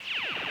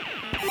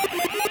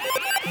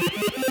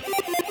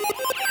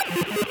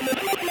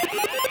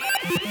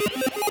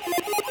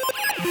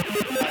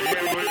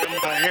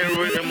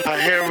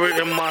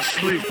my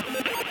sleep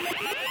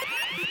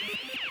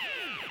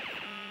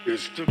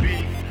is to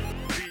be.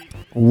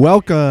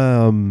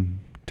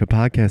 Welcome to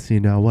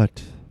Podcasting Now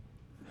What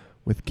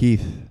with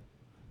Keith,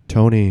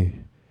 Tony,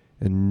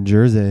 and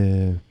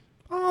Jersey.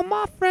 All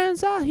my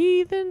friends are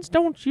heathens,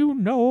 don't you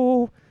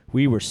know?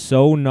 We were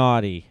so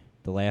naughty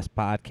the last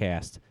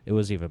podcast. It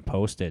was even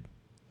posted.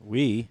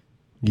 You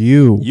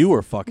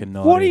were fucking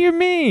naughty. What do you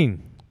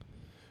mean?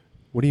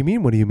 What do you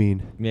mean? What do you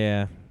mean?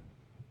 Yeah.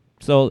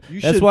 So You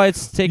that's should- why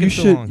it's taking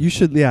so long. You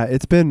should. Yeah,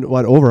 it's been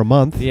over a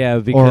month. Yeah,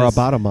 or because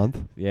about a month.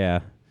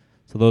 yeah.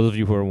 So those of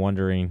you who are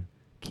wondering,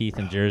 Keith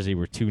and Jersey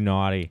were too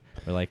naughty.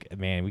 We're like,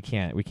 man, we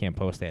can't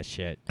post that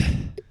shit.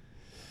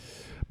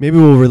 Maybe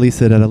we'll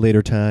release it at a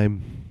later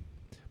time.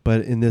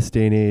 But in this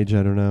day and age,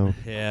 I don't know.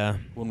 Yeah.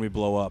 When we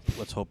blow up,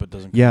 let's hope it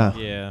doesn't. Yeah.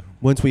 Yeah.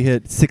 Once we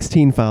hit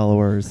 16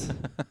 followers.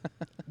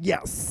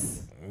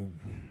 Yes.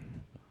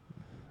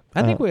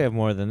 I think we have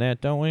more than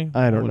that, don't we?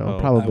 I don't would know. hope.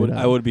 Probably I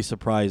not. would be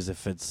surprised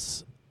if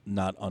it's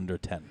not under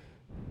 10.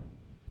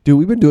 Dude,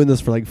 we've been doing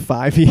this for like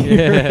 5 years.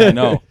 Yeah. I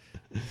know.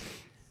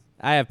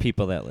 I have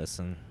people that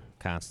listen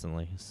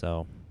constantly,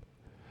 so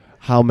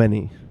How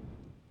many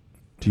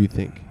do you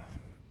think?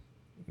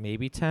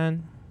 maybe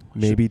 10.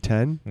 Maybe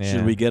 10? Yeah.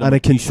 Should we get On him a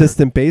t-shirt?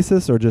 consistent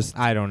basis or just...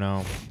 I don't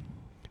know.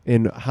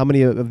 And how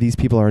many of these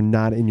people are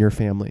not in your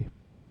family?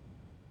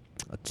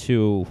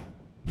 2.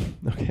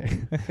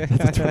 Okay.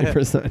 That's a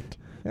 20%.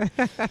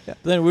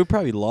 Then we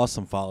probably lost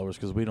some followers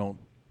because we don't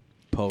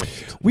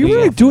post. We Yeah. were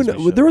as often doing... as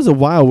we should. There was a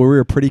while where we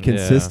were pretty Yeah.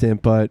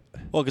 consistent, but...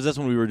 Well, because that's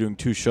when we were doing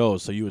 2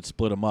 shows, so you would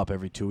split them up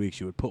every 2 weeks.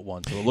 You would put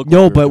one. So it looked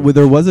No, like we were but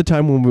there was a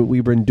time when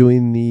we were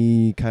doing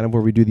the kind of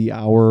where we do the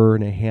hour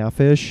and a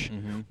half-ish,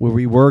 Mhm. where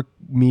we were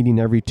meeting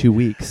every 2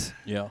 weeks.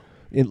 Yeah.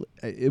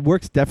 It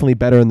works definitely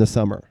better in the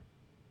summer.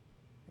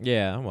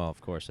 Yeah, well,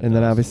 of course. It And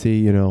then does. obviously,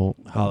 you know...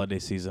 Holiday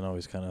season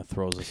always kind of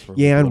throws us for.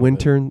 Yeah, a and little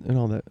winter bit. and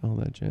all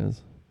that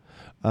jazz.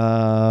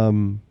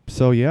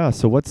 So yeah,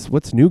 so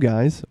what's new,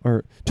 guys?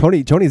 Or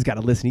Tony's got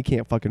to listen. He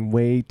can't fucking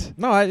wait.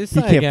 No, it's He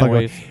not. can't I fucking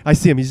wait. I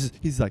see him.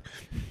 He's like,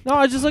 No,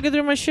 I was just looking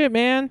through my shit,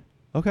 man.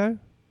 okay,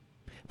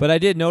 But I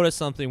did notice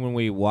something when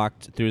we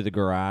walked through the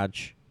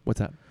garage, what's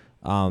that?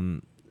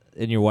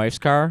 in your wife's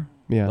car.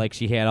 Yeah, Like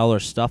she had all her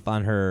stuff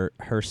on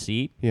her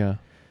seat. yeah.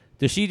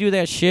 Does she do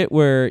that shit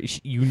where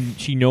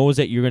she knows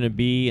that you're gonna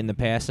be in the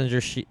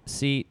passenger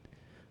seat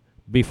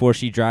before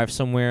she drives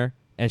somewhere,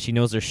 and she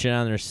knows there's shit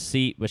on her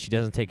seat, but she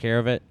doesn't take care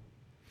of it?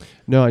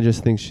 No, I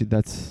just think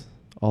that's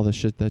all the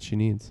shit that she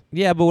needs.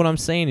 Yeah, but what I'm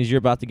saying is you're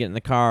about to get in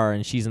the car,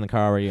 and she's in the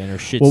car already, and her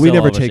shit's Well, we still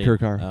never all over take seat. her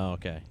car. Oh,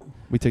 okay.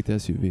 We take the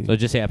SUV. So it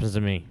just happens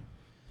to me.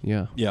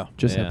 Yeah, Yeah.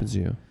 just Yeah. happens to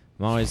you.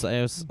 I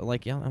was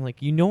like, yeah, I'm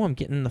like, you know, I'm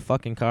getting in the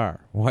fucking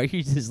car. Why are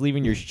you just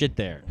leaving your shit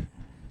there?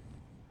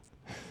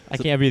 I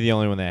can't be the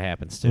only one that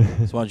happens to.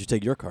 So why don't you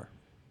take your car?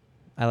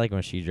 I like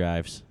when she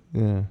drives.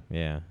 Yeah,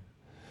 Yeah,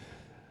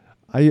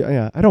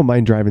 I don't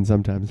mind driving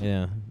sometimes.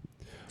 yeah.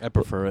 I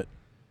prefer it.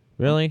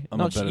 Really? I'm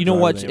no, a better you know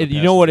driver what? than your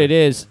You know what it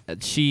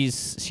passenger.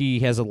 is. She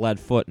has a lead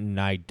foot and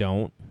I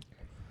don't.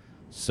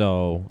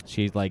 So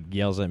she like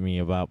yells at me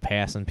about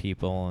passing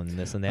people and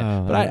this and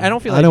that. But I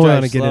don't feel like I don't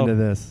want want to get into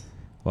this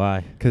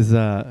Why? because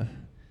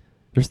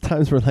there's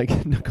times where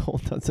like Nicole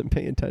doesn't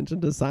pay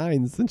attention to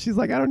signs, and she's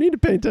like, "I don't need to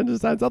pay attention to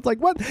signs." I'm like,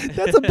 "What?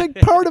 That's a big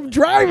part of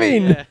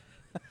driving."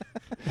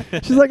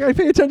 She's like, "I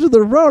pay attention to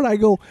the road." I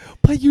go,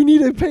 "But you need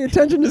to pay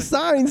attention to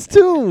signs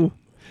too,"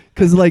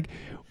 because like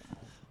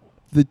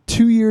the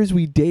 2 years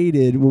we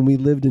dated when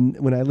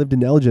I lived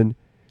in Elgin,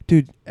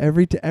 dude,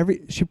 every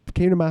she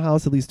came to my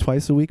house at least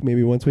twice a week,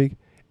 maybe once a week.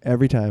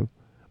 Every time,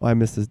 I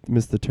missed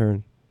the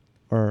turn,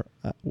 or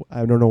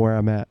I don't know where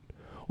I'm at.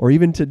 Or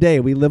even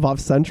today, we live off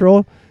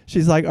Central.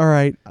 She's like, all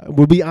right,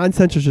 we'll be on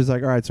Central. She's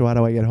like, all right, so how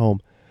do I get home?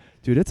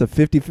 Dude, it's a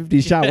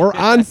 50-50 shot. We're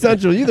on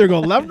Central. You either go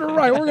left or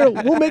right.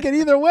 We'll make it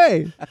either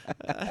way.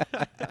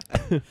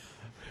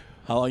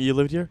 How long you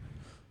lived here?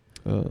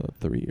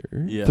 3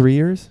 years. Yeah. 3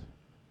 years?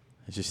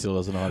 And she still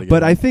doesn't know how to get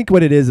But home. I think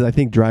what it is I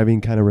think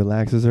driving kind of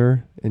relaxes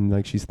her, and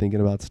like she's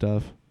thinking about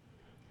stuff.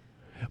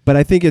 But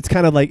I think it's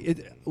kind of like here,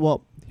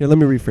 let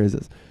me rephrase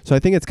this. So I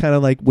think it's kind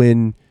of like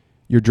when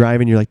you're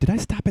driving, you're like, did I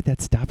stop at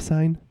that stop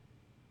sign?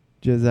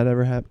 Does that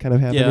ever kind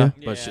of happen to Yeah,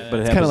 you? but, Yeah. but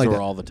it It's kinda happens like to her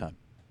that. all the time.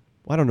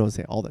 Well, I don't know to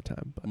say all the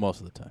time, but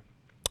Most of the time.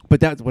 But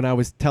that's when I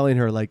was telling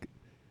her, like,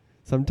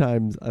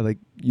 sometimes I like,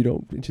 you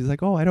don't, and she's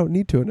like, oh, I don't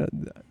need to.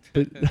 And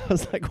but I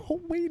was like, oh,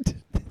 wait,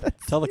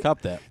 Tell the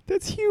cop that.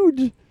 that's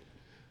huge.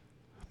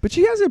 But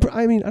she hasn't,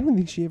 I mean, I don't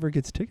think she ever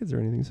gets tickets or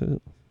anything.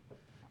 So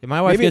Yeah,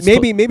 my wife gets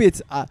maybe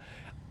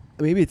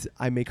it's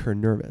I make her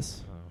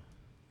nervous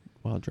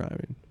while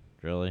driving.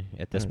 really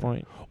at this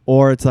point.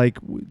 Or it's like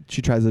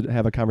she tries to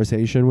have a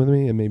conversation with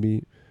me, and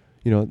maybe,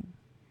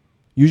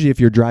 usually if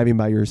you're driving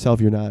by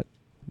yourself, you're not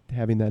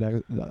having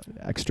that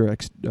extra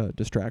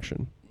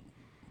distraction.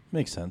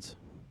 Makes sense.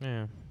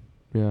 Yeah.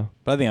 Yeah.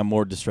 But I think I'm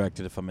more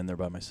distracted if I'm in there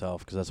by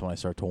myself because that's when I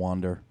start to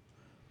wander.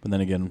 But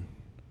then again,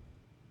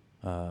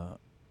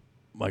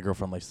 my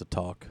girlfriend likes to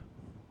talk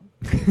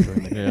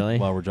during Really?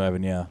 while we're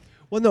driving. Yeah.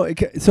 Well, no.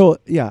 So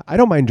yeah, I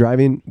don't mind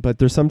driving, but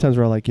there's sometimes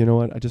where I'm like, you know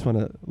what? I just want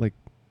to like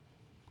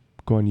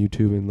go on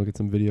YouTube and look at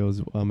some videos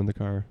while I'm in the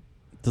car.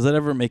 Does that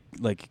ever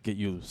get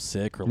you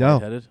sick or No.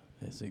 lightheaded?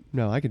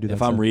 No, I can do that.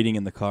 If I'm stuff. reading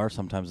in the car,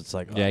 sometimes it's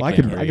like, Yeah, Well, I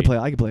can't could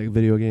read. play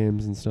video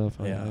games and stuff.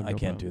 yeah, I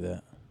can't do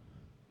that.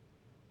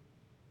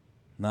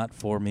 Not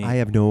for me. I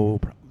have no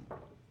problem.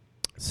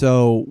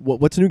 So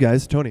what's new,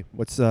 guys? Tony,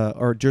 what's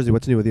or Jersey?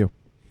 What's new with you?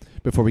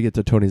 Before we get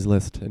to Tony's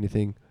list,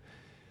 anything?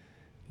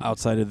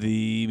 Outside of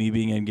me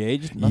being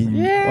engaged, nothing.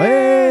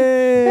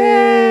 Hey!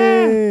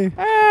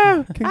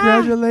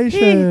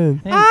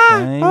 Congratulations!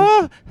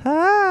 Thanks,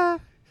 guys.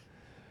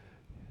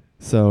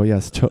 So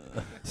yes,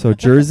 so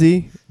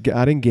Jersey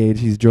got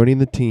engaged. He's joining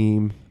the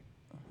team.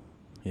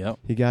 Yep.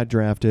 He got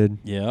drafted,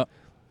 Yep.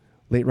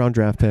 late round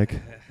draft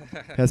pick,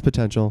 has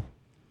potential.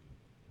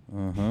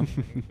 Uh-huh.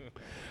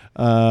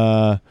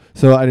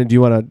 So do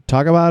you want to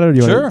talk about it? Or do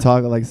you Sure. want to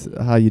talk like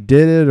how you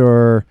did it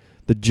or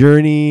the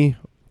journey?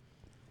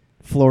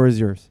 Floor is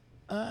yours.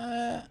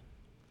 I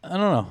don't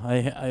know.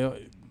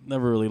 I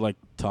never really like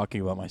talking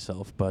about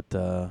myself, but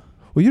Well,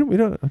 we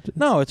don't.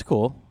 no, it's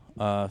cool.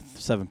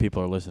 7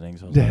 people are listening,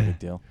 so it's not a big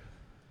deal.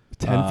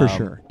 10 for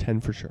sure.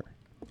 10 for sure.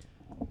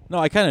 No,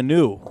 I kind of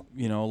knew,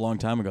 a long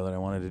time ago that I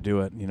wanted to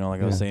do it.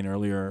 Like I was Yeah. saying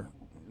earlier,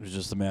 it was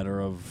just a matter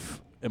of,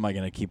 am I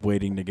going to keep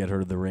waiting to get her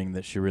to the ring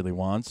that she really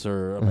wants,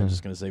 or am I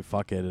just going to say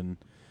fuck it and,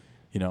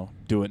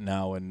 do it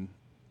now and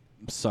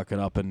suck it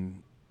up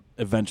and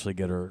eventually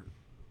get her,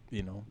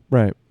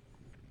 Right.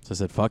 So I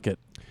said, fuck it,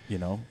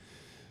 Yeah.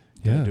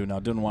 Do it now.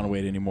 Didn't want to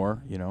wait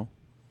anymore,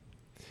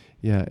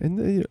 Yeah,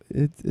 and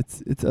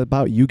it's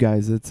about you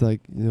guys. It's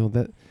like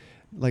that,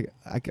 like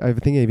I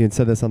think I even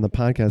said this on the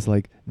podcast.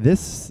 Like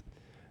this,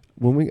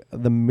 when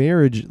the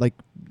marriage, like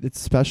it's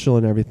special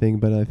and everything.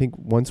 But I think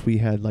once we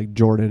had like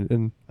Jordan,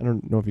 and I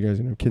don't know if you guys are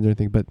gonna have kids or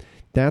anything, but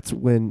that's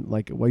when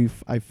like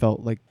I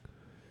felt like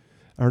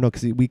I don't know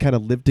because we kind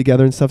of lived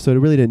together and stuff, so it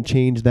really didn't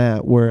change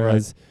that.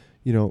 Whereas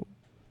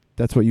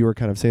that's what you were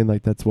kind of saying.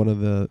 Like that's one of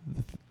the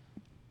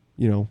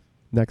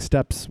next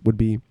steps would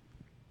be.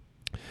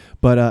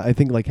 But I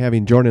think like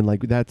having Jordan,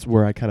 like that's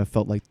where I kind of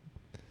felt like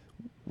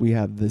we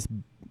have this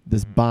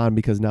bond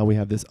because now we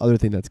have this other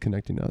thing that's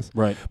connecting us.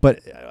 Right. But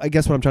I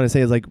guess what I'm trying to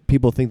say is like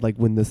people think like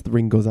when this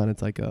ring goes on,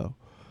 it's like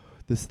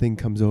this thing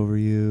comes over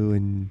you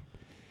and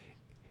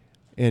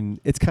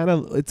it's kind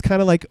of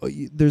like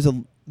there's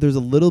a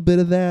little bit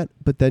of that,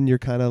 but then you're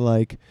kind of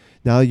like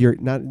now you're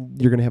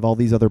gonna have all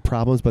these other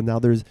problems, but now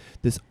there's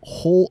this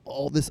whole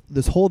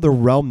other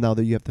realm now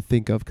that you have to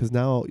think of because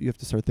now you have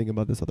to start thinking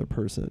about this other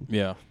person.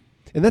 Yeah.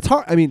 And that's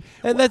hard. I mean,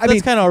 And that's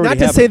kind of already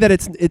not to say that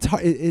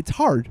it's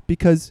hard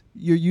because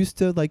you're used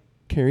to like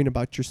caring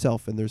about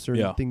yourself and there's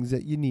certain things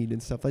that you need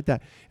and stuff like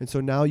that. And so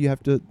now you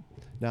have to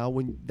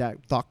when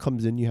that thought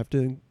comes in, you have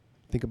to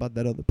think about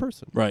that other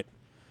person. Right.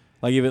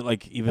 Even.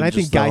 And I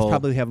think guys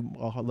probably have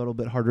a little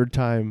bit harder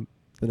time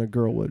than a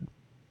girl would.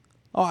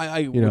 Oh,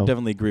 I would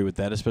definitely agree with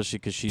that, especially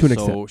because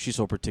she's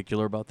so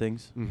particular about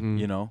things.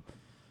 Mm-hmm.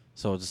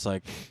 So it's just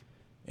like,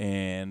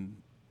 and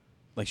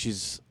like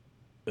she's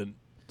a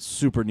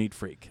super neat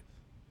freak,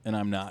 and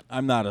I'm not.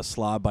 I'm not a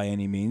slob by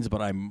any means,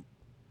 but I'm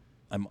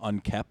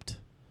unkept.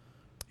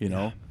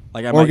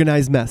 Like I'm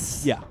organized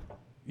mess. Yeah.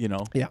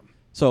 Yeah.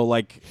 So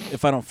like,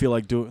 if I don't feel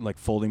like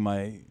folding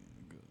my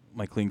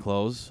clean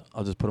clothes,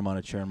 I'll just put them on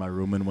a chair in my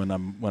room, and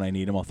when I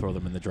need them, I'll throw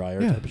them in the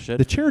dryer type of shit.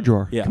 The chair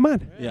drawer. Yeah. Come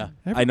on. Yeah.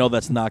 I know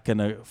that's not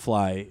gonna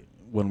fly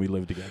when we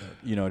live together.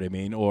 You know what I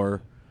mean?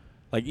 Or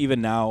like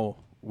even now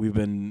we've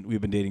been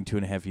dating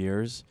 2.5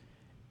 years,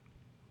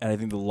 and I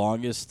think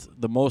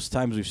the most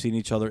times we've seen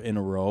each other in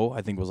a row,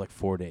 I think was like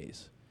 4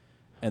 days.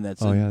 And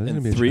that's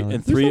three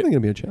gonna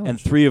be a challenge.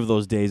 And 3 of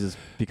those days is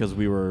because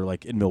we were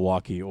like in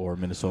Milwaukee or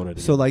Minnesota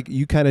together. So like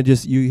you kind of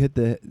you hit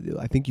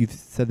I think you've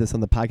said this on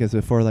the podcast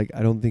before, like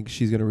I don't think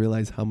she's going to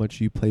realize how much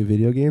you play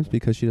video games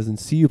because she doesn't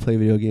see you play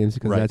video games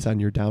because that's on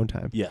your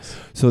downtime. Yes.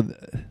 So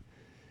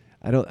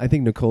I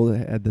think Nicole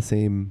had the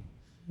same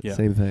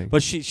thing.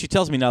 But she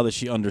tells me now that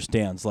she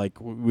understands. Like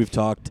we've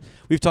talked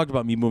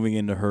about me moving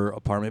into her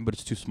apartment, but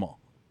it's too small.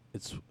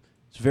 It's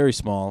very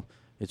small.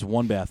 It's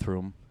 1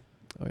 bathroom.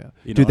 Oh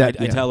yeah.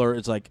 I tell her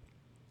it's like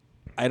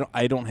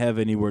I don't have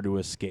anywhere to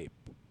escape.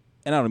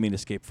 And I don't mean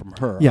escape from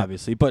her,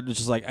 obviously, but it's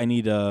just like I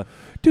need a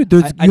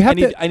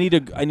I need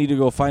to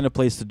go find a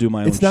place to do my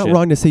own shit. It's not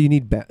wrong to say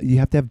you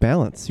have to have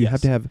balance. You have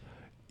to have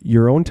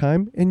your own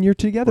time and your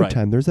together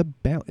time. There's a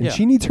balance. And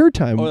she needs her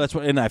time. Oh, that's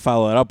what. And I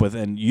follow that up with,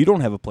 and you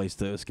don't have a place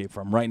to escape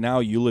from right now.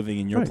 You living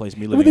in your place,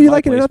 me living whether in you my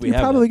like it place. or not, you're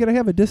probably going to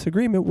have a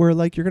disagreement where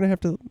like you're going to have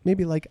to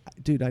maybe like,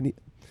 dude,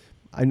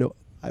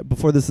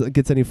 before this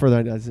gets any further,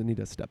 I just need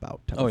to step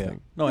out. Oh yeah,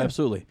 no,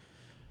 absolutely.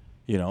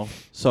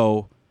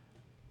 So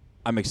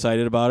I'm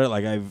excited about it.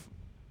 Like I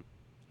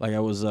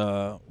was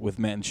with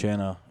Matt and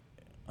Shanna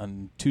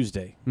on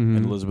Tuesday,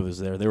 and Elizabeth was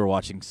there. They were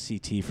watching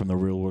CT from the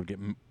Real World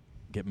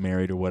get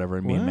married or whatever,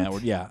 and me and Matt were.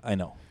 Yeah, I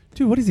know.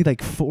 Dude, what is he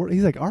like? 40?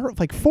 He's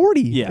like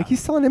 40. Yeah, like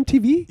he's still on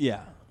MTV. Yeah.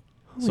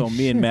 So Holy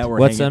me and shit. Matt were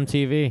What's hanging.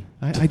 MTV?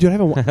 I do. I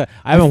haven't.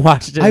 I haven't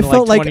watched it I in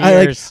felt like like 20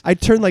 years. I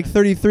turned like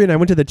 33 and I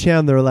went to the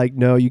channel. They were like,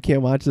 "No, you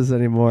can't watch this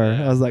anymore."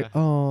 Yeah. I was like,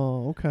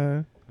 "Oh,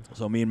 okay."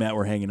 So me and Matt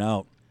were hanging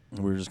out, and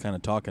we were just kind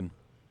of talking.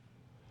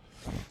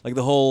 Like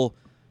the whole,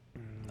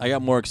 I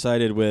got more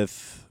excited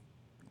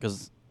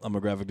because I'm a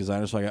graphic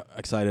designer, so I got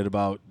excited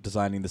about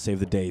designing the save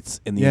the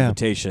dates and the Yeah.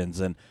 invitations.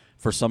 And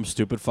for some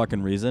stupid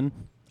fucking reason,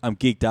 I'm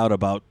geeked out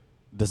about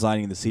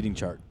designing the seating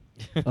chart.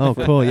 Oh,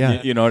 cool.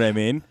 Yeah. You know what I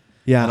mean?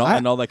 Yeah.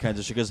 And all that kinds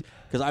of shit.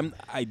 Because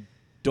I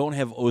don't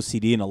have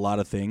OCD in a lot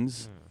of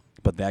things.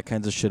 But that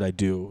kinds of shit I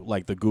do,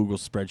 like the Google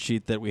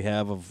spreadsheet that we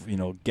have of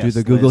Dude, guest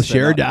the Google lists and,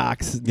 Share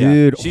Docs, yeah,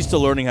 dude. she's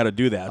still learning how to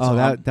do that. Oh,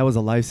 so that was a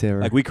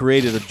lifesaver. like we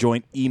created a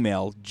joint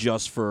email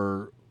just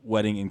for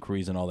wedding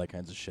inquiries and all that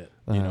kinds of shit.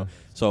 You Uh-huh. know,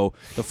 so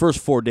the first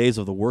 4 days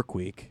of the work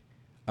week,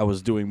 I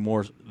was doing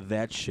more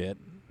that shit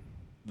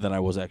than I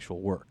was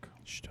actual work.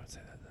 Shh, don't say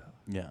that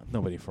though. Yeah,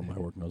 nobody from my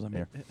work knows I'm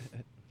here.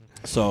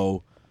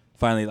 So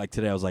finally, like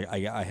today, I was like,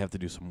 I have to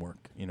do some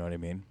work. You know what I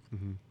mean?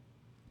 Mm-hmm.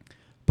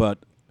 But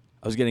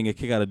I was getting a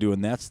kick out of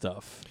doing that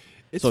stuff.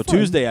 It's So fun.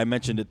 Tuesday, I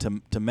mentioned it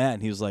to Matt,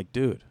 and he was like,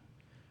 "Dude,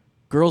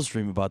 girls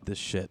dream about this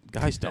shit.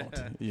 Guys don't."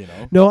 You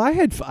know? No, I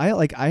had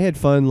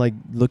fun like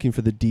looking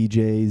for the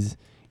DJs,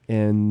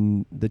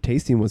 and the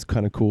tasting was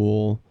kind of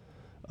cool.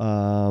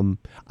 I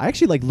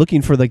actually like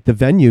looking for like the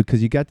venue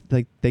because you got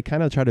like they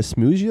kind of try to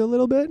smooze you a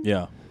little bit.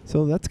 Yeah.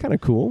 So that's kind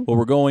of cool. Well,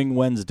 we're going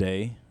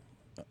Wednesday,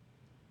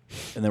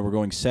 and then we're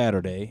going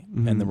Saturday,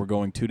 Mhm. and then we're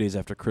going 2 days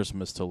after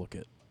Christmas to look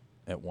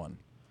at one.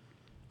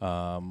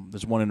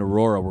 There's one in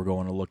Aurora we're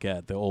going to look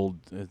at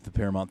the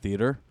Paramount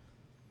Theater.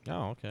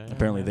 Oh, okay.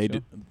 Apparently they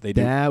do.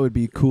 That would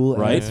be cool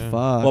Right? as Yeah.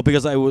 fuck. Well,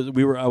 because I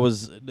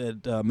was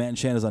at Matt and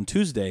Shanna's on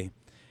Tuesday,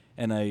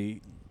 and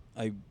I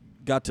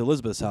got to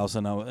Elizabeth's house,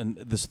 and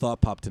this thought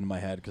popped into my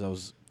head because I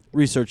was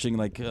researching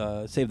like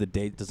save the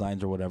date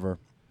designs or whatever,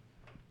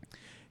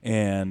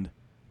 and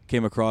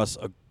came across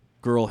a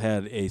girl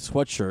had a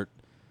sweatshirt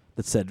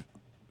that said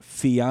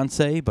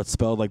fiance but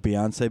spelled like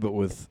Beyonce but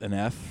with an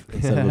F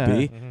instead of a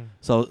B.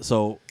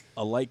 So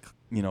a light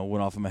went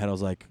off in my head. I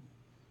was like,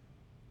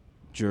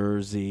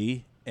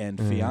 Jersey and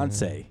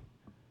fiance.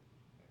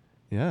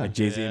 yeah. Like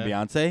Jay-Z and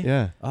Beyonce.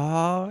 Yeah.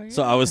 Oh,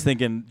 So I was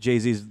thinking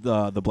Jay-Z's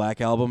the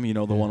Black Album, the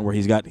one where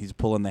he's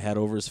pulling the head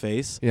over his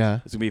face. Yeah.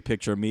 It's gonna be a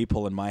picture of me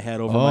pulling my head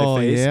over Oh,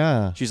 my face.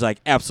 yeah. She's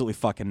like, absolutely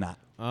fucking not.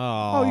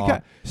 Oh, you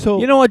got so.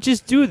 You know what?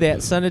 Just do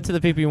that. Send it to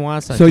the people you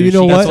want. Send So to. you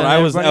know She can what? That's send what I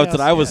was. everybody That's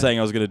what else. I was Yeah. saying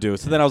I was gonna do.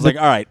 So then I was like,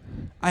 all right,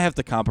 I have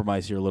to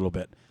compromise here a little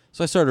bit.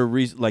 So I started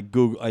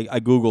Google. I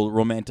Googled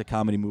romantic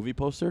comedy movie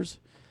posters.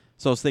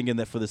 So I was thinking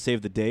that for the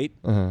save the date,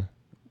 Uh-huh.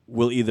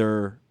 we'll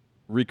either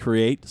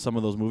recreate some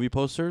of those movie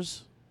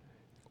posters,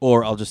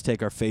 or I'll just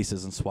take our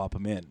faces and swap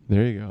them in.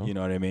 There you go. You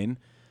know what I mean?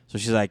 So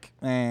she's like,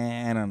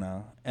 I don't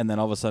know. And then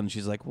all of a sudden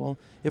she's like, well,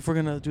 if we're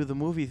going to do the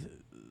movie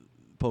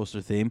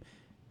poster theme,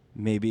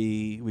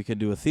 maybe we could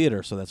do a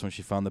theater. So that's when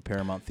she found the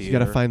Paramount So Theater. you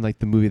got to find like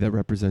the movie that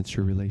represents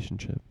your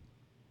relationship.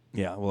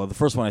 Yeah, well, the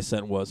first one I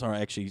sent was, or I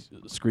actually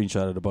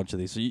screenshotted a bunch of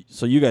these.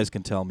 So you guys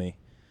can tell me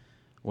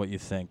what you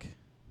think.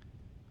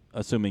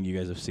 Assuming you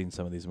guys have seen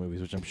some of these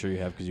movies, which I'm sure you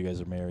have because you guys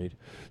are married.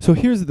 So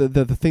here's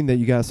the thing that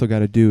you also got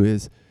to do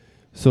is,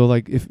 so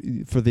like if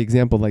for the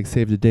example like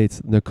save the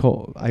dates,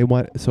 Nicole, I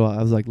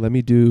was like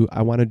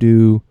I want to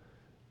do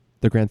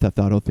the Grand Theft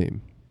Auto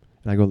theme,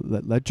 and I go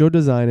let Joe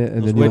design it,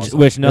 and then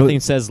Which nothing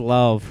says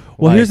love.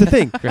 Well, like here's the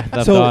thing. Grand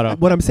Theft So Auto.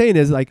 what I'm saying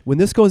is like when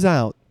this goes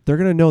out, they're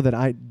gonna know that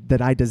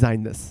I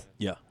designed this,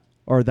 Yeah.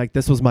 or like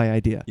this was my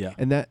idea, Yeah.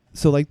 and that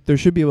so like there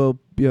should be able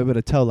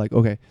to tell like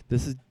okay,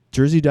 this is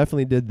Jersey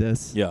definitely did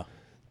this, Yeah.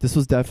 this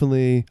was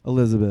definitely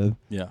Elizabeth,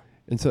 Yeah.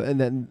 and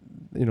then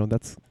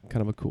that's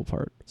kind of a cool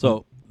part.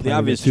 So the Planning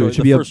obvious it too. It choice,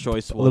 should the be first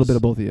choice was a little bit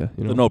of both of you.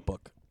 The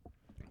Notebook.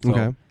 So,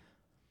 Okay.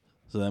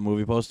 So that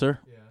movie poster.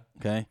 Yeah.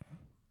 Okay.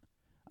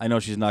 I know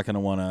she's not going to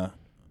want to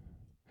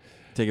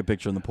take a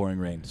picture in the pouring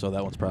rain, so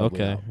that one's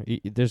probably Okay.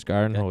 out. There's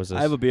garden Okay. hoses.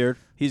 I have a beard.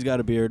 He's got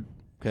a beard.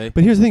 Okay.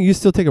 But here's the thing: you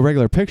still take a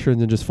regular picture and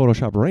then just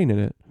Photoshop rain in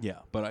it. Yeah,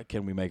 but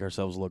can we make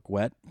ourselves look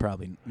wet?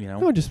 Probably.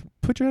 No, just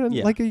put your head in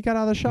Yeah. like you got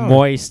out of the shower.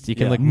 moist. You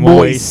can Yeah. look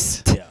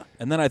Moist. moist. Yeah.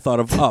 And then I thought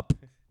of Up.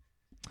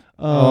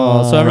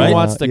 Oh, so everyone Right?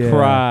 wants to yeah.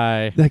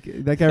 cry.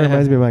 That guy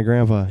reminds me of my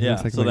grandpa. He Yeah,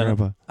 looks like so my then-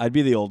 grandpa. I'd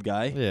be the old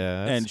guy,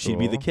 Yeah. and she'd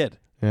be the kid.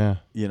 Yeah.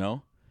 You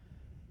know.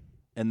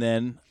 And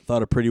then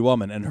thought of Pretty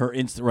Woman, and her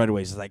instant right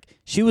away is like,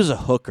 she was a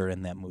hooker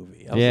in that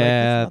movie. I was Yeah. like,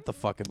 that's not the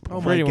fucking Oh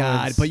point. my Pretty God!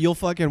 Woman's- But you'll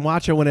fucking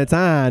watch it when it's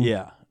on.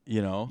 Yeah.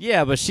 You know.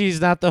 Yeah, but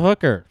she's not the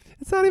hooker.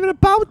 It's not even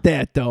about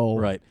that though.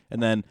 Right.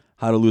 And then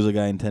How to Lose a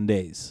Guy in 10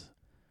 Days.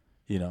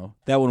 You know,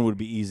 that one would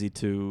be easy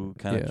to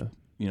kind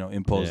Yeah. of,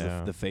 impose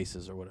Yeah. the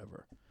faces or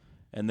whatever.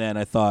 And then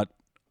I thought,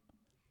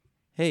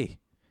 hey,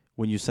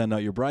 when you send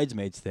out your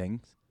bridesmaids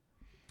things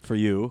for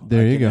you,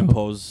 There I you can go.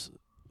 impose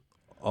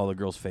all the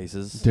girls'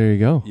 faces. There you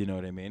go. You know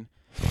what I mean?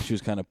 She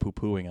was kind of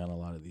poo-pooing on a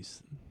lot of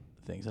these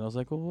things. And I was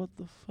like, well, what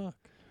the fuck?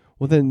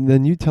 Well,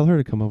 then you tell her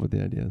to come up with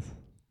the ideas.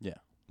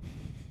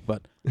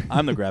 But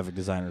I'm the graphic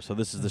designer, so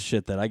this is the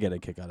shit that I get a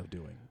kick out of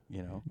doing,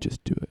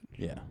 Just do it.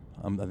 Yeah,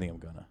 I think I'm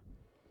gonna.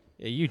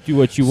 Yeah, you do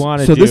what you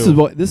want to So do.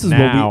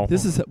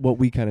 this is what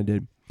we kind of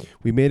did.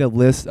 We made a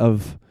list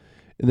of,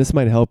 and this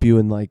might help you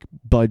in like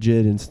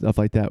budget and stuff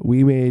like that.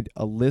 We made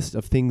a list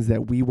of things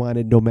that we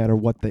wanted, no matter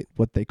what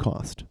they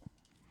cost,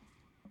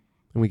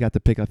 and we got to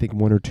pick, I think,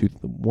 one or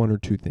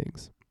two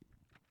things.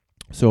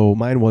 So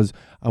mine was,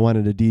 I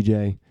wanted a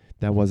DJ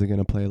that wasn't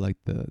gonna play like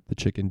the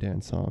chicken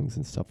dance songs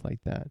and stuff like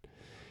that,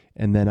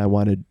 and then I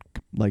wanted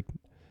like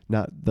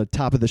not the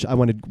top of the. I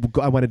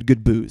wanted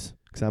good booze,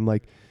 because I'm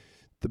like,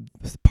 the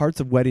parts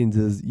of weddings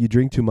is you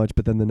drink too much,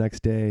 but then the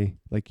next day,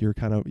 like you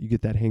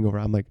get that hangover.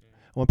 I'm like,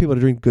 I want people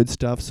to drink good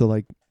stuff, so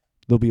like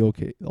they'll be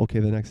okay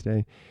the next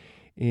day.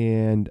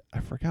 And I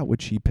forgot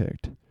what she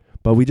picked,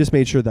 but we just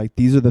made sure that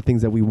these are the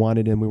things that we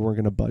wanted, and we weren't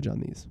going to budge on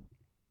these.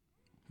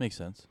 Makes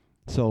sense.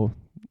 So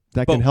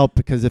that can help,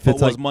 because if But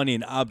it's was like, money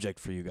an object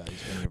for you guys?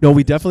 no,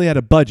 we definitely had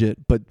a budget,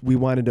 but we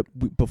wanted to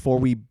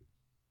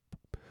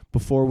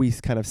before we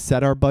kind of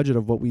set our budget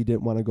of what we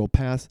didn't want to go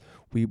past,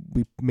 we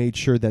made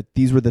sure that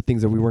these were the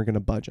things that we weren't going to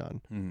budge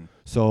on. Mm-hmm.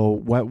 So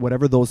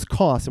whatever those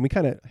costs, and we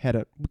kind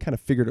of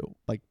figured it,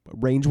 like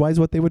range wise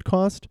what they would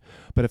cost.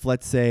 But if,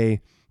 let's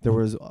say, there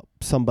was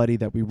somebody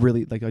that we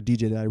really like, a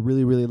DJ that I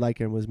really really like,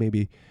 and was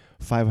maybe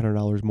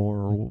 $500 more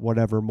or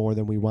whatever more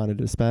than we wanted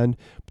to spend,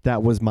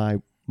 that was my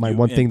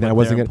one thing that I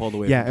wasn't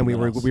gonna. Yeah, and we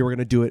were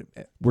gonna do it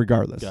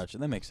regardless. Gotcha,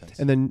 that makes sense.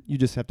 And then you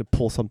just have to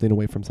pull something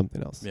away from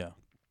something else. Yeah.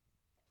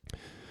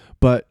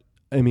 But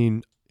I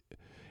mean,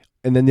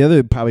 and then the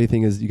other probably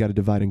thing is you got to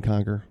divide and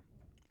conquer.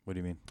 What do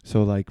you mean?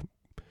 So like,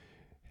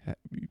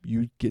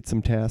 you get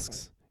some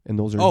tasks, and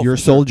those are Oh, your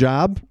for sole sure.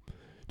 job,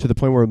 to the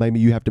point where maybe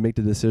you have to make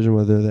the decision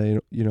whether they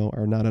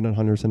are not in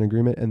 100%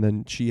 agreement, and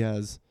then she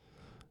has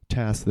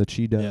tasks that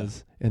she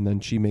does, and then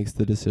she makes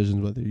the decisions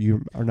whether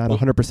you are not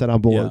 100%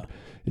 on board.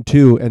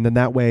 Yeah. And then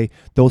that way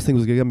those things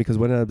will get done, because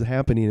what ends up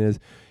happening is,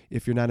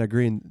 if you're not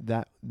agreeing,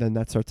 then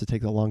that starts to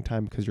take a long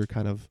time, because you're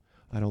kind of,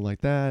 I don't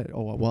like that.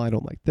 Oh, well, I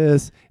don't like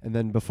this. And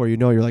then before you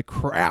know, you're like,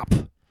 crap.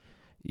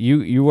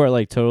 You are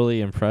like totally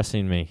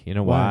impressing me. You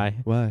know why?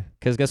 Why?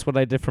 Because guess what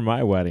I did for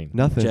my wedding?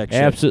 Nothing. Jack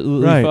shit.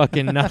 Absolutely Right.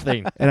 fucking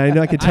nothing. And I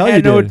know I can tell I you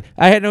had no, did.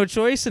 I had no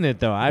choice in it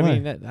though. I Why?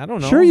 mean, I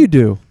don't know. Sure you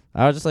do.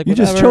 I was just like, You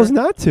just whatever. chose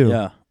not to.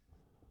 Yeah.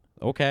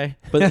 Okay.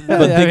 But I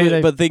thing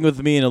mean, but thing with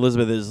me and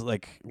Elizabeth is,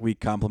 like, we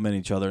complement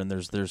each other, and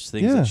there's things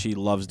Yeah. that she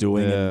loves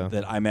doing Yeah. and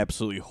that I'm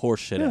absolutely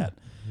horseshit Yeah. at.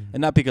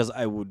 And not because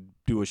I would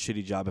do a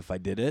shitty job if I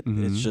did it.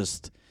 Mhm. It's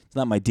just, it's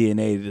not my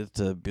DNA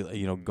to be,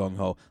 gung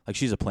ho. Like,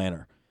 she's a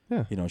planner.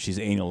 Yeah. She's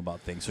anal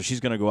about things. So she's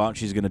gonna go out and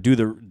she's gonna do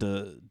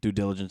the due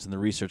diligence and the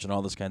research and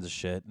all this kinds of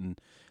shit. And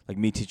like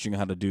me teaching her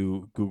how to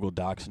do Google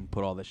Docs and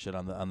put all that shit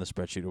on the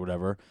spreadsheet or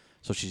whatever.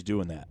 So she's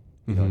doing that.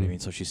 You know what I Mhm. mean?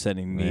 So she's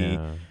sending me.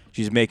 Yeah.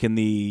 She's making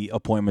the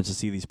appointments to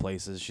see these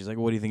places. She's like,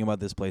 "What do you think about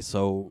this place?"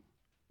 So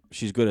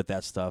she's good at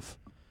that stuff.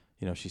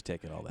 She's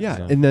taking all that. Yeah,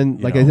 stuff. and then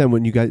you like know? I said,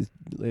 when you guys,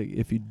 like,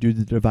 if you do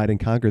the divide and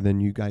conquer, then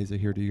you guys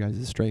adhere to you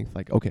guys' strength.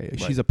 Like, okay, if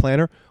she's a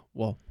planner,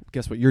 well,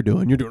 guess what you're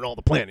doing? You're doing all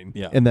the planning.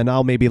 Yeah. And then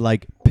I'll maybe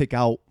like pick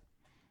out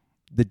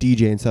the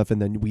DJ and stuff, and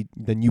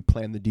then you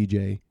plan the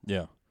DJ,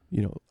 Yeah.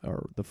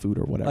 or the food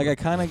or whatever. Like, I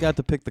kind of got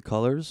to pick the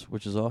colors,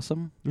 which is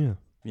awesome. yeah.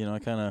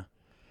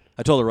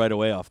 I told her right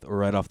away off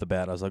the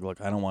bat. I was like,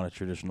 "Look, I don't want a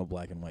traditional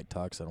black and white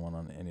tux. I don't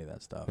want any of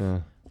that stuff."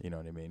 Yeah. You know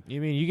what I mean?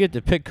 You mean you get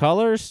to pick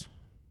colors?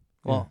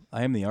 Well,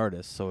 I am the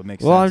artist, so it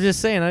makes Well, sense. I'm just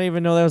saying. I didn't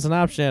even know that was an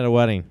option at a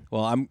wedding.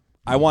 Well,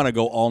 I want to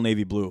go all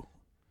navy blue.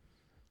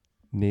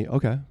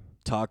 Okay.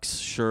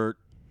 Tux, shirt,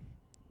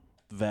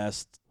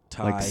 vest,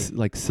 tie.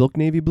 Like silk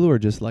navy blue, or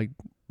just like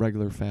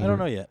regular fabric? I don't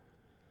know yet.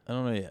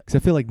 Because I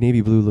feel like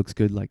navy blue looks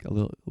good, like a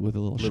little with a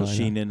little shine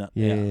sheen on.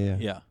 in.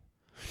 Yeah.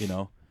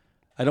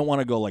 I don't want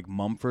to go like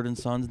Mumford and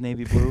Sons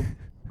navy blue.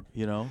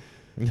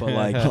 But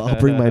like I'll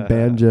bring my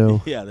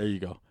banjo. Yeah, there you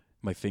go.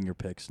 My finger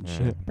picks and Yeah.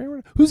 shit.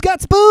 Who's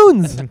got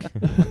spoons?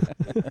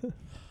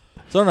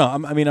 So no,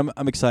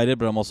 I'm excited,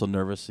 but I'm also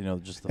nervous.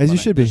 Just the As you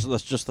should be.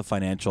 Just the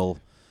financial.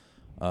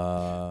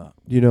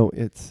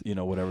 It's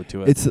Whatever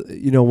to it. it's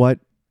you know what,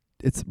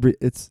 it's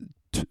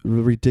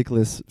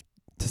ridiculous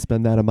to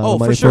spend that amount Oh, of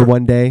for money sure. for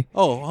one day,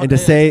 and and to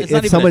say it's not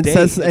if even a someone day,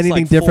 says it's anything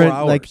like 4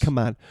 different, like hours. come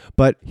on.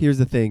 But here's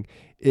the thing,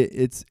 it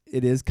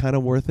is kind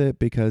of worth it,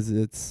 because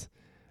it's,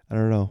 I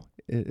don't know,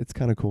 it's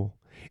kind of cool.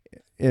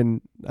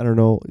 And I don't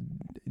know,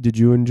 did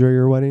you enjoy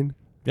your wedding?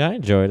 Yeah, I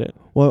enjoyed it.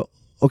 Well,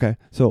 okay,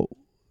 so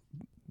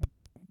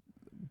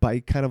by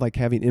kind of like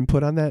having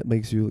input on that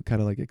makes you kind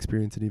of like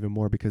experience it even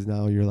more, because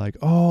now you're like,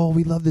 oh,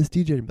 we love this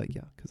DJ. And like,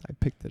 yeah, because I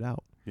picked it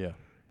out. Yeah.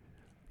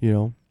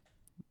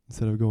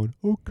 Instead of going,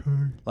 okay.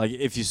 Like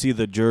if you see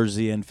the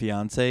Jersey and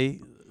fiance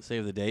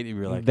save the date,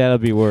 you're like, That'll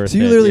be worth So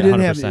you it. literally Yeah,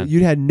 didn't 100%. have,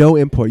 you had no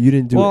input. You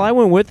didn't do Well, it. I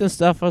went with and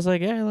stuff. I was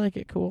like, yeah, I like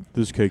it. Cool.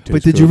 this cake tastes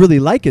But did you really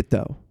like it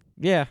though?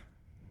 Yeah.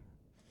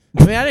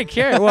 I mean, I didn't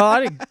care. Well,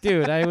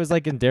 I was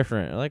like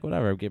indifferent. Like,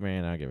 whatever. Get married,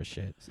 I don't give a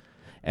shit.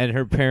 And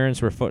her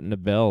parents were footing the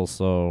bill,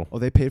 so Oh,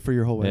 they paid for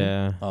your whole wedding?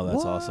 yeah. Oh, that's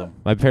What? awesome.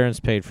 My parents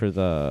paid for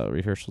the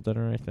rehearsal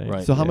dinner, I think.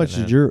 Right. So how Yeah, much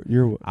and did then-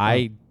 your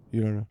I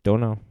you don't know. don't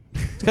know.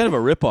 It's kind of a I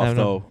ripoff don't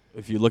know. though,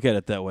 if you look at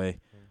it that way.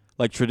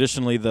 Like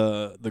traditionally,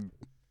 the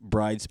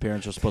bride's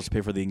parents are supposed to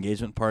pay for the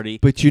engagement party.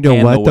 But you know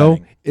and what the though?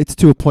 wedding. It's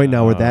to a point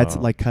now where that's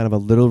Oh. like kind of a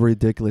little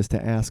ridiculous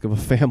to ask of a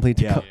family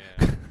to Yeah.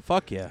 come.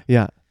 Fuck yeah.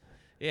 Yeah.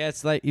 Yeah,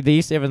 it's like they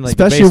used to have in like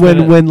Especially the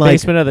basement when of, like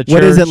basement of the church.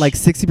 what is it, like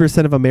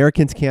 60% of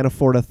Americans can't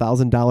afford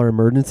 $1,000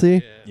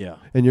 emergency, Yeah.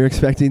 and you're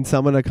expecting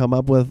someone to come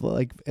up with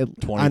like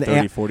 20, on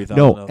 30, 40,000.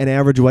 no, an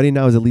average wedding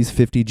now is at least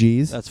 50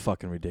 G's. That's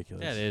fucking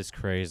ridiculous. That is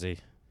crazy.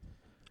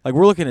 Like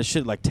we're looking at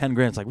shit like 10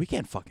 grand. It's like we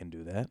can't fucking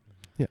do that.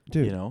 Yeah,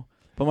 dude. You know.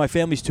 But my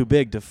family's too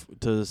big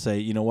to say,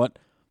 you know what?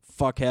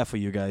 Fuck half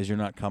of you guys. You're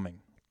not coming.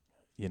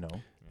 You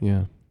know.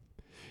 Yeah.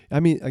 I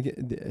mean,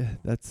 it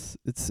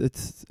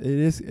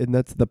is, and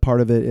that's the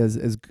part of it.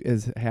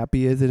 As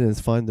happy as it is,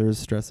 fun. There is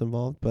stress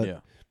involved, but yeah.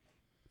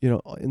 you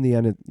know, in the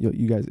end,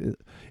 you guys,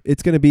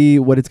 it's gonna be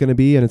what it's gonna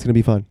be, and it's gonna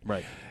be fun.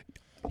 Right.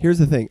 Here's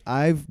the thing: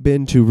 I've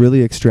been to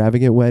really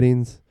extravagant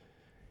weddings,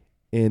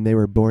 and they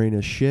were boring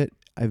as shit.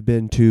 I've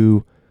been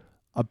to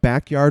a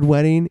backyard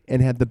wedding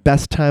and had the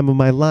best time of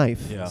my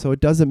life. Yeah. So it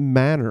doesn't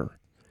matter.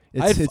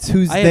 I've- It's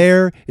who's I have-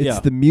 there. It's yeah.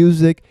 the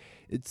music.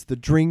 It's the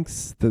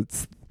drinks.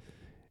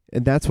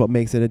 And that's what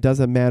makes it. It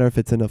doesn't matter if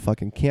it's in a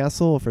fucking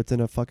castle or if it's in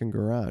a fucking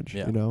garage.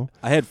 Yeah. You know.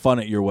 I had fun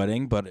at your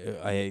wedding, but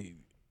I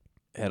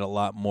had a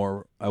lot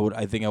more.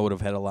 I think I would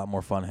have had a lot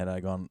more fun had I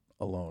gone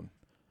alone.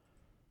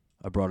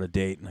 I brought a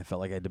date, and I felt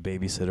like I had to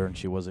babysit her, and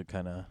she wasn't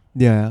kind of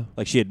Yeah.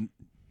 like she had.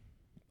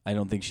 I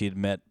don't think she had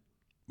met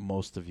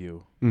most of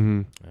you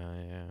Mm-hmm.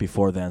 Yeah.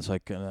 before then, so I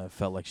kind of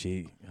felt like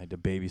I had to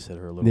babysit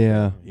her a little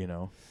Yeah. bit. You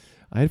know.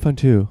 I had fun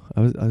too.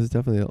 I was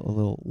definitely a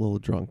little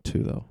drunk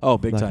too, though. Oh,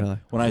 big Not time.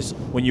 gonna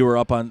When you were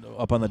up on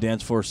the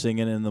dance floor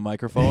singing in the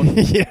microphone.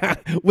 yeah,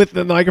 with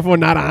the microphone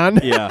not on.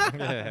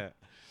 yeah.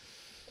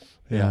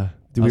 Yeah. I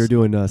We were was-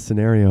 doing a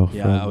scenario.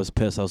 Yeah, from- I was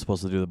pissed. I was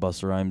supposed to do the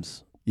Busta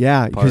Rhymes.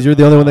 Yeah, part. because you're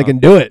the only one that can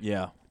do it.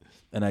 Yeah,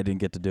 and I didn't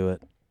get to do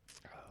it.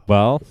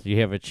 Well, you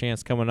have a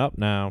chance coming up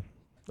now.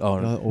 Oh,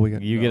 no. We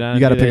got. You get on. You and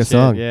gotta do pick that a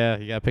song. shit. Yeah,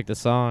 you gotta pick the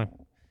song.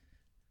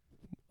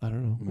 I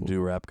don't know. I'm gonna do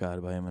Rap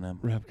God by Eminem.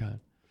 Rap God.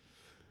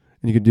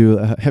 And you could do.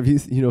 Have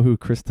you know who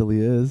Chris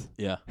D'Elia is?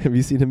 Yeah. Have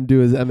you seen him do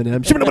his Eminem?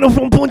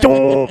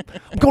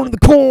 I'm going to the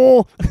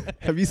call.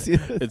 Have you seen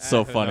it? It's so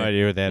I have funny. no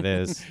idea what that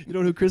is. You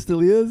know who Chris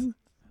D'Elia is?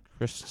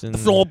 Christian.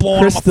 Chris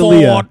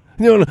D'Elia.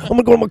 You know, I'm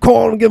gonna go to my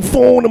car and get a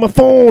phone on my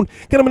phone.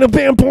 Get him in a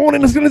van phone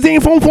and it's gonna say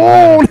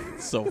phone.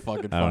 It's so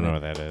fucking I don't know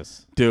funny, what that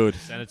is. dude.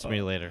 Send it to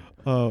me later.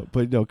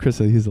 But no, Chris,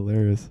 he's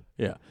hilarious.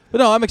 Yeah, but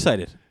no, I'm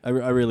excited. I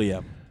really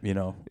am. You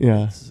know.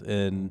 Yeah.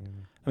 And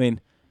I mean,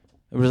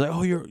 it was like,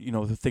 oh, you're,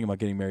 the thing about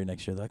getting married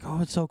next year. They're like,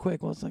 oh, it's so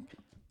quick. Well, it's like,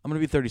 I'm gonna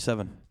be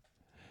 37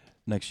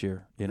 next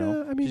year. You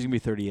know, I mean- she's gonna be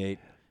 38.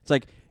 It's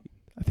like,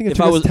 I think it If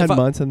took I us was- 10 if I-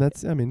 months, and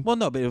that's. I mean, well,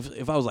 no, but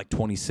if I was like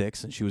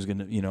 26 and she was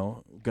gonna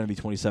be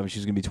 27,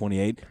 she's gonna be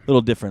 28. A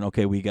little different.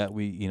 Okay,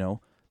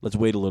 let's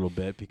wait a little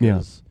bit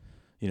because,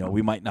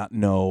 we might not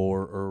know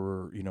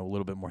or a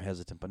little bit more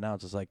hesitant. But now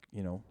it's just like,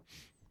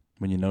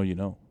 when you know, you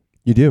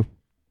do.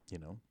 you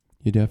know,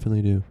 You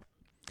definitely do.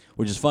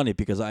 which is funny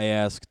because I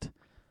asked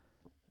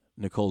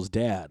Nicole's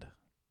dad.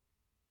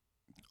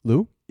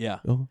 Lou? Yeah,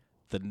 Oh.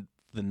 the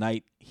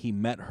night he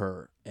met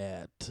her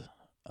at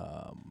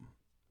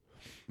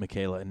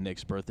Michaela and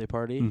Nick's birthday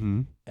party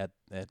Mm-hmm. at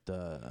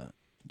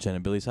Jen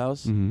and Billy's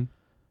house. Mm-hmm.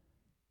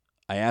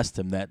 I asked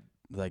him that,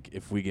 like,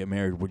 if we get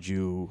married, would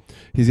you?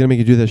 He's gonna make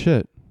you do that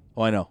shit,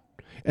 Oh, I know.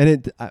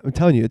 and I'm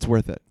telling you, it's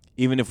worth it.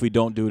 Even if we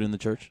don't do it in the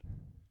church,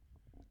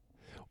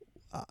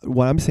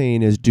 What I'm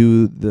saying is,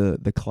 do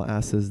the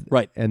classes,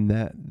 Right. and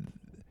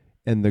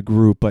the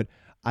group. But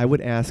I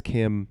would ask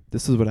him.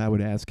 This is what I would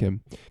ask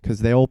him, because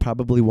they'll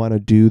probably want to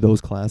do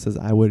those classes.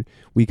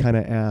 We kind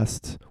of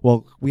asked.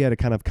 Well, we had a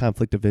kind of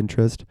conflict of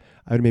interest.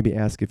 I would maybe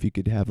ask if you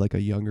could have like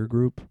a younger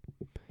group,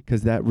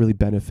 because that really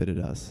benefited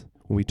us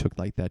when we took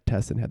like that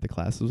test and had the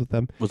classes with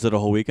them. was it a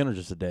whole weekend or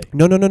just a day?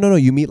 No.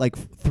 You meet like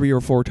 3 or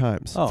 4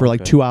 times Oh, for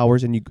like okay. 2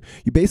 hours, and you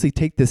basically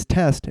take this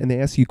test, and they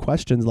ask you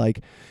questions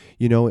like,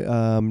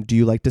 do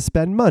you like to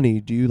spend money?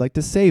 Do you like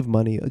to save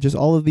money? Just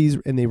all of these,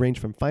 and they range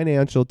from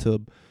financial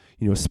to,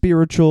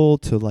 spiritual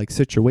to like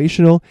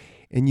situational,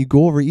 and you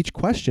go over each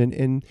question,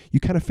 and you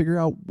kind of figure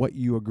out what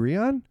you agree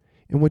on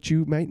and what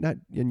you might not,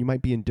 and you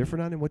might be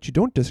indifferent on, and what you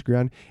don't disagree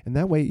on, and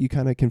that way you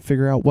kind of can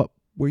figure out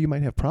where you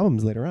might have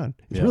problems later on.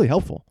 It's Yeah. really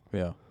helpful.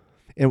 Yeah.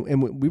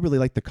 And we really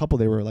liked the couple.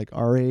 They were like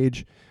our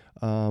age.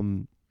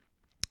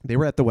 They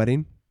were at the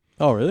wedding.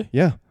 Oh, really?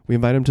 Yeah, we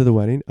invited them to the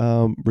wedding.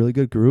 Really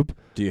good group.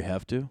 Do you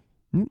have to?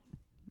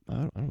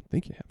 I don't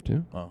think you have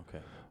to, Oh,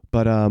 okay.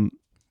 but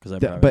Because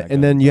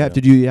and then you have to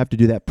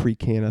do that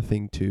pre-Cana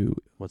thing too.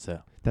 What's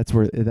that? That's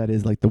where that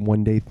is like the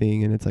 1-day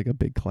thing, and it's like a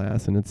big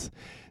class, and it's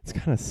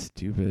kind of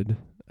stupid.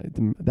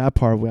 That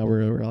part where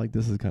we're like,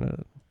 this is kind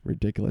of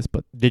ridiculous,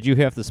 but Did you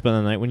have to spend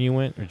the night when you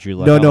went, or did you?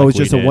 no, like it was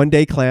just a did?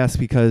 1-day class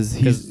because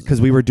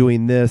 'Cause- we were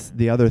doing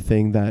the other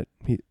thing that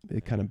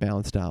it kind of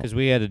balanced out. Because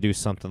we had to do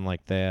something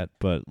like that,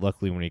 but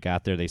luckily when we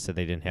got there, they said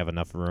they didn't have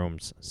enough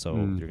rooms, so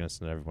you're gonna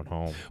send everyone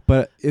home.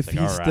 But if Like,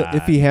 if he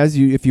alright. has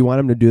you, if you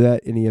want him to do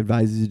that, and he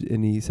advises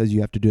and he says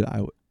you have to do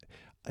it,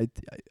 it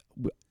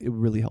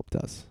really helped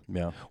us.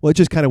 Yeah. Well, it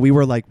just kind of we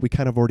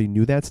kind of already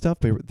knew that stuff,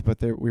 we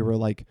were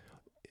like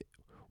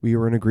we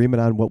were in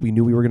agreement on what we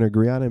knew we were going to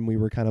agree on, and we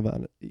were kind of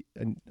on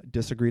and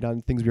disagreed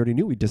on things we already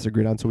knew we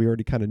disagreed on. So we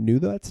already kind of knew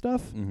that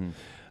stuff. Mm-hmm.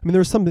 I mean, there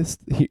was some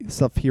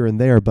stuff here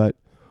and there, but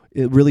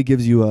it really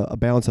gives you a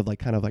balance of like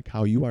kind of like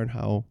how you are and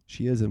how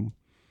she is. And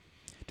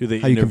Do they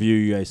how you interview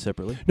you guys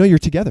separately? no, you're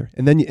together,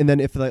 and then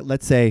if like,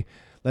 let's say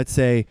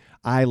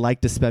I like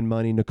to spend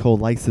money, Nicole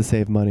likes to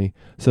save money,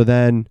 so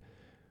then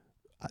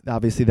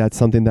obviously that's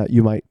something that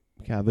you might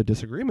have a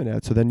disagreement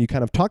at. So then you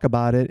kind of talk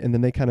about it, and then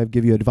they kind of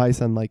give you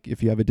advice on like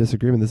if you have a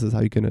disagreement, this is how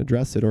you can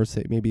address it, or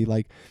say maybe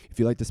like if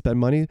you like to spend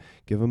money,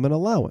 give them an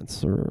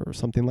allowance or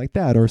something like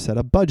that, or set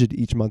a budget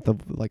each month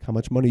of like how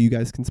much money you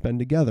guys can spend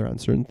together on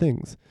certain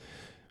things,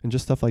 and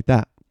just stuff like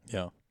that.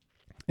 Yeah.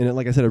 And it,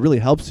 like I said, it really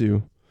helps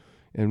you,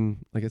 and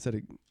like I said,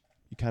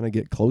 you kind of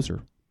get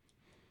closer.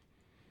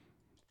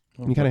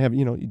 You kind of have,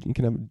 you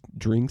can have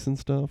drinks and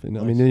stuff, and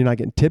I mean, Nice. you're not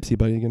getting tipsy,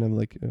 but you can have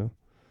like,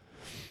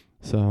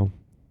 so.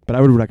 But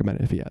I would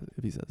recommend it if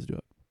he says to do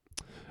it.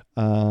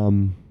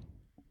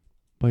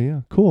 But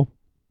yeah, cool.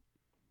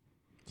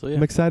 So yeah.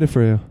 I'm excited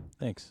for you.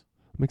 Thanks.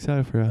 I'm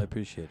excited for I you.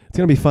 appreciate it. It's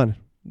gonna be fun.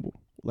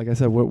 Like I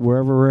said,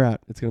 wherever we're at,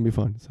 it's gonna be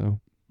fun. So,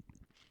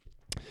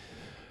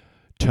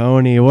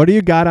 Tony, what do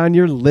you got on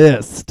your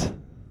list?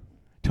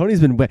 Tony's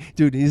been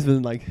dude. He's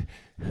been like,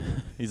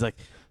 He's like,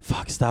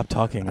 "Fuck, stop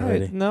talking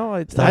already." I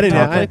I didn't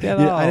have like that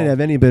at all. I didn't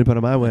have any input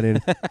on my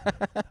wedding.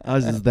 I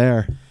was just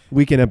there.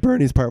 Weekend at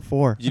Bernie's Part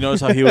 4. Did you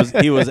notice how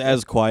he was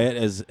as quiet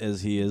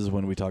as he is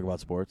when we talk about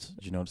sports?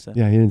 Did you notice that?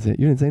 Yeah, you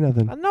didn't say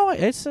nothing No,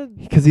 I said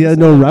because he had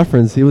no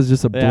reference. He was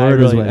just a blur at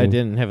his I wedding.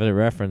 didn't have a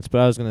reference,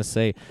 but I was gonna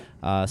say,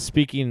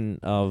 speaking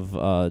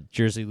of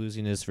Jersey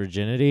losing his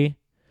virginity,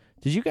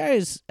 did you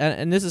guys?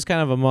 And this is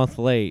kind of a month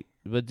late,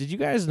 but did you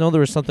guys know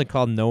there was something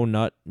called No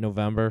Nut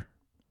November?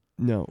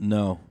 No.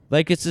 No.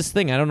 Like it's this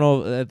thing. I don't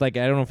know. I don't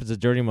know if it's a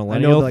dirty I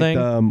millennial know like thing.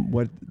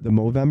 the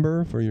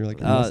Movember for your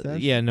like mustache?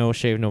 Yeah, No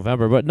Shave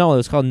November, but no,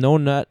 it's called No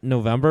Nut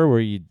November,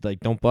 where you like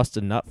don't bust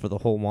a nut for the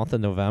whole month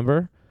of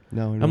November.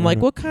 No. I'm like,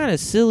 what kind of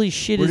silly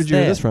shit Where is did you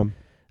that? hear this from?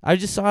 I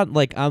just saw it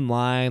like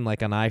online,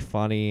 like on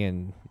iFunny,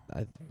 and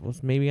I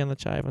was maybe on the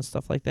Chive and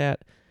stuff like that.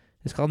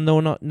 It's called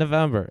No Nut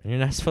November, and you're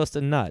not supposed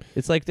to nut.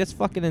 It's like that's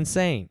fucking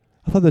insane.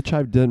 I thought the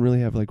Chive didn't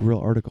really have like real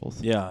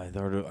articles. Yeah, I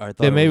thought.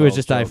 Yeah, maybe it was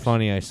just all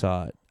iFunny. I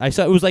saw it.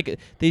 It was like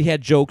they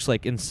had jokes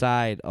like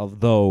inside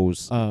of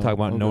those talking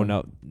about No okay.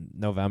 Nut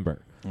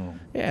November. Oh.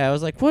 Yeah, I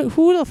was like, what?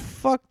 Who the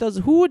fuck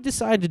who would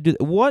decide to do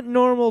that? What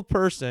normal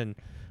person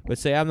would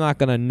say I'm not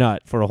gonna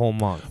nut for a whole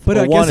month? But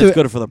Well, I one, guess it's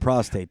good for the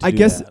prostate. To I do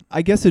guess that.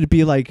 I guess it'd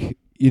be like,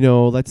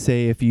 let's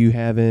say if you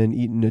haven't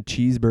eaten a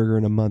cheeseburger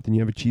in a month and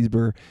you have a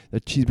cheeseburger,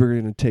 that cheeseburger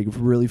is gonna take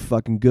really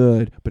fucking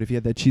good. But if you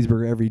had that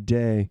cheeseburger every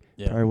day,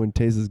 probably wouldn't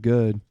taste as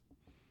good.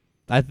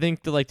 I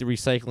think the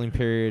recycling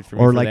period for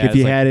me Or for like that if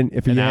you is,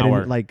 hadn't an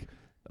hour. like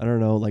I don't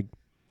know, like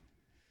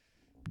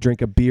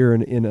drink a beer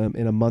in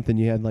a month and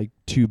you had like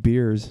 2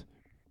 beers,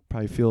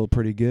 probably feel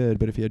pretty good.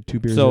 But if you had 2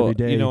 beers so every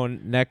day,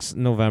 next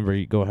November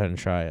you go ahead and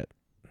try it.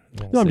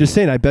 no, I'm just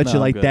saying. I bet No, you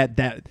I'm like good.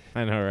 that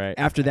I know, right?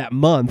 after that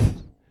month,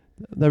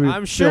 that would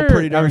I'm feel sure,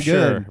 pretty darn I'm good.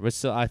 sure, but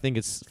still, I think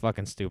it's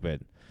fucking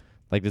stupid.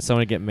 Like, did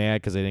someone get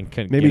mad because they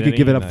couldn't? Maybe you get could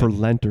give it any, up for like,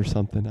 Lent or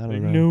something. I don't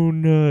like, know. no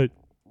nut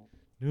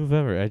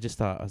November.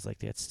 I was like,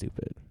 that's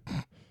stupid.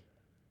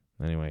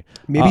 Anyway,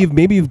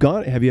 Maybe you've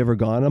gone. Have you ever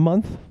gone a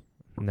month?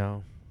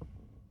 no.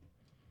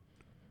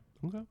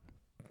 Okay.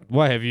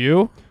 What have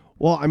you?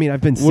 Well, I mean, I've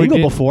been Would single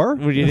you- before.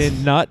 Would you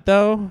didn't nut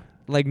though?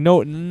 Like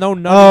no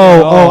nut.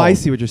 Oh, I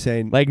see what you're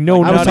saying. Like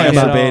no I was nut. talking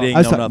about masturbating. I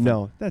was no ta- nothing.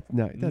 no, that's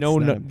No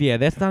not. nut. Yeah,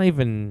 that's not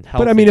even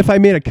healthy. But I mean, if I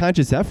made a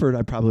conscious effort,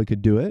 I probably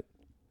could do it.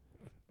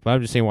 But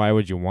I'm just saying, why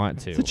would you want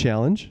to? It's a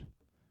challenge.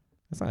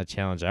 That's not a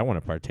challenge I want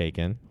to partake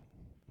in.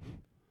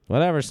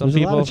 Whatever. Some There's a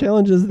people. lot of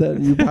challenges that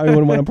you probably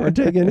wouldn't want to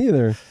partake in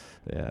either.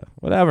 Yeah.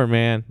 Whatever,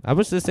 man. I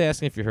was just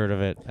asking if you heard of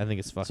it. I think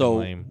it's fucking So,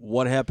 lame.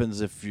 what happens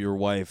if your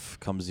wife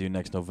comes to you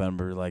next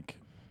November? Like,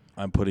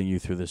 I'm putting you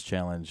through this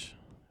challenge.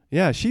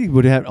 Yeah, she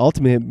would have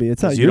ultimately.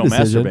 It's not 'Cause your you don't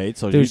decision. masturbate,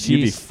 so Dude, you'd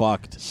be she's-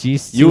 fucked.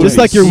 She's You would Just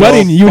be like your so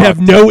wedding, you have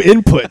fucked. no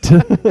input.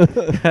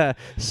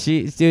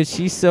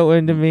 she's so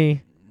into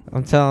me.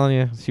 I'm telling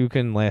you, she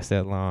couldn't last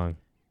that long.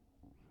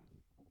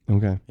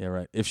 Okay. Yeah,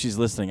 right. If she's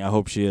listening, I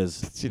hope she is.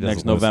 She doesn't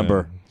Next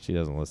November. listen. She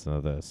doesn't listen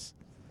to this.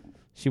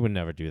 She would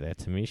never do that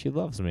to me. She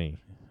loves me.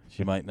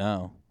 She might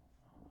now.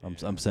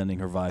 I'm sending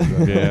her vibes.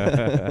 Right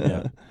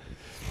Yeah.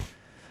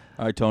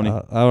 All right, Tony.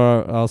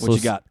 Also,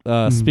 what you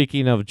got?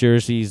 Speaking of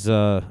Jersey's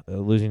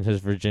losing his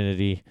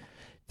virginity,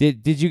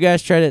 did you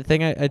guys try that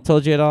thing I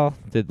told you at all?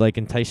 Did like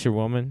entice your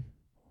woman?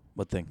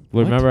 What thing?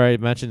 What? Remember I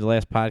mentioned the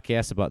last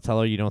podcast about tell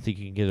her you don't think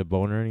you can get a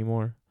boner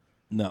anymore?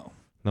 No.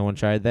 No one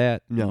tried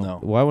that? No.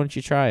 Why wouldn't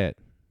you try it?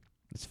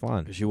 It's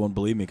fun. Because she won't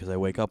believe me because I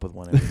wake up with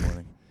one every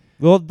morning.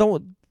 Well,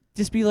 don't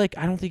just be like,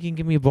 I don't think you can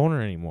give me a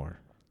boner anymore.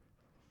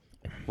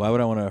 Why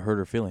would I want to hurt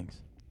her feelings?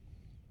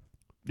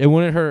 It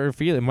wouldn't hurt her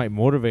feel. It might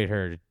motivate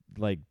her to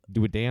like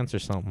do a dance or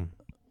something.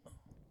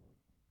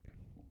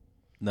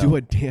 No. Do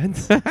a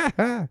dance.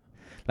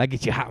 Like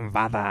get you hot and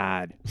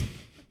bothered.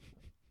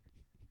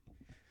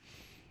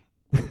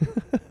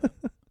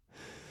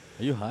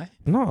 Are you high?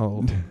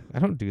 No, I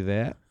don't do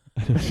that.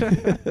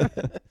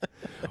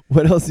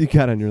 What else you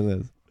got on your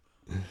list?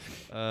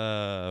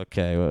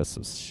 Okay, what's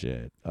some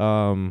shit?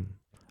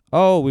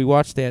 Oh, we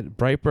watched that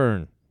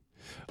Brightburn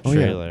Oh,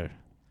 yeah. trailer.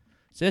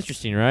 It's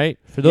interesting, right?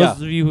 For those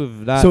Yeah. of you who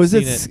have not So is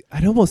seen it?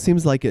 It almost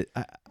seems like it.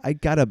 I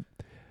gotta.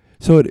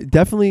 So it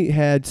definitely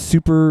had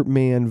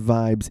Superman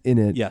vibes in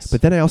it. Yes.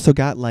 But then I also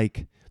got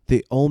like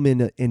the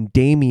Omen and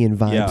Damien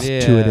vibes Yeah.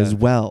 to it Yeah. as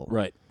well.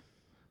 Right.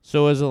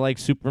 So is it like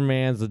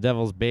Superman's the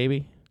devil's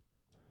baby?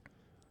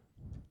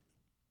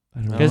 I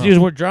don't know. Because he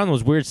was drawing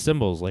those weird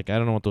symbols. Like I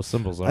don't know what those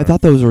symbols are. I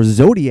thought those were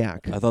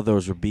Zodiac. I thought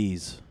those were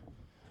bees.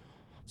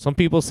 Some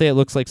people say it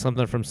looks like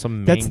something from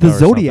some. That's manga the or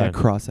Zodiac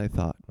something. cross. I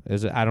thought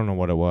Is it? I don't know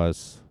what it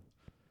was.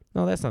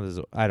 No, that's not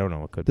the. I don't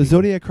know. It could the be.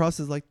 Zodiac cross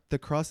is like the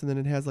cross, and then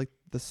it has like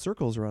the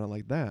circles around it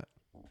like that.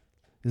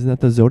 Isn't that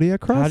the Zodiac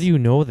cross? How do you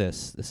know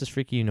this? This is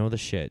freaky. You know the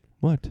shit.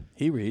 What?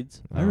 He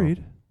reads. I Oh.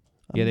 read.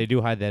 Yeah, they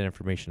do hide that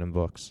information in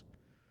books.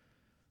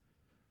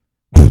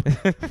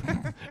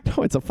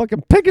 No, it's a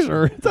fucking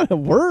picture. It's not a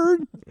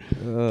word.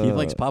 He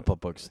likes pop-up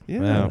books. Yeah.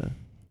 Wow.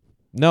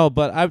 No,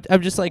 but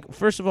I'm just like,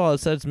 first of all, it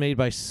says it's made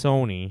by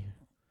Sony,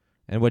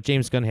 and what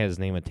James Gunn had his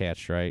name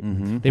attached, right?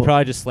 Mm-hmm. They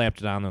probably just slapped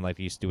it on there like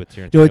they used to do with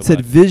Terrence. No, it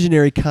said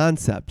visionary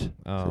concept.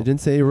 Oh. It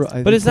didn't say.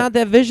 But it's not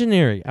that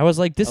visionary. I was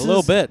like, this A is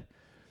little bit.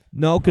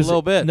 No, because A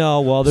little bit.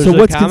 No, well, there's So a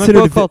what's comic considered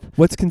book called.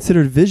 what's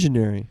considered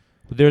visionary?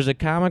 There's a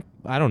comic.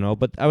 I don't know,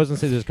 but I was gonna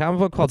say there's a comic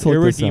book called Let's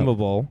look this up.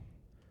 Irredeemable,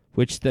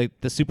 which the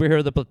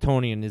superhero, the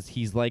Plutonian, is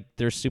he's like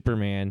their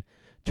Superman,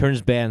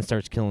 turns bad and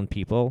starts killing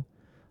people.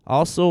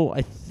 Also,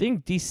 I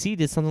think DC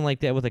did something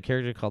like that with a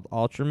character called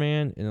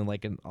Ultraman in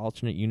like an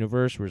alternate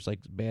universe where it's like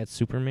bad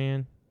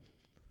Superman.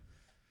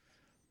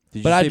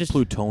 Did But you I say just-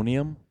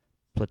 plutonium?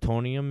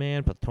 Plutonium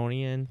man,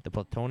 Plutonian, the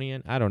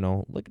Plutonian. I don't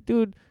know. Look,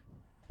 dude.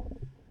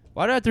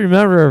 Why do I have to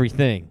remember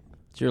everything?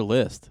 It's your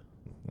list.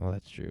 Oh,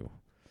 that's true.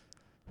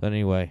 But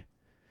anyway,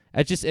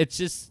 it's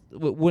just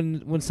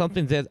when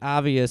something's that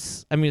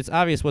obvious. I mean, it's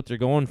obvious what they're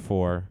going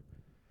for.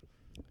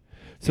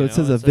 So You it know,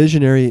 says a it's like-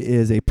 visionary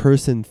is a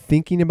person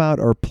thinking about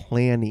or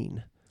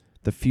planning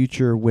the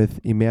future with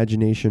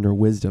imagination or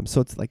wisdom.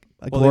 So it's like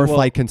a Well,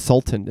 glorified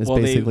consultant is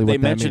basically they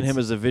what that mentioned means. him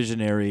as a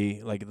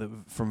visionary, like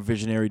from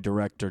visionary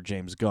director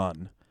James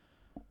Gunn.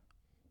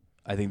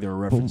 I think they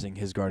were referencing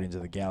his Guardians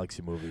of the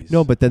Galaxy movies.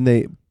 No, but then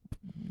they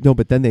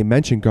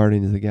mentioned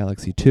Guardians of the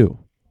Galaxy too.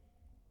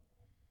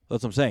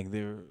 That's what I'm saying.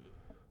 They're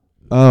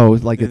Oh,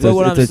 like it's Well,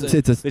 what I'm a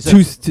saying- they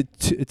said-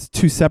 it's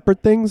two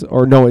separate things,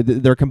 or no?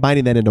 They're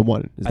combining that into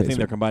one. is I think basically-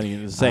 they're combining it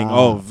and saying,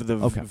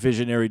 okay.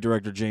 visionary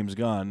director James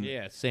Gunn.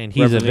 Yeah, it's saying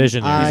he's a referencing-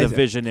 visionary. He's I- a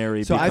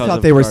visionary. So I because thought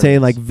of they were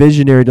saying like Guardians.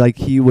 visionary, like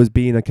he was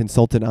being a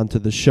consultant onto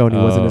the show, and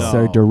he wasn't Oh.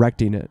 necessarily No.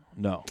 directing it.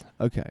 No,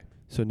 Okay,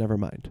 so never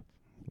mind.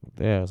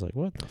 Yeah, I was like,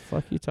 what the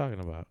fuck are you talking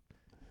about?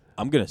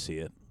 I'm gonna see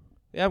it.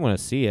 Yeah, I'm gonna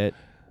see it.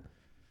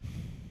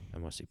 I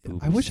must see.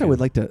 I wish I would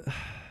like to.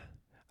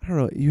 I don't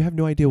know. You have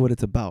no idea what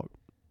it's about.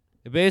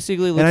 It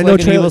basically looks And I know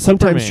like an evil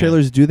sometimes Superman.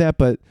 trailers do that,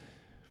 but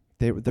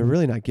they're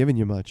really not giving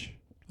you much.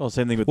 Oh,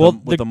 same thing with Well,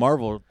 the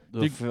Marvel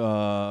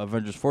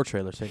Avengers 4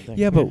 trailer. Same thing.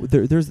 Yeah, but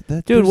there's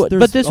that. Dude, there's,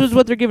 but this was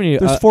what they're giving you.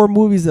 There's 4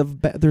 movies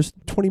of there's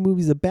 20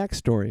 movies of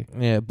backstory.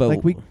 Yeah, but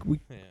Like we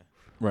Yeah.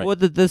 Right. Well,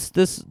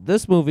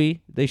 this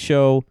movie they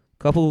show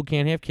a couple who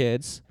can't have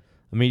kids,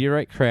 a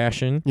meteorite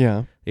crashing.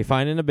 yeah. They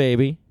finding a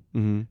baby.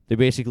 Mm-hmm. They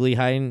basically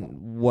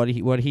hiding what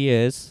he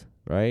is,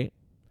 right?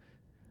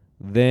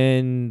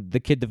 Then the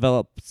kid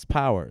develops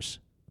powers,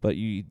 but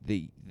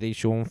they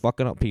show him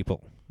fucking up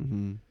people.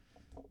 Mm-hmm.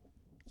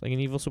 It's like an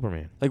evil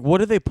Superman. Like, what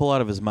did they pull out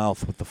of his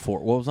mouth with the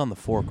fork? What was on the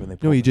fork when they? No,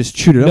 pulled he it? just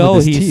chewed it up No,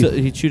 with his he teeth.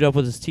 he chewed up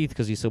with his teeth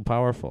because he's so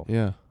powerful.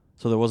 Yeah.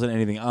 So there wasn't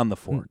anything on the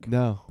fork.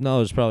 No. No, it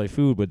was probably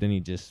food, but then he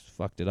just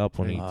fucked it up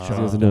when he Because shut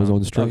he it doesn't know his down. own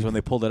Because strength. when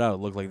they pulled it out, it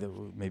looked like there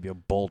was maybe a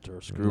bolt or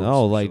a screw. or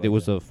No, some like shit there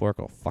was that. a fork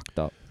all fucked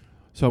up.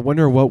 So I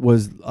wonder what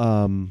was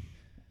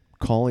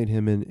calling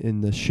him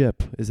in the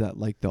ship. Is that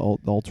like the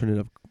alternate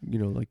of,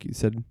 like you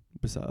said,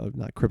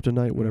 not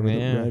kryptonite, whatever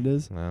Yeah. that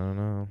is? I don't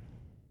know.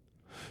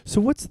 So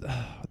what's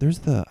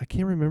there's I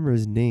can't remember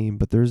his name,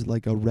 but there's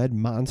like a red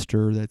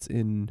monster that's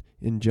in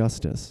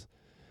Injustice.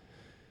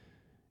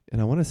 And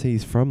I want to say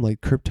he's from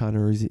like Krypton,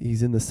 or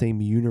he's in the same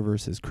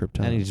universe as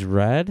Krypton. And he's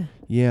red.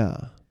 yeah.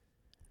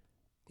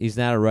 He's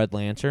not a Red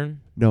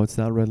Lantern. No, it's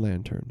not Red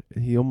Lantern.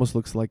 He almost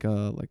looks like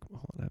hold on,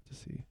 I have to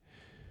see.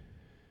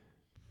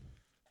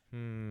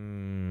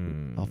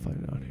 I'll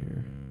find it out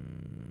here.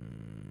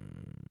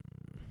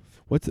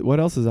 What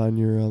else is on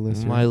your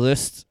list? My here?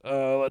 list.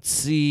 Let's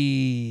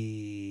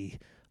see.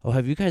 Oh,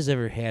 have you guys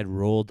ever had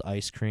rolled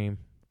ice cream?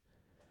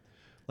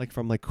 Like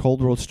from like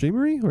Cold World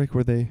Streamery? Like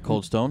were they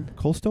Cold Stone.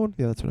 Cold Stone?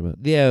 Yeah, that's what I meant.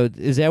 Yeah,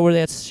 is that where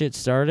that shit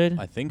started?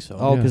 I think so.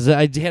 Oh, Yeah. because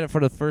I had it for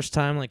the first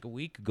time like a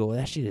week ago.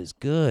 That shit is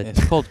good.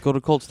 It's cold. Go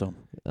to Cold Stone.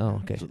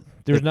 Oh, okay. So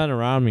There's none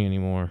around me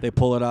anymore. They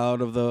pull it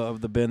out of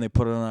the bin. They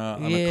put it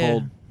on a Yeah.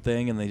 cold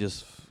thing, and they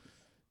just.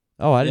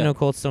 Oh, I didn't Yeah. know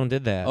Cold Stone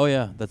did that. Oh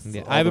yeah, that's.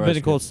 Yeah, all I haven't their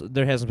been to ice Cold. cream.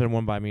 There hasn't been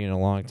one by me in a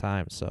long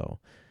time. So,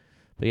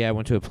 but yeah, I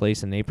went to a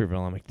place in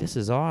Naperville. I'm like, this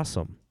is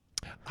awesome.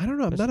 I don't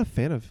know. I'm not a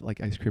fan of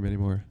like ice cream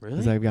anymore. Really?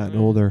 As I've gotten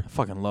Mm. older. I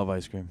fucking love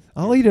ice cream.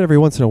 I'll eat it every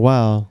once in a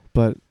while,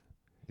 but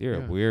You're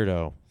Yeah. a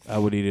weirdo. I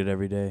would eat it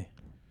every day.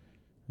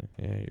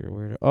 Yeah, you're a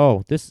weirdo.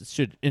 Oh, this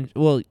should.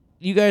 Well,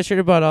 you guys heard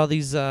about all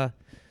these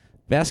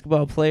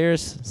basketball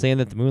players saying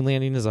that the moon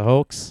landing is a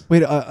hoax?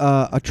 wait,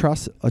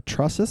 Atrocious?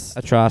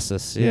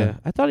 Atrocious. Yeah. Yeah.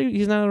 I thought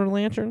he's not a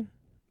lantern.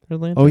 Red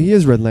Lantern. Oh, he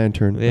is Red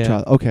Lantern.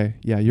 Yeah. Okay,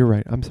 yeah, you're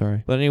right. I'm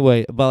sorry. But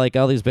anyway, about like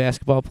all these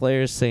basketball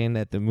players saying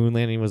that the moon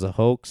landing was a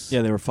hoax.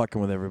 Yeah, they were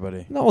fucking with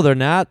everybody. No, they're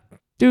not.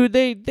 Dude,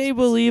 they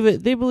believe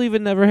it. They believe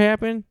it never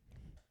happened.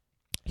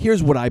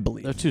 Here's what I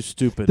believe. They're too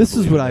stupid. This to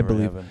is believe what it I never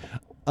believe.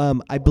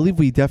 happened. I believe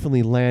we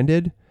definitely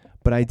landed,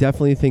 but I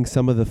definitely think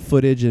some of the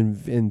footage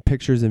and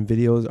pictures and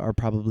videos are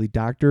probably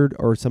doctored,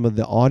 or some of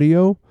the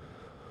audio,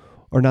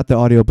 or not the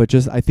audio, but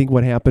just I think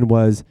what happened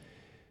was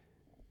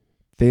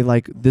they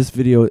like this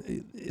video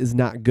is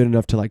not good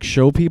enough to like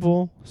show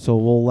people, so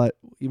we'll let,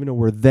 even though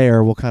we're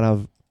there, we'll kind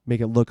of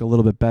make it look a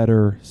little bit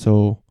better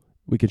so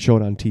we could show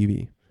it on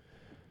TV.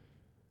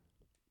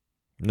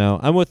 No,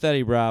 I'm with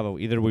Eddie Bravo.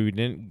 Either we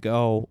didn't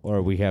go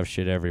or we have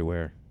shit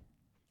everywhere.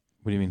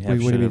 What do you mean? Wait,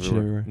 Have what do you mean shit shit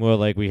everywhere? everywhere? Well,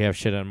 like we have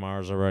shit on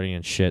Mars already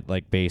and shit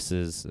like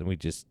bases, and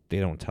they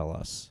don't tell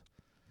us.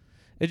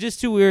 It's just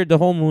too weird. The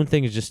whole moon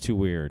thing is just too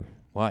weird.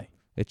 Why?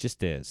 It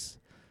just is.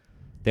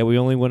 That we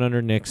only went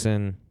under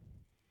Nixon.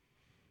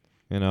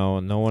 You know,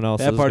 and no one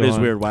else. That part is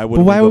weird. Why would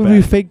But why we go would we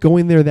back? fake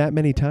going there that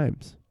many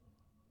times?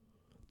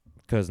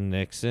 Because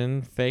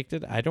Nixon faked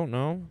it. I don't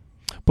know.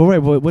 But right,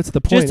 what's the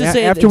point? Just to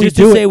say, after we just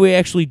do to say it, we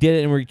actually did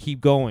it and we keep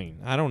going.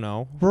 I don't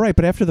know. right?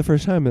 But after the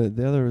first time,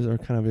 the others are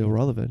kind of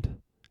irrelevant.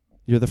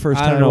 You're the first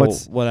I time. don't know.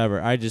 What's Whatever.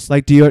 I just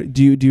like? Do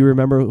you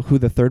remember who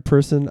the third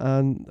person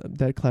on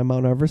that climbed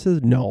Mount Everest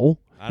is? No.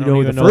 I You don't know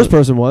who even the first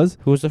person was.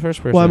 Who was the first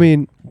person? Well, I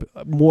mean,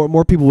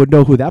 more people would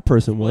know who that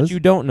person what was. you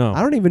don't know.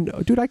 I don't even know,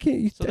 dude. I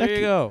can't. So there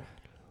you go.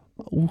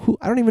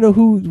 I don't even know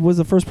who was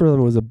the first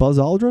person. Was it Buzz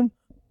Aldrin?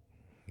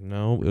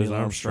 No, it was Neil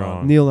Armstrong.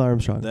 Armstrong. Neil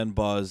Armstrong. Then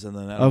Buzz, and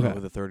then I don't know Okay.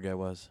 who the third guy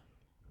was.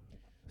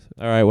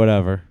 All right,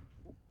 whatever.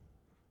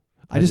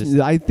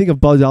 I think of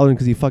Buzz Aldrin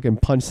because he fucking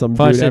punched some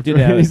Punched dude. that After, dude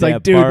out. he's Yeah,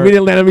 like, dude, Bart- we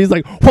didn't let him. He's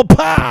like,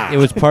 whoop-ah! It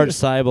was part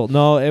Cybele.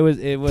 No, it was.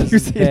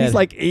 he's bad.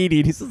 like 80,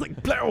 and he's just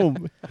like,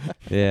 boom.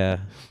 Yeah.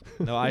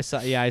 No, I saw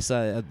the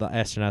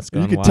astronauts You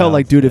gone could tell, wild.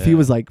 like, dude, if he Yeah.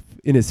 was like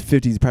in his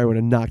 50s, he probably would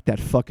have knocked that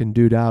fucking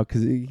dude out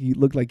because he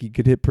looked like he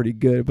could hit pretty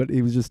good, but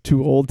he was just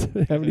too old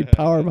to have any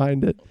power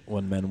behind it.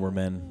 When men were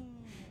men.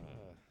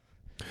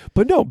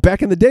 But no,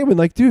 back in the day when,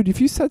 like, dude, if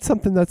you said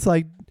something that's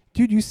like,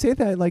 dude, you say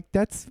that, like,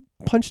 that's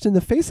punched in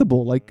the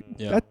faceable. Like,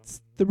 Yeah.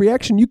 that's the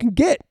reaction you can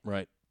get.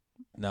 Right.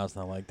 Now it's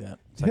not like that.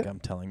 It's Yeah. like I'm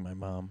telling my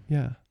mom.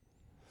 Yeah.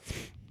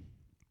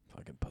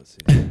 Fucking pussy.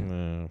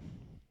 No.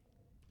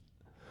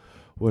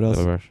 What else?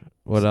 Whatever.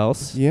 What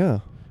else? Yeah.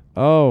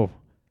 Oh,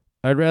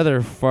 I'd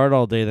rather fart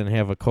all day than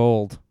have a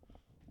cold.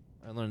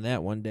 I learned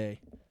that one day.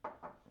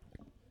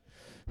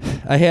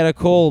 I had a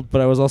cold,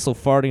 but I was also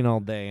farting all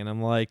day, and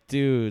I'm like,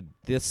 dude,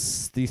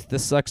 this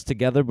sucks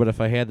together. But if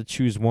I had to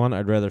choose one,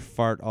 I'd rather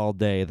fart all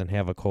day than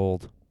have a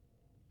cold.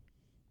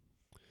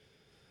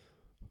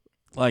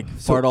 Like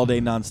fart all day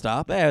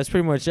nonstop. Yeah, it was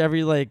pretty much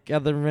every like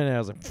other minute. I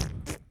was like,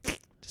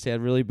 just had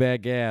really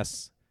bad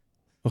gas,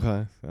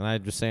 Okay. and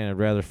I'm just saying I'd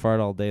rather fart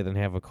all day than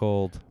have a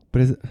cold.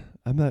 But is it,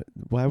 I'm not,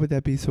 why would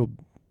that be so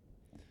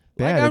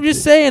bad? Like, I'm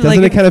just saying,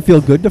 Doesn't like, it kind of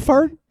feel good to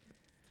fart?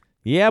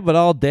 yeah, but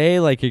all day,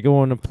 like you're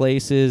going to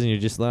places and you're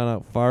just letting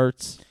out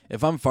farts.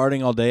 If I'm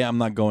farting all day, I'm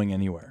not going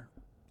anywhere.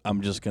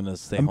 I'm just gonna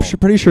stay I'm home.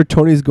 pretty sure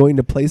Tony's going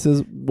to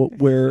places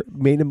where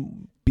made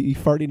him be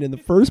farting in the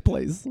first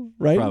place,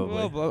 right? Probably.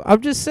 Well, but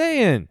I'm just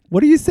saying.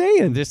 What are you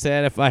saying? Just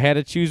said if I had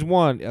to choose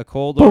one, a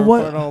cold But or a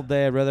what- fart all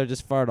day, I'd rather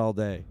just fart all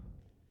day.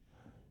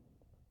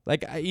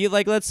 Like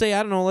let's say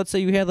I don't know, let's say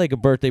you had like a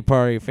birthday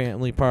party,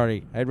 family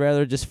party. I'd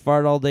rather just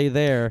fart all day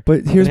there.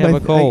 But here's have my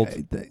a cold.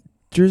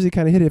 Jersey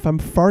kind of hit it. If I'm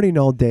farting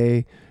all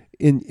day,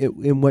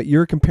 in what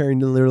you're comparing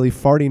to literally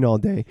farting all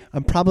day,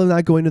 I'm probably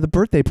not going to the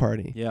birthday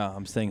party. Yeah,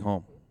 I'm staying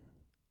home.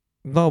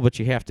 No, but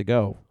you have to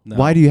go No.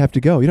 Why do you have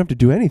to go? You don't have to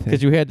do anything.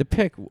 because you had to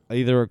pick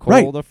either a cold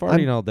Right. or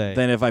farting all day.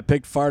 Then if I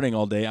picked farting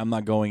all day, I'm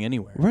not going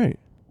anywhere. Right.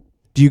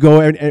 Do you go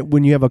and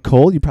when you have a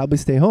cold, you probably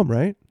stay home,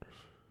 right?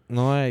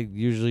 No, I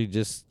usually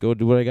just go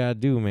do what I gotta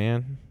do,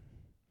 man.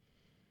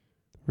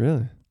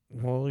 Really?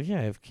 Well, yeah,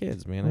 I have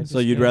kids, man. I So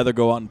just, you'd yeah, rather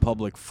go out in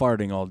public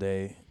farting all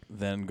day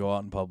than go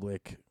out in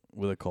public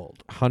with a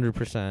cold.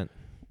 100%.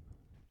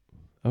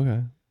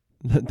 Okay.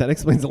 That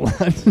explains a lot.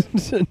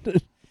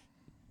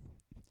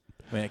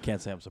 I mean, I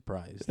can't say I'm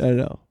surprised. I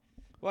know.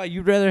 Why,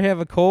 you'd rather have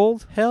a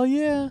cold? Hell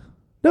yeah.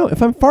 No,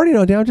 if I'm farting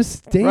all day, I'm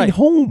just staying Right.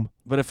 home.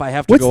 But if I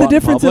have to What's go the out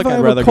difference in if public, I I'd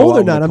have rather a go cold out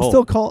or with not? a I'm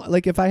cold. still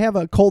like if I have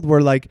a cold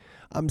where like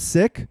I'm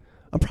sick,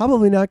 I'm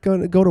probably not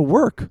going to go to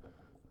work.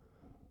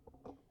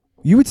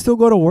 You would still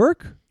go to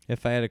work?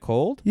 If I had a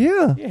cold?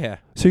 Yeah. Yeah.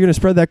 So you're going to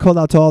spread that cold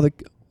out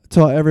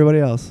to everybody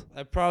else.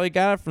 I probably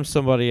got it from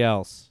somebody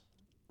else.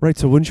 Right.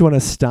 So wouldn't you want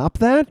to stop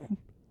that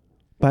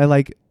by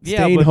like Yeah,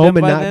 staying but home then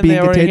and by not then being they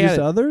already contagious had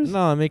to it. others?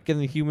 No, making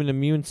the human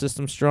immune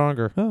system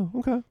stronger. Oh,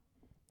 okay.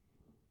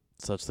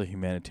 Such the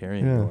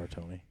humanitarian Yeah. you are,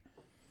 Tony.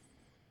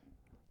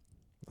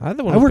 I'm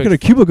the one I who work in a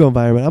picked- cubicle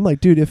environment. I'm like,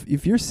 dude,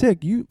 if you're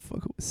sick, you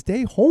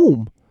stay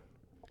home,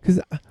 because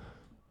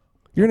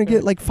you're gonna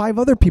get like 5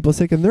 other people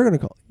sick, and they're gonna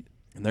call.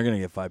 And they're going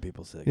to get 5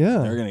 people sick. Yeah.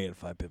 They're going to get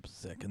 5 people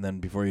sick. And then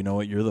before you know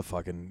it, you're the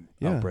fucking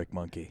Yeah. outbreak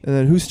monkey. And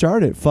then who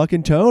started?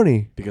 Fucking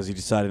Tony, Because he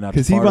decided not to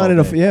because he fart wanted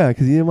all to. day. Yeah,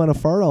 because he didn't want to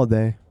fart all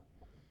day.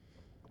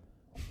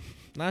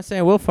 Not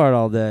saying we'll fart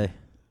all day.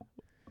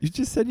 You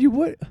just said you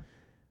would.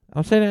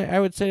 I'm saying I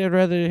would say I'd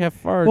rather have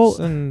farts Well-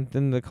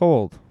 than the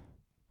cold.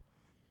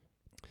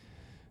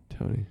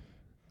 Tony,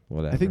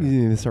 Whatever. I think you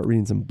need to start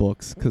reading some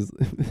books, because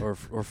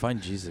Or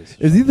find Jesus.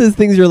 is he those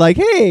things you're like,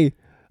 hey,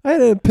 I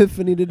had an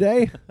epiphany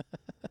today.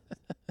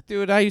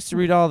 Dude, I used to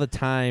read all the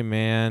time,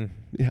 man.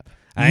 Yeah.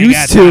 I ain't got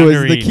Used time to to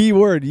is the read. key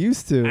word.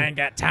 Used to. I ain't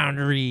got time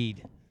to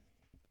read.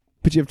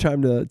 But you have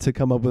time to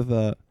come up with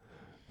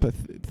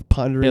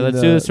pondering. Yeah, let's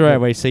do this the right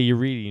way. Say you're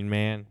reading,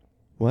 man.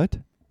 What?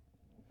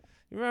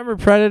 You remember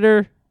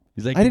Predator?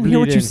 He's like, I didn't hear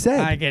what you "Bleeding. said."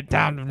 I get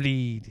time to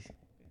bleed.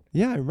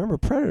 Yeah, I remember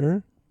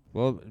Predator.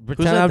 Well, said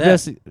pretend I'm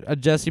that?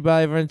 Jesse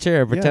Bobby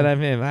Ventura. Pretend Yeah.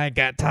 I'm him. I ain't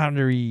got time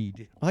to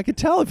read. I could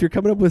tell if you're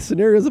coming up with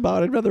scenarios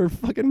about I'd rather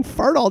fucking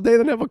fart all day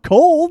than have a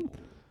cold.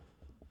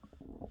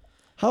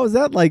 How is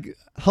that like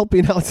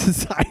helping out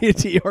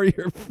society or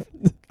your?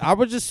 I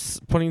was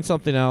just putting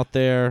something out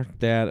there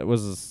that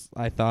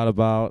I thought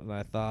about and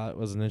I thought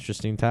was an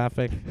interesting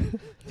topic.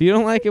 If you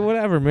don't like it,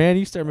 whatever, man.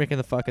 You start making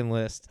the fucking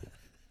list.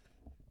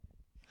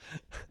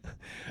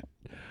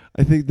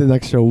 I think the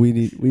next show we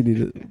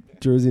need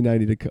Jersey and I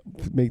need to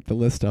make the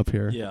list up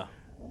here. Yeah.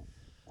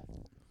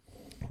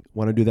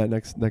 Want to do that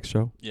next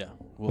show? Yeah.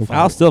 We'll, Okay.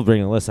 I'll still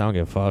bring a list. I don't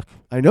give a fuck.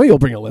 I know you'll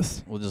bring a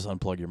list. we'll just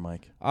unplug your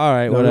mic. All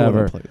right, No, I don't wanna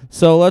whatever. play.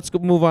 So let's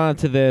move on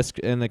to this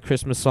and the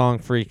Christmas song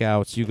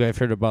 "Freakouts." You guys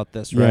heard about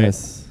this, right?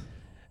 Yes.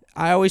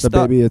 I always The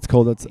thought, baby, it's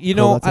cold outside. you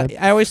know, cold outside.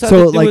 I always thought So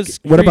that it like, was.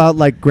 what about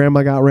like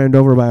Grandma got ran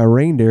over by a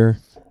reindeer?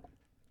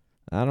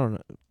 I don't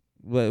know.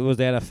 Was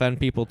that offend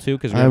people too?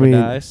 Because I Grandma mean-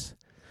 dies.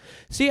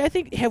 See, I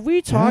think have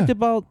we talked Yeah.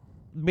 about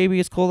maybe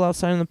it's cold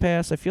outside in the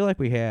past? I feel like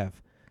we have.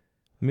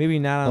 Maybe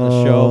not on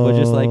the show, but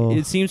just like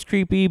it seems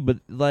creepy. But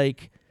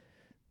like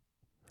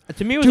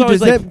to me, it was Dude,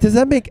 always like, does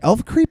that make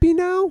Elf creepy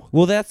now?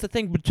 well, that's the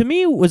thing. But to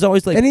me, it was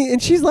always like,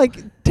 And she's like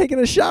taking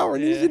a shower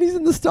and he's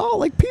in the stall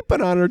like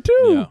peeping on her too.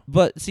 Yeah.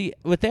 but see,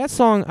 with that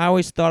song, I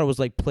always thought it was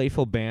like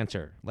playful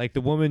banter. Like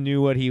the woman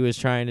knew what he was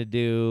trying to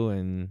do,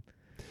 and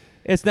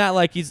it's not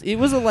like it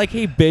wasn't like,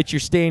 hey, bitch, you're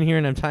staying here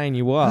and I'm tying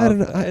you up. I don't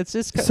know. It's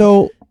just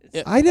So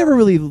Yeah. I never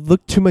really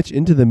looked too much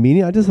into the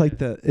meaning. I just like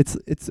it's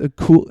a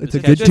cool, it's a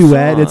It's a good catchy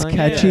duet. It's song,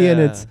 catchy and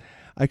yeah. it's.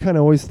 I kind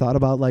of always thought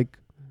about like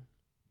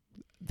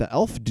the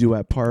Elf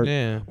duet part,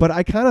 yeah. but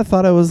I kind of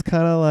thought it was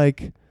kind of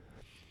like,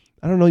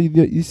 I don't know.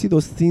 You see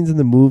those scenes in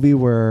the movie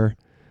where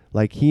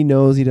like he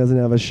knows he doesn't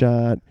have a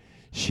shot.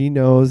 She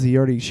knows she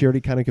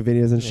already kind of conveyed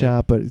he hasn't Yeah.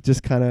 shot, but it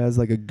just kind of as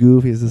like a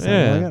goof. He's just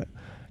Yeah. like,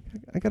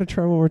 I gotta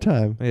try one more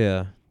time.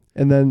 Yeah.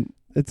 And then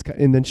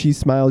then she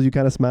smiles, you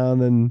kind of smile,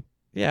 and then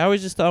Yeah, I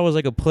always just thought it was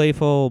like a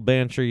playful,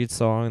 bantery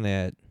song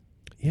that,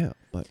 yeah,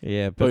 but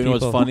yeah. But But you know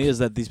what's people- funny is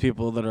that these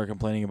people that are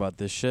complaining about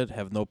this shit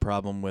have no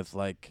problem with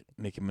like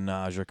Nicki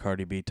Minaj or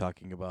Cardi B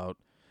talking about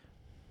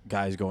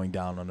guys going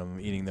down on them,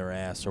 eating their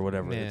ass or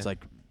whatever. Yeah. It's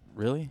like,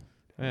 really?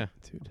 Yeah,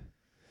 dude,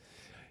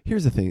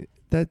 here's the thing.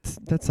 That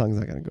song's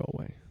not gonna go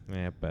away.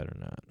 yeah, better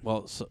not.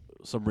 Well,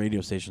 some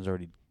radio stations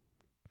already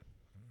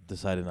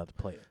decided not to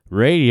play it.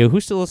 Radio? Who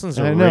still listens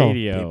to I know.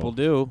 radio? People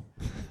do.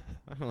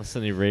 I don't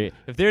listen to radio.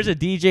 If there's a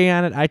DJ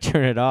on it, I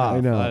turn it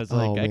off. know. I was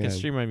like, Oh, I can man.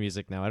 stream my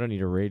music now. I don't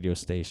need a radio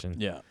station.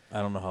 Yeah.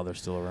 I don't know how they're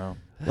still around.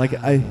 Like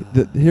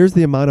here's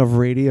the amount of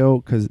radio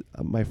because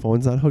my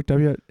phone's not hooked up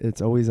yet.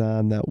 It's always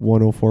on that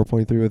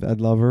 104.3 with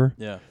Ed Lover.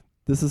 Yeah.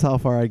 This is how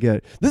far I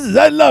get. This is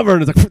Ed Lover,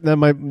 and it's like then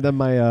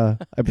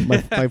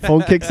my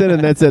phone kicks in,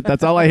 and that's it.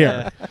 That's all I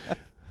hear.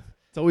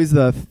 It's always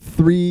the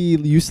 3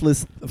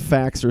 useless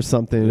facts or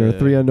something, or Yeah.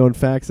 3 unknown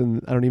facts,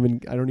 and I don't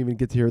even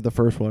get to hear the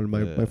first one.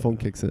 My phone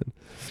kicks in.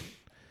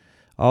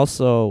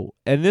 Also,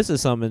 and this is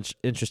something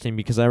interesting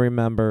because I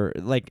remember,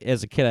 like,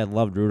 as a kid, I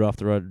loved Rudolph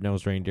the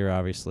Red-Nosed Reindeer,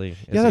 obviously. as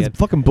Yeah, a that's kid.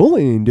 fucking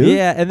bullying, dude.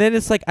 Yeah, and then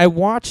it's like I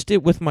watched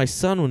it with my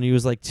son when he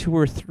was like 2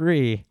 or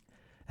 3,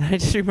 and I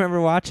just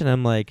remember watching.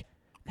 I'm like,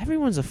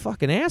 everyone's a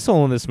fucking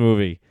asshole in this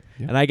movie,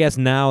 Yeah. and I guess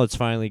now it's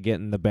finally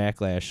getting the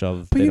backlash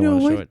of But they you don't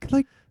know want to show what? it.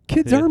 Like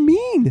kids Yeah. are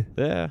mean.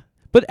 Yeah,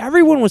 but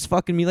everyone was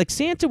fucking mean. Like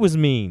Santa was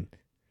mean.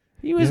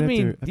 He was I'd have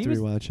mean. to He was,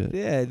 rewatch it.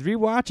 yeah,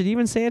 rewatch it.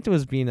 Even Santa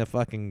was being a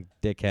fucking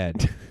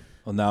dickhead.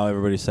 Well, now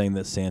everybody's saying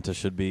that Santa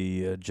should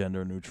be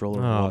gender neutral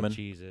or a Oh woman.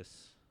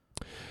 Jesus!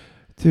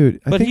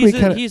 Dude, I But think we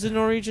kind of. he's a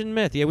Norwegian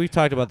myth. Yeah, we've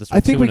talked about this. I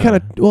think we Tuna.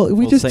 kind of we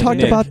Well, just Saint talked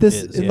Nick about this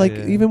is, in, yeah. like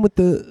Yeah. even with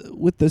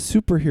the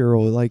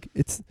superhero, like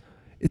it's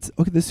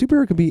okay, the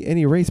superhero can be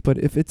any race, but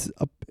if it's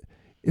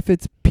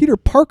Peter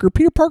Parker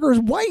is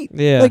white.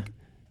 Yeah. Like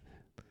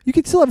you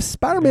could still have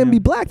Spider-Man Yeah. be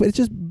black, but it's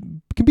just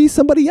can be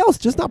somebody else,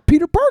 just not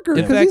Peter Parker In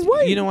because fact, he's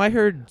white. you know, I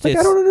heard like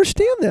I don't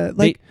understand that.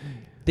 Like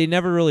they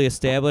never really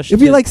established. it'd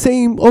be that- like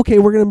saying, okay,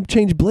 we're gonna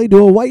change Blade to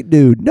a white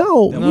dude.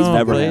 No, That no, was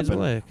never Blade's happened.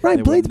 black. right, It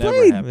would Blade's never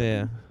Blade. happen.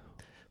 Yeah.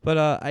 But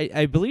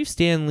I believe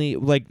Stan Lee,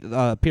 like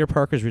Peter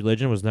Parker's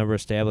religion was never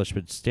established,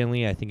 but Stan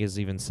Lee, I think, has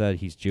even said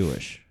he's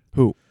Jewish.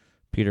 Who?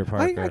 Peter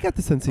Parker. I got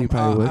the sense he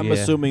probably would. I'm Yeah.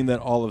 assuming that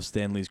all of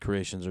Stan Lee's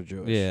creations are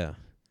Jewish. Yeah.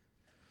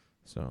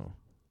 So,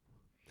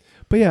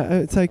 But yeah,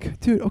 it's like,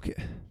 dude, okay.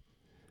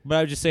 but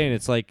I'm just saying,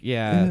 it's like,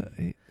 yeah,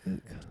 Uh,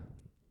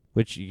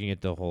 which you can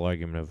get the whole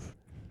argument of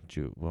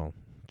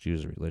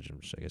Jews' religion,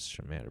 which I guess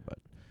shouldn't matter, but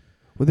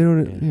well, they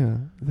don't. Yeah,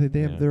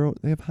 they have Yeah. their own.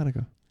 They have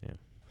Hanukkah. Yeah.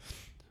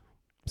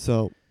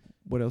 So,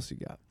 what else you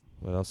got?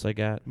 what else I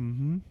got?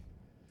 Mm-hmm.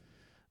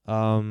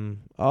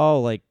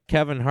 Like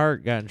Kevin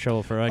Hart got in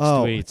trouble for X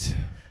tweets.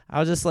 I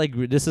was just like,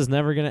 this is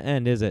never gonna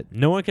end, is it?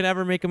 No one can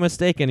ever make a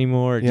mistake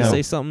anymore. Yeah. Just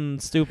say something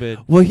stupid.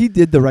 Well, he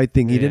did the right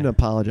thing. He Yeah. didn't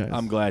apologize.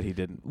 I'm glad he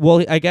didn't.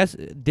 Well, I guess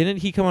didn't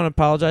he come on and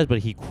apologize, but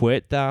he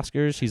quit the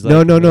Oscars? He's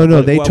like, no.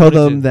 what- They what told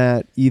is him it?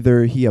 that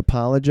either he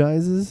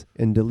apologizes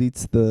and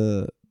deletes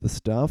the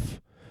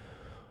stuff,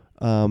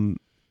 and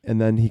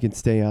then he can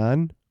stay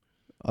on.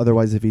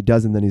 Otherwise, if he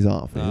doesn't, then he's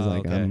off. And he's Oh,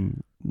 like, okay.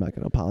 I'm not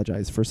going to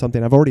apologize for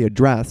something I've already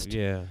addressed.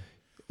 Yeah.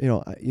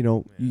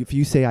 If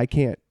you say I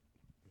can't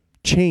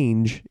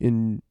change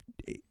in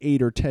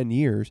 8 or 10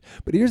 years,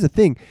 but here's the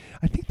thing,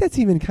 I think that's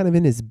even kind of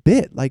in his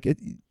bit. Like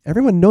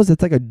everyone knows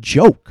it's like a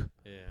joke.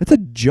 Yeah. It's a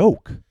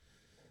joke.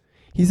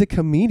 He's a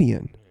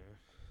comedian.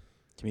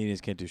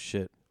 Comedians can't do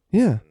shit.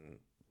 Yeah.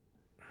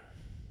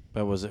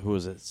 But who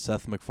was it?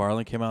 Seth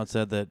MacFarlane came out and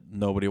said that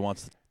nobody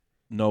wants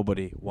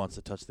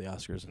to touch the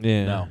Oscars.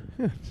 Yeah.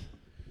 No.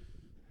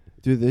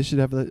 Dude, they should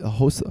have a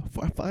host.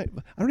 I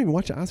don't even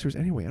watch the Oscars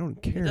anyway. I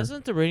don't care.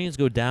 Doesn't the ratings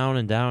go down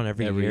and down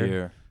every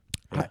year?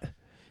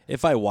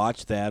 If I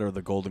watch that or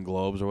the Golden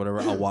Globes or whatever,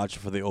 I'll watch it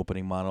for the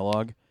opening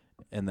monologue,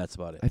 and that's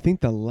about it. I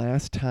think the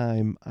last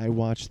time I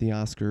watched the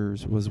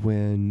Oscars was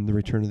when The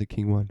Return of the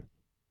King won.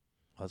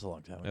 That's a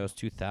long time That ago. was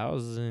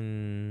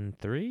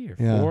 2003 or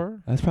Yeah.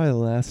 4. That's probably the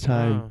last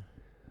time Wow.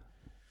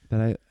 that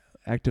I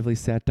actively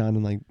sat down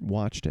and like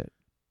watched it.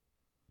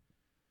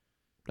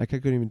 Like I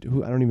couldn't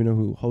even. I don't even know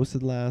who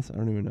hosted last. I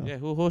don't even know. Yeah,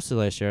 who hosted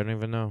last year? I don't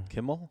even know.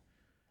 Kimmel,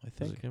 I Was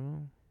think. it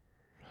Kimmel?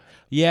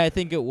 Yeah, I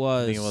think it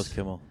was. I think it was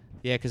Kimmel.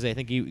 Yeah,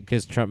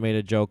 because Trump made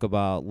a joke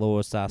about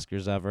lowest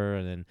Oscars ever,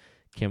 and then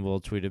Kimball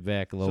tweeted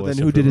back So lowest.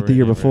 then who did it the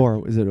year ever.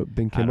 before? Is it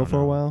been I Kimmel don't for a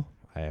know. while?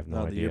 I have No,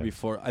 no the idea. year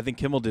before. I think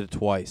Kimmel did it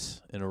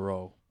twice in a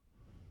row.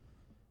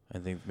 I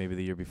think maybe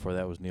the year before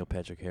that was Neil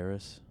Patrick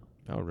Harris.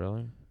 Oh,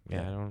 really?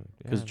 Yeah, Yeah. I don't.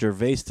 Because yeah.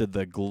 Gervais did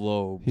the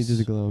Globes. He did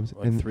the Globes.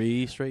 Like And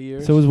 3 straight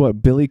years. so was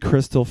what, Billy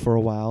Crystal for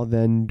a while.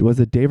 Then was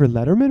it David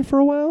Letterman for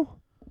a while?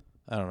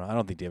 I don't know. I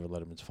don't think David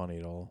Letterman's funny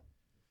at all.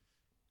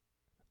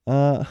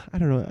 I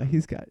don't know.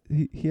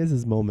 He has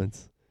his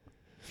moments.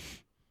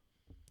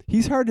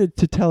 He's hard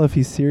to tell if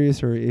he's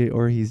serious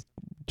or he's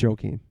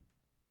joking.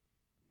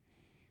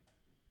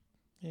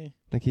 Yeah.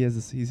 Like he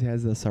has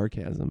the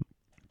sarcasm.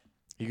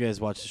 You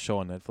guys watch the show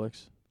on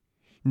Netflix?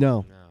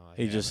 No. No,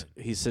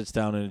 I He sits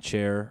down in a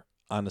chair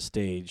on a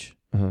stage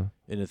Uh-huh.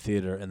 in a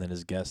theater, and then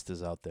his guest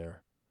is out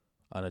there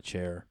on a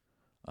chair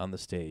on the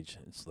stage.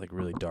 It's like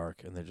really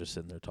dark, and they're just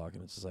sitting there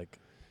talking. It's just like,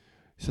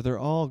 So they're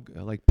all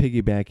like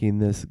piggybacking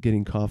this,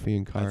 getting coffee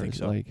in cars, I think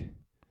so. like,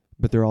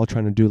 but they're all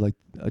trying to do like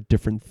a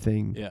different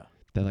thing yeah.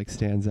 that like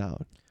stands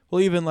out.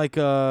 Well, even like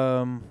Like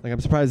I'm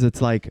surprised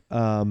it's like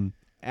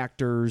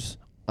actors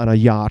on a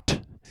yacht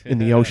in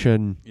the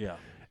ocean, yeah.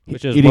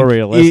 Which is more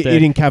realistic.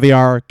 eating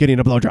caviar, getting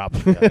a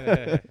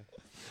blowjob.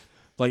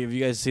 Like, have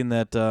you guys seen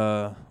that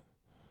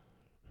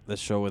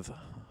show with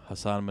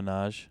Hassan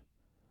Minaj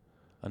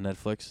on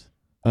Netflix,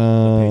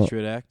 The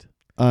Patriot Act?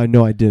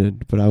 No, I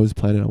didn't, but I was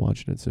planning on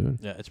watching it soon.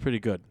 Yeah, it's pretty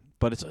good,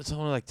 but it's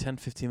only like 10,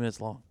 15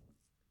 minutes long.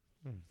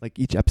 Like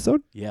each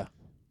episode, Yeah.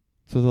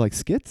 so they're like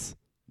skits.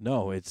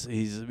 No, it's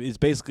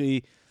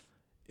basically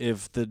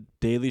if the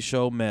Daily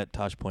Show met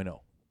Tosh.0,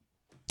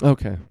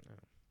 Okay.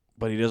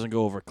 but he doesn't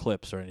go over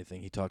clips or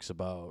anything. He talks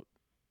about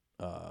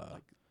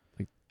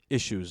Like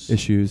issues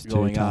topics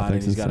going on, and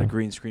he's and got a stuff.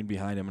 green screen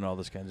behind him and all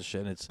this kinds of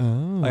shit. And it's Oh,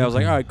 like, I was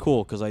like, okay. all right,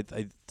 cool, because I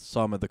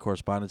saw him at the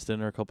Correspondents'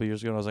 Dinner a couple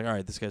years ago, and I was like, all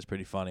right, this guy's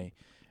pretty funny.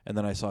 And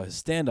then I saw his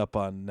stand-up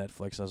on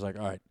Netflix, and I was like,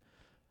 all right.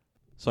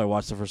 So I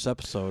watched the first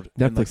episode.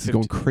 and Netflix like is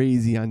going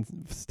crazy on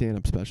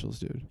stand-up specials,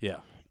 dude. Yeah,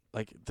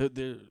 like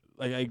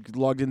like I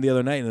logged in the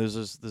other night, and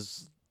there's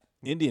this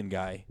Indian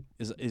guy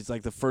is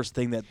like the first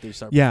thing that they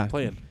start Yeah.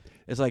 playing.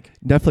 It's like,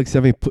 Netflix,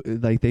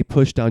 they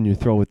push down your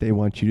throat what they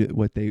want to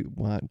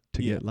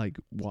Yeah. get like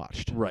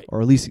watched, Right.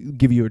 Or at least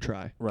give you a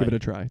try, Right. give it a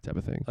try, type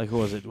of thing. like who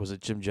was it? Was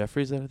it Jim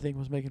Jeffries that I think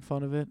was making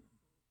fun of it,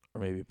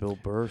 or maybe Bill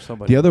Burr or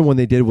somebody? The other one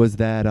they did was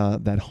that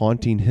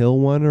Haunting Hill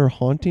one or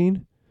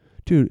Haunting,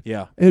 dude.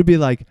 Yeah, It'd be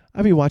like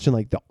I'd be watching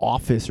like The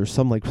Office or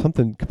something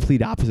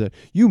complete opposite.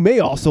 You may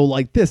also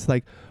like this,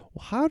 like.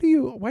 Why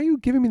are you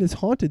giving me this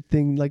haunted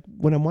thing like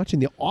when I'm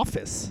watching The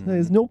Office?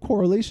 There's no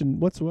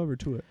correlation whatsoever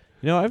to it.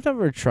 You know, I've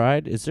never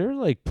tried. Is there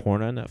like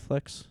porn on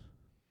Netflix?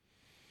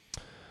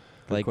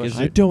 Like, is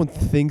question. I it? don't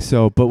think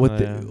so. But what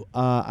Oh,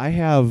 I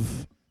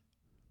have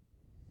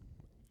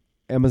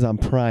Amazon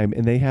Prime,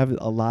 and they have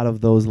a lot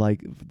of those,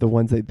 like the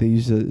ones that they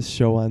used to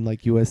show on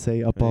like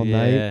USA Up All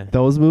Yeah. Night.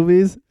 Those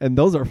movies, and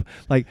those are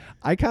like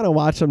I kind of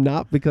watch them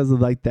not because of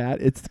like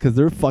that. It's because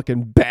they're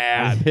fucking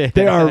bad.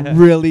 They are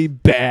really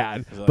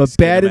bad, Is it like but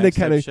bad in Skinamax the type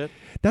kind of shit?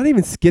 not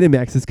even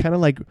Skinamax. It's kind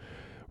of like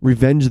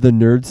Revenge of the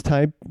Nerds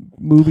type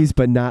movies,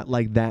 but not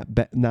like that.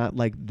 Not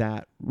like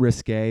that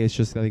risque. It's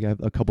just like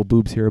a couple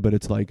boobs here, but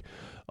it's like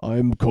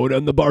I'm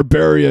Conan the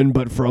Barbarian,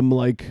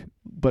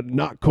 but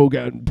not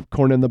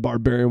Conan the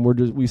Barbarian.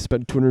 We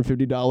spent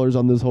 $250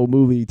 on this whole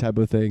movie type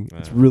of thing.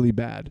 It's Yeah. really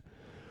bad.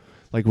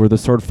 Like where the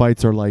sword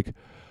fights are like,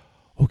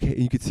 okay, and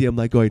you could see him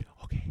like going,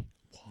 okay,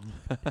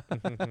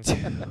 1, 2.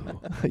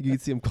 You can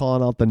see him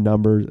calling out the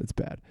numbers. It's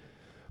bad.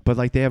 But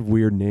like they have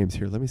weird names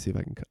here. Let me see if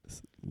I can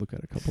look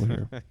at a couple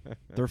here.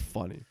 They're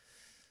funny.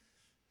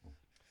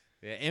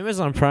 Yeah,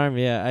 Amazon Prime.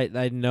 Yeah,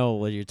 I know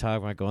what you're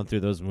talking about. Going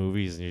through those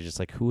movies, and you're just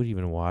like, who would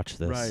even watch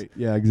this? Right.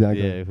 Yeah,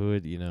 exactly. Yeah, who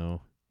would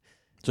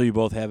So you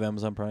both have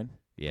Amazon Prime?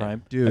 Yeah.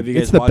 Prime? Dude, have you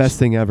it's guys the watched, best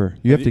thing ever.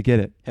 You have have to get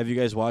it. Have you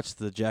guys watched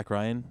the Jack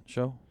Ryan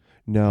show?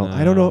 No,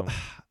 I don't know. No.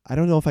 I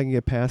don't know if I can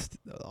get past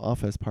the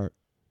Office part.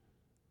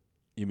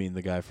 You mean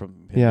the guy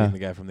from Yeah. being the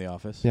guy from The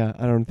Office? Yeah,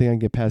 I don't think I can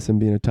get past him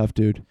being a tough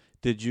dude.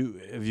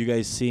 Have you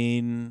guys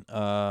seen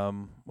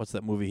what's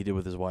that movie he did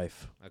with his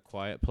wife? A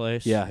Quiet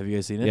Place. Yeah, have you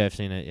guys seen it? Yeah, I've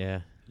seen it.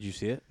 Yeah. Did you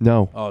see it?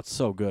 No. Oh, it's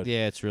so good.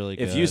 Yeah, it's really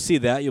good. If you see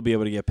that, you'll be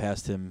able to get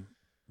past him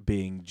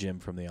being Jim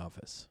from The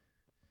Office.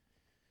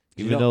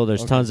 even though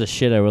there's okay. tons of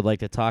shit I would like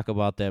to talk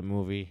about that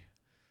movie,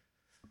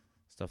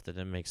 stuff that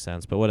didn't make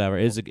sense, but whatever.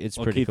 It's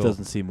Well, pretty Keith cool.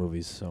 doesn't see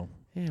movies, so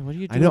Yeah, what are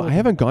you I doing? know. I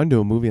haven't gone to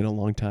a movie in a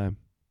long time.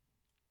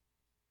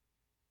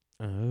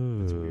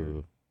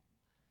 Oh.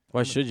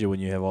 why should you when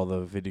you have all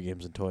the video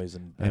games and toys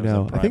and I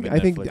Amazon know. Prime I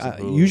and think Netflix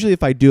and Hulu? usually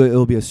if I do it,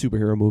 it'll be a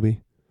superhero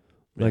movie,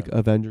 Yeah. like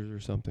Avengers or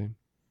something.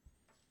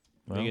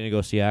 Are Well, you gonna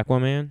go see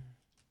Aquaman?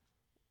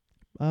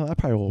 I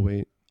probably will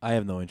wait. I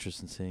have no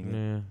interest in seeing it.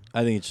 Yeah.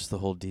 I think it's just the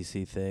whole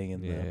DC thing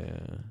and the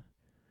Yeah.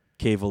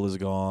 Cavill is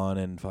gone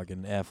and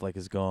fucking Affleck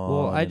is gone.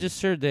 Well, I and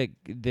just heard that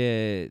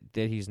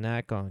he's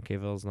not gone.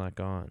 Cavill's not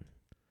gone.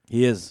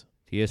 he is.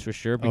 He is for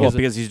sure Well, because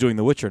because he's doing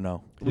The Witcher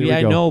now. Here we yeah,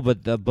 I go. know,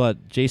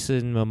 but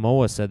Jason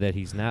Momoa said that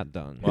he's not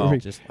done. Here we-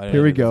 Just I didn't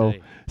Here we even go.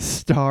 say.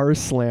 Star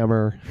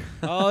Slammer,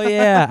 Oh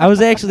yeah, I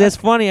was actually. That's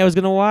funny. I was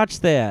gonna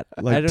watch that.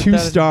 I like just 2 thought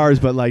it- stars,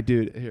 but like,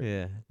 dude, here,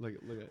 Yeah. look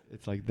at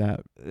it's like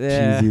that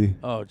Yeah. cheesy.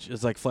 Oh,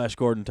 it's like Flash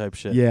Gordon type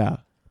shit. Yeah.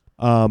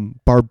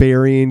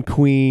 Barbarian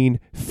Queen,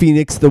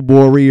 Phoenix the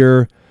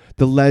Warrior,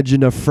 The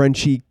Legend of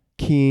Frenchie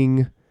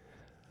King.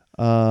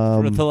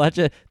 For the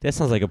legend, that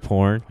sounds like a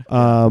porn.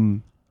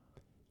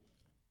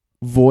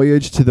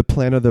 Voyage to the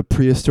Planet of the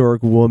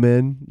Prehistoric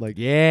Woman. Like,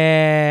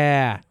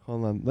 Yeah.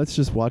 hold on, let's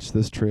just watch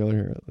this trailer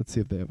here. Let's see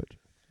if they have it.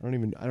 I don't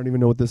even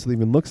know what this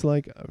even looks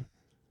like.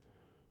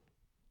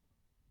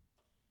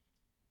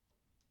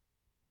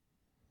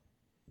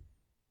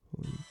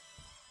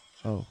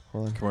 Oh,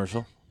 hold on.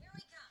 Commercial.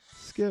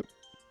 Skip.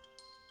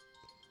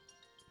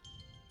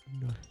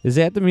 Is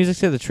that the music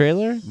to the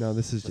trailer? No,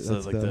 this is That's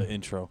that's like the the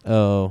intro.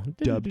 Oh.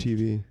 Dub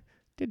TV.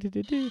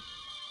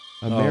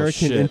 Oh,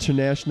 American shit.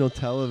 International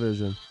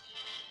Television.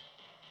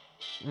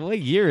 What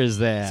year is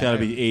that? It's got to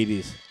be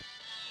 80s.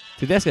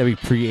 Dude, that's gotta be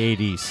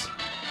pre-80s.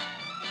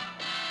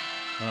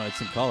 Oh,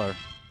 it's in color.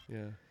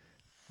 Yeah.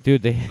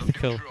 Dude, they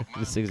go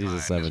the 60s and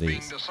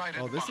 70s.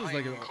 Oh, this is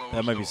like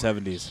That might be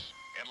 70s.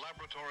 In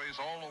laboratories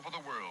all over the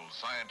world,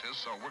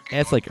 scientists are working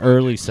That's on like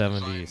early projects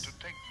designed 70s. to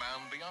take man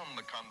beyond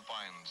the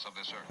confines of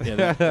this earth.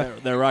 Yeah,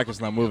 that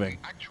rocket's not moving.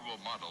 Actual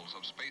models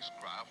of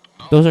spacecraft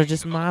now Those are being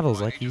just developed models,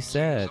 by like you agencies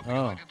said. of the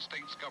Oh. United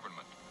States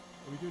government.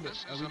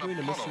 This Are is we an doing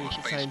the Mystery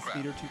Apollo Science spacecraft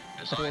Theater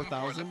designed for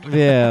 4000? the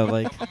Yeah,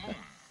 like of the moon.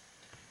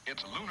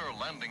 Its lunar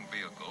landing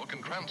vehicle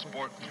can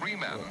transport 3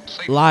 men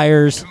safely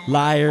liars, to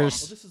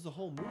liars. This is the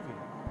whole movie.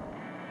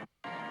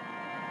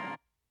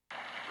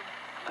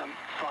 I'm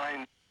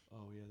fine.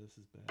 Oh yeah, this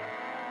is bad.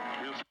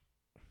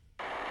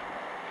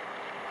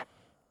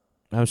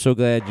 I'm so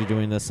glad you're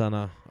doing this on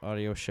a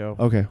audio show.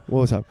 Okay, what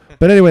was up?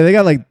 But anyway, they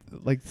got like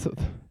so,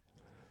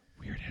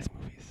 weird ass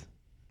movies.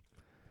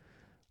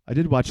 I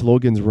did watch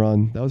Logan's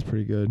Run. That was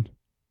pretty good.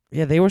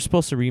 Yeah, they were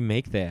supposed to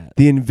remake that.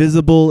 The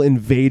Invisible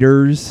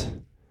Invaders.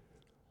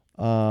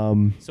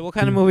 So what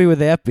kind of movie would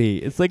that be?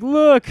 It's like,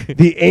 look,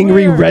 The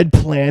Angry where? Red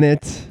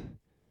Planet.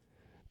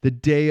 The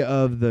Day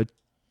of the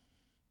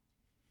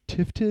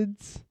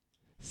Tiftids.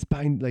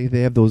 Spine, like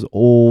they have those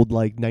old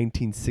like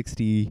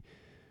 1960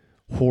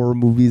 horror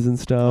movies and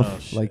stuff. Oh,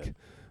 shit.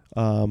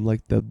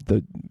 Like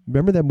the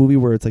remember that movie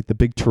where it's like the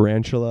big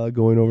tarantula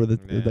going over the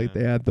Yeah. like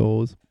they had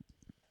those.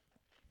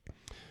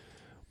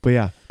 But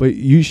yeah,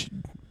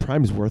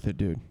 Prime's worth it,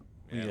 dude.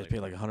 You guys pay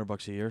like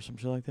 $100 a year or some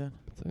shit like that?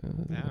 I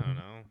don't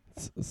know.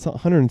 It's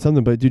 100 and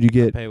something, but dude, you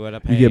get Pay what I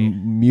you pay. get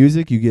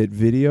music, you get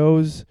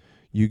videos,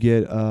 you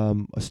get a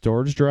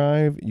storage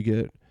drive, you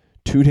get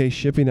 2-day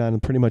shipping on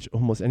pretty much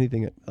almost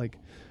anything. Like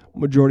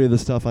majority of the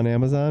stuff on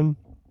Amazon.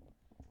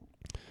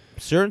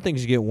 certain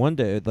things you get one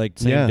day, like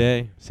same Yeah.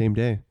 day. Same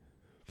day.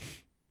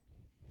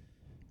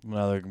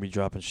 Now they're gonna be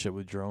dropping shit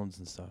with drones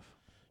and stuff.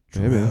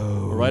 Maybe.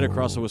 Right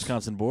across the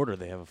Wisconsin border,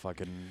 they have a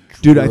fucking.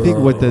 Dude, I think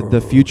what the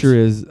future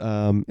is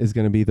going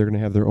to be, they're going to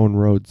have their own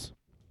roads.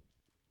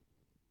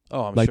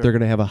 Oh, I'm Like sure. they're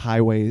going to have a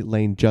highway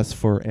lane just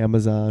for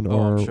Amazon Oh,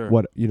 I'm or sure.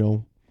 what,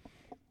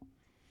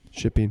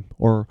 shipping,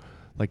 or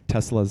like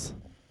Teslas.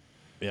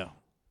 Yeah.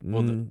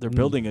 Well, they're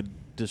building a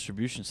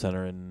distribution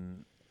center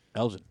in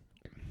Elgin,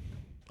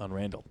 on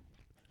Randall.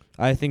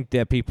 I think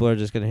that people are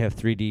just going to have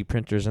 3D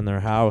printers in their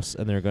house,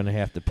 and they're going to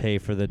have to pay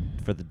for the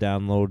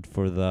download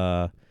for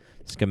the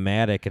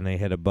schematic, and they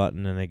hit a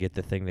button and they get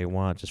the thing they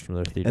want just from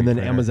their 3D And then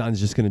printer. Amazon's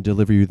just going to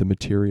deliver you the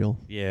material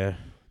Yeah.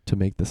 to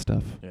make the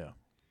stuff. Yeah.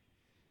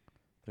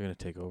 They're gonna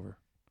take over.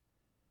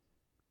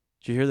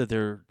 Did you hear that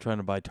they're trying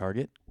to buy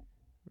Target?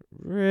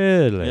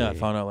 Really? Yeah, I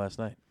found out last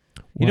night.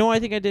 You know, I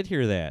think I did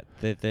hear that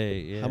they.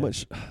 Yeah. How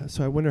much?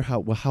 So I wonder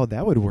how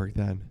that would work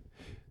then.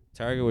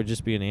 Target would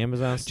just be an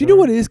Amazon store? Do you know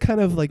what is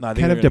kind of like No, I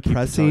think kind they're of gonna keep the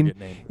depressing? Target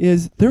name.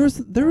 Is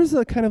there was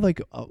a kind of like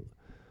I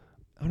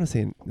want to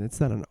say it's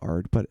not an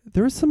art, but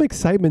there was some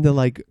excitement that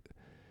like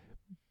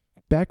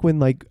back when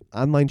like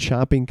online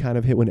shopping kind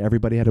of hit when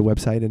everybody had a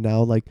website, and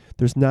now like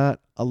there's not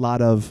a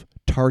lot of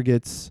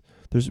Targets.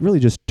 There's really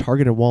just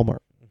Target and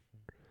Walmart,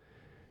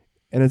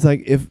 and it's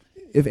like if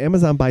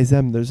Amazon buys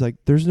them, there's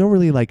no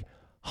really like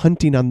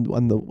hunting on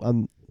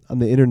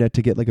the internet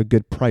to get like a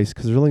good price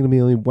because there's only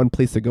gonna be one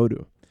place to go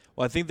to.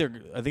 Well, I think they're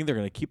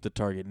going to keep the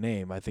Target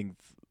name. I think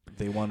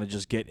they want to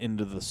just get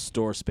into the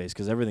store space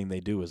because everything they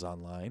do is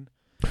online.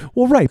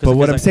 Well, right, but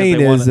what I'm saying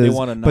they is,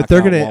 wanna but knock they're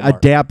out gonna Walmart.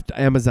 adapt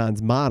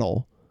Amazon's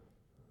model.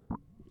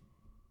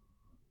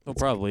 Well,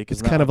 probably because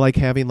It's kind of like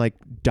having like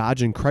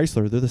Dodge and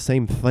Chrysler. They're the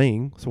same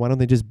thing. So why don't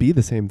they just be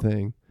the same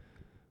thing?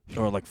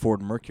 or like Ford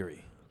and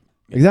Mercury.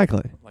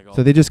 Exactly. Like all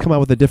So they just come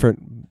out with a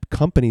different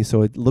company,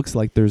 so it looks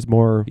like there's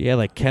more Yeah,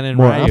 like Ken and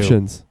more Ryu.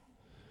 options.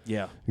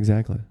 yeah,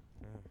 Exactly.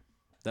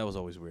 that was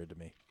always weird to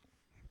me.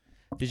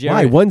 Did you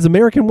Why? ever, One's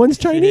American, one's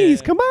Chinese.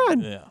 Yeah. Come on.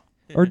 Yeah,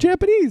 Or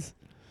Japanese.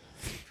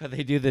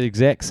 They do the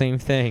exact same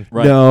thing.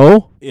 right.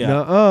 No. Yeah.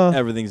 Nuh-uh.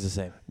 Everything's the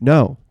same.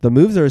 No. The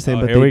moves are the same,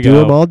 Oh, but here they we do go.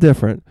 them all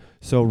different.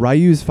 So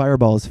Ryu's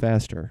fireball is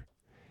faster,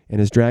 and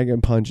his dragon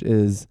punch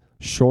is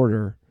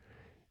shorter,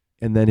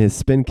 and then his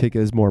spin kick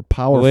is more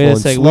powerful Wait a and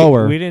second.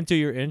 slower. We didn't do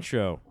your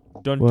intro.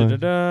 Dun, What? dun, dun,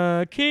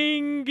 dun,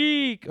 King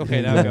Geek.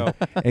 Okay, now go.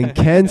 And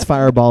Ken's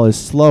fireball is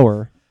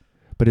slower,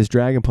 but his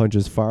dragon punch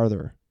is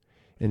farther,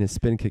 and his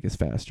spin kick is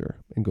faster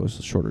and goes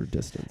a shorter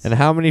distance. And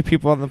how many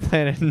people on the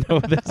planet know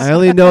this? I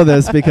only know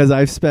this because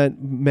I've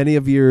spent many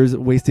of years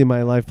wasting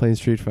my life playing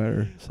Street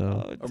Fighter.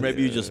 So Or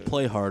maybe you just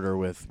play harder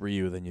with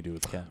Ryu than you do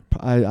with Ken.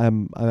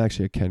 I'm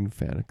actually a Ken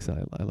fan because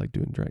I like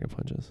doing dragon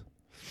punches.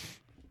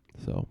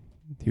 So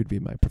he would be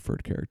my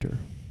preferred character.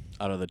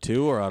 Out of the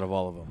two or out of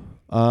all of them?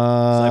 So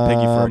I pick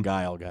you for a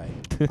Guile guy.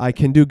 I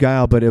can do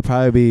Guile, but it'll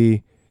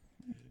probably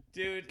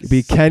Dude,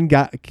 be Ken.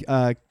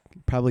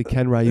 Probably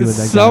Ken Ryu and then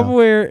Guile.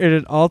 somewhere in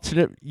an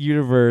alternate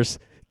universe,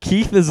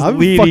 Keith is I'm a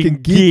leading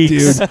fucking geek,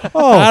 geeks dude.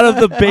 Oh, out of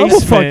the I'm a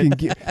basement fucking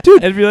geek,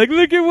 dude. and be like,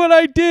 "Look at what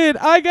I did!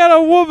 I got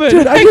a woman."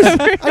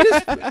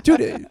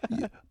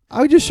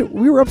 Dude,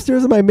 we were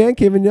upstairs in my man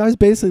cave, and I was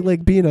basically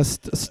like being a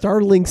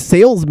Starlink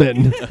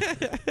salesman.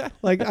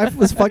 Like I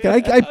was fucking,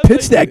 I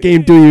pitched that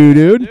game to you,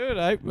 dude. Dude,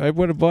 I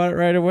would have bought it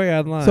right away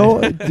online. So,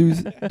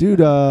 dude,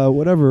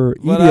 whatever,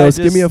 But I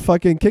Edios, give me a just-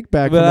 fucking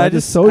kickback. but I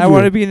just sold I you.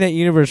 want to be in that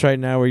universe right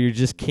now where you're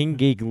just King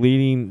Geek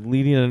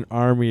leading an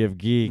army of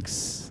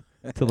geeks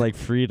to like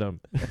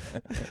freedom.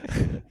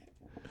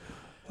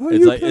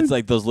 It's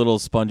like those little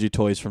spongy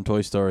toys from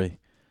Toy Story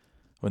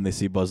when they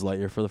see Buzz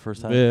Lightyear for the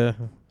first time. Yeah,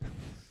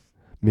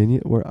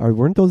 Minion.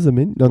 Weren't those the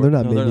minions? No, they're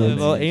not No, they're the not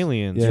minions. little minions.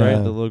 aliens, Yeah.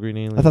 right? The little green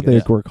aliens. I thought they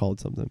Yeah. were called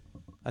something.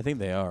 I think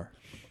they are.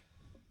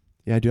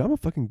 Yeah, dude, I'm a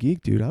fucking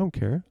geek, dude. I don't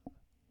care.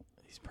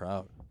 He's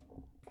proud.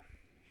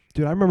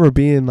 Dude, I remember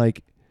being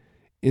like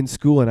in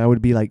school, and I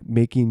would be like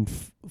making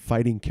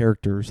fighting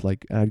characters,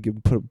 like and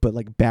I'd put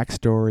like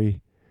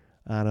backstory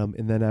on them,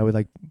 and then I would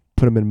like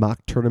put them in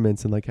mock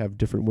tournaments and like have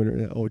different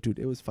winners. Oh, dude,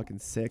 it was fucking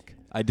sick.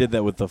 I did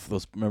that with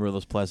those. Remember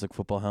those plastic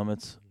football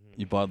helmets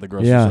you bought at the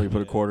grocery Yeah. store? You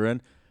put a quarter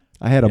in.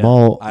 I had them Yeah.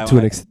 all I- to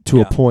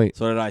I- a point.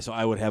 So did I. So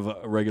I would have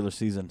a regular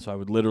season. So I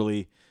would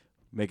literally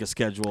make a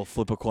schedule,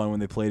 flip a coin when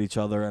they played each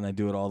other, and I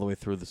do it all the way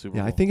through the Super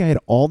Yeah, Bowl. I think I had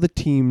all the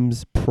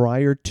teams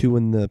prior to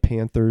when the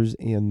Panthers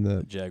and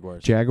the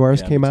Jaguars.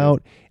 Jaguars Yeah, came me too.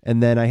 out,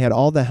 and then I had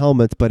all the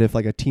helmets. But if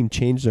like a team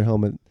changed their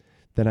helmet,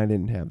 then I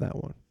didn't have that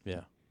one.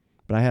 Yeah.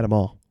 But I had them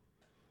all.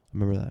 I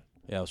remember that.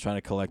 Yeah, I was trying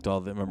to collect all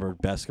the. Remember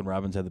Baskin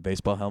Robbins had the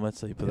baseball helmets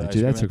that you put Yeah, the ice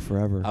dude, that cream in? took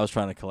forever. I was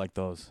trying to collect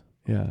those.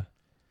 Yeah.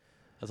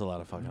 That's a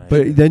lot of fucking ice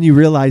But cream. then you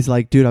realize,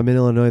 like, dude, I'm in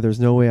Illinois. There's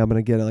no way I'm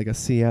gonna get like a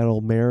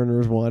Seattle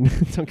Mariners one.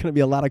 It's not gonna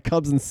be a lot of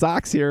Cubs and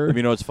Sox here.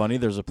 You know what's funny?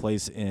 There's a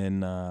place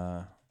in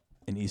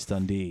East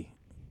Dundee.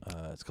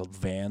 It's called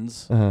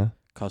Vans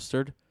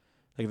Custard.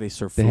 Like they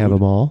serve food. They have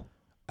them all.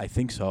 I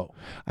think so.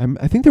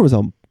 I think there was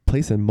a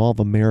place in Mall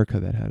of America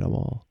that had them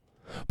all.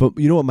 But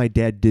you know what my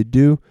dad did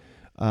do?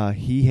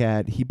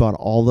 he bought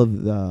all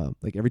of the,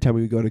 like, every time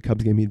we would go to a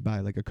Cubs game, he'd buy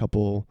like a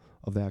couple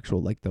of the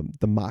actual, like,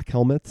 the mock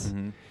helmets.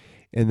 Mm-hmm.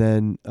 And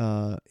then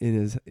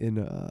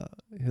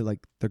in like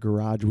the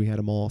garage, we had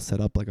them all set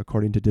up like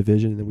according to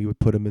division, and then we would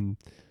put them in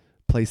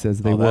place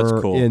as they that's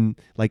were cool. in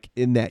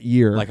that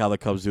year. Like how the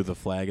Cubs do the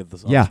flag at the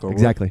on the yeah, scoreboard?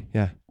 exactly.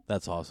 Yeah.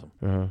 That's awesome.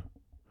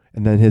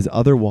 And then his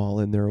other wall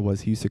in there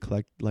was he used to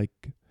collect like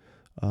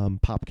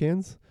pop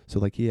cans. So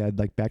like he had,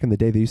 like, back in the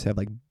day, they used to have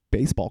like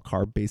baseball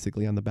card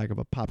basically on the back of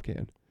a pop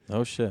can,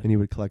 Oh shit. and he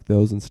would collect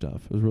those and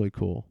stuff. It was really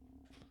cool.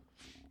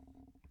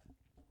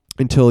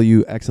 Until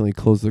you accidentally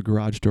close the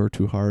garage door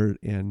too hard,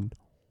 and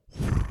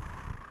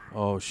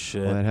Oh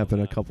shit. that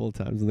happened a couple of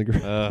times in the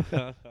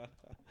garage.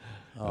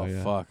 Oh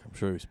yeah. fuck. I'm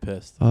sure he was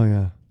pissed. Oh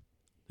yeah.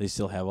 They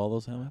still have all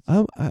those helmets?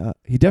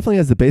 He definitely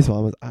has the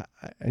baseball helmets.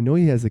 I know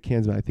he has the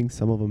cans, but I think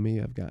some of them may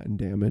have gotten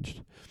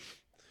damaged.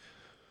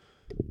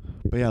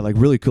 But yeah, like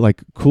really cool,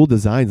 like cool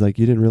designs. Like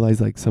you didn't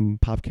realize like some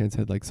pop cans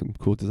had like some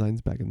cool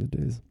designs back in the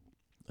days.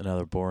 And now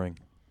they're boring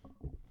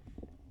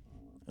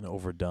and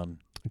overdone.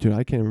 Dude,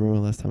 I can't remember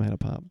the last time I had a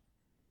pop,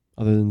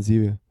 other than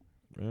Zevia.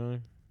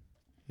 Really?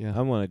 Yeah,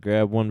 I'm gonna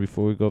grab one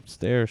before we go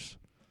upstairs.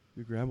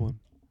 you grab one.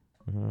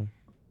 Uh-huh.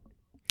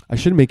 I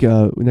should make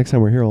next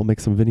time we're here. I'll make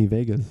some Vinny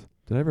Vegas.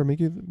 Did I ever make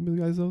you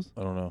guys those?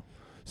 I don't know.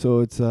 So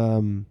it's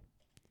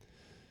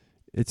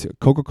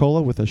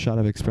Coca-Cola with a shot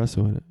of espresso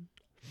in it.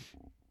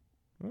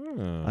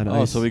 On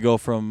Oh, ice. so we go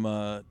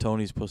from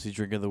Tony's Pussy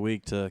Drink of the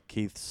Week to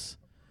Keith's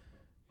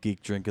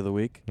Geek Drink of the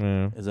Week?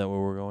 Yeah. Is that where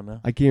we're going now?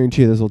 I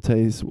guarantee you this will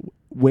taste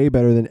way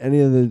better than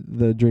any of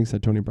the drinks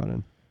that Tony brought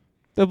in.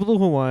 The Blue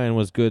Hawaiian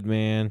was good,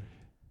 man.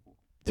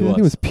 Dude, I think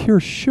it was pure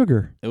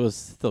sugar. It was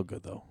still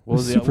good though. It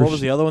was super What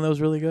was the other one that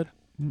was really good?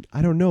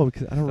 I don't know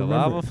because I don't The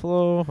remember. lava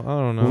flow? I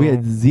don't know. We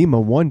had Zima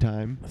one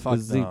time. Fuck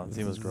The no,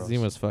 Zima's gross.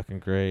 Zima's fucking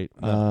great.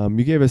 No.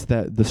 You gave us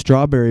the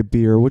strawberry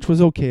beer, which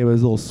was okay. It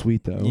was a little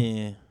sweet though.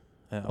 Yeah.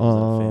 I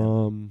wasn't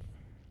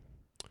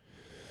a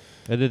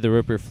fan. I did the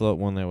Ripper Float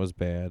one that was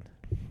bad.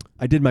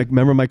 I did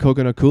remember my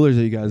coconut coolers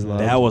that you guys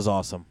loved. That was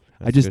awesome.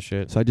 That's just- good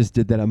shit. So I just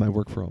did that on my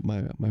work for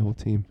my whole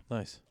team.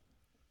 Nice.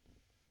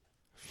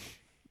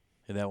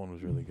 Yeah, that one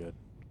was really good.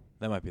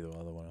 That might be the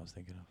other one I was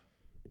thinking of.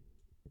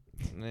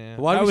 Nah.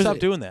 Why did we stop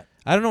doing that?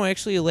 I don't know.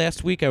 Actually,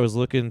 last week I was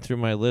looking through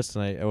my list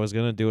and I was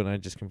gonna do it and I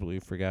just completely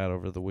forgot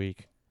over the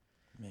week.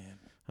 Man.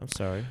 I'm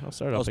sorry. I'll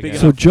start Oh, off speaking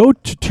again. So Joe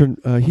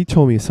he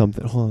told me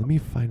something. Hold on, let me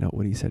find out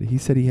what he said. He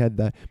said he had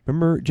that.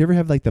 Remember? Did you ever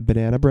have like the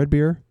banana bread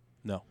beer?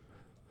 No.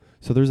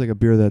 So there's like a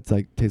beer that's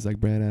like tastes like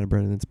banana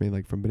bread and it's made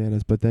like from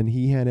bananas. But then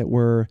he had it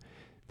where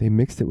they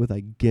mixed it with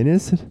like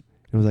Guinness. It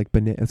was like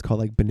It's called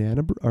like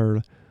banana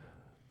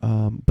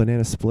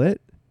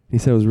split. He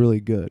said it was really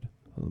good.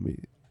 Let me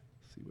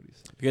see what he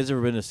said. You guys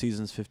ever been to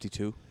Seasons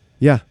 52?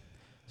 Yeah.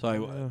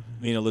 So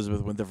me and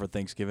Elizabeth went there for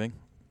Thanksgiving.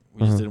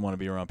 We just didn't want to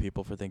be around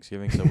people for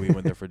Thanksgiving, so we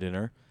went there for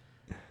dinner.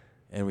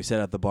 And we sat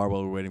at the bar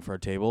while we were waiting for our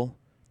table.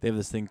 They have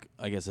this thing,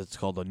 I guess it's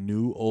called a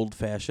new old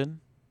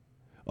fashioned.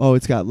 Oh,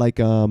 it's got like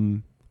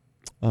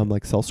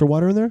seltzer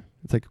water in there.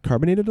 It's like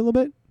carbonated a little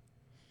bit.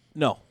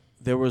 No,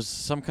 there was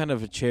some kind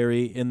of a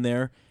cherry in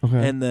there,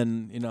 Okay. and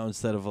then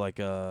instead of like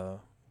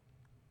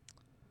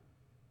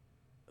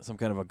some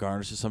kind of a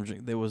garnish or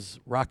something, there was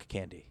rock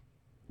candy.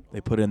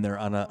 They put in there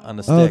on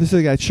a stick. Oh, this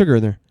has got sugar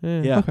in there.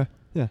 Yeah. Okay.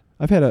 Yeah.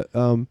 I've had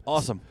a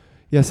Awesome.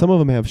 Yeah, some of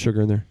them have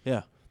sugar in there. Yeah,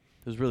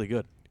 it was really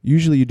good.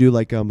 Usually you do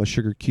like a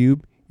sugar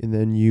cube, and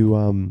then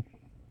you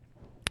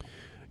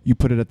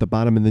put it at the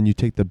bottom, and then you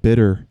take the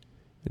bitter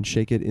and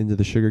shake it into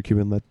the sugar cube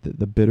and let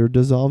the bitter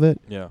dissolve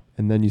it, Yeah.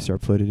 and then you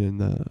start putting in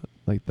the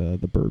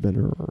bourbon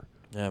or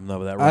Yeah, no,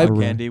 but that I- rock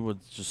candy would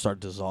just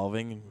start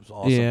dissolving. And it was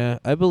awesome. Yeah,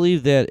 I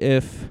believe that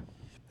and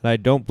I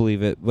don't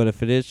believe it, but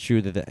if it is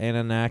true that the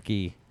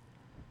Anunnaki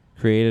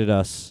created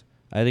us,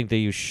 I think they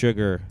use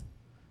sugar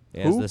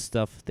as Who? the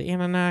stuff. The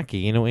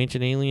Anunnaki,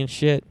 ancient alien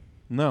shit.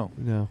 No.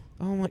 no.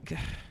 Oh my god!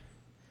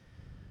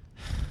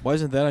 Why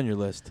isn't that on your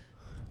list?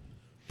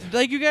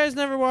 Like you guys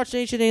never watched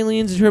Ancient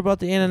Aliens and heard about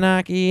the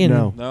Anunnaki? And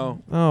No.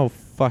 No. Oh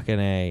fucking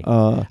A.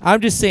 I'm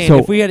just saying, so-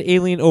 if we had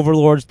alien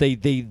overlords, they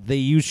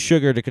use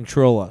sugar to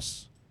control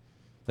us.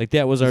 Like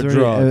that was our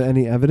drug.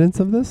 Any evidence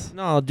of this?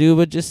 No, dude,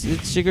 but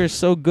sugar is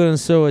so good and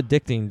so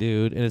addicting,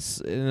 dude. And it's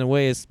in a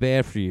way it's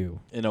bad for you.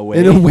 In a way.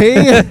 In a way.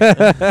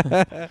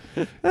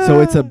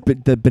 So it's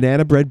the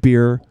banana bread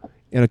beer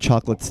and a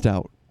chocolate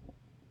stout.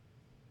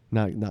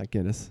 Not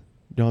Guinness.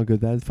 You know how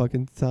good that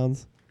fucking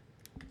sounds?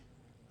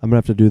 I'm gonna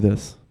have to do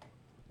this.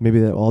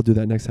 Maybe I'll do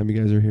that next time you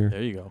guys are here.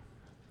 There you go.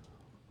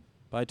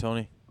 Bye,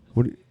 Tony.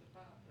 What?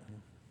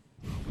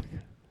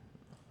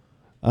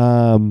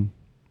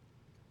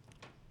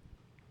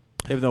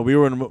 Even though we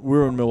were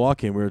in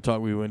Milwaukee and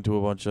we went to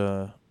a bunch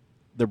of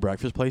their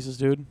breakfast places,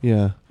 dude.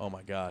 Yeah. Oh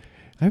my god.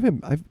 I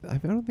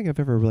don't think I've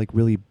ever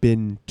really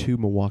been to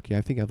Milwaukee.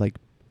 I think I've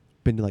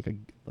been to like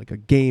a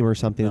game or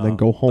something and then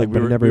go home. Like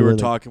but never we were really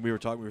talking. We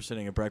were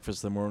sitting at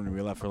breakfast in the morning. And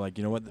we left. We're like,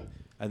 you know what?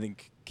 I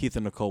think Keith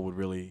and Nicole would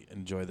really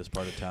enjoy this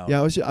part of town. Yeah,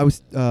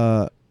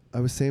 I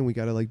was saying we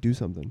gotta do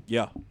something.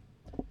 Yeah.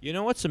 You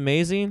know what's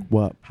amazing?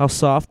 What? How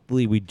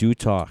softly we do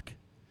talk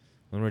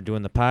when we're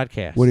doing the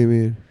podcast. What do you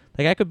mean?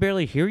 Like I could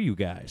barely hear you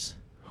guys.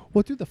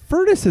 Well, dude, the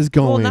furnace is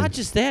going. Well, not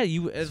just that.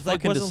 It's like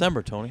Like in wasn't-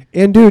 December, Tony.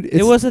 And dude,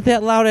 It wasn't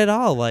that loud at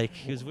all. Like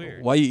it was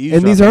weird. Why you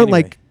and these aren't anyway?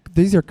 like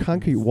these are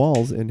concrete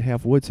walls and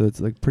half wood, so it's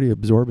like pretty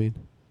absorbing.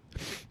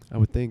 I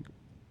would think.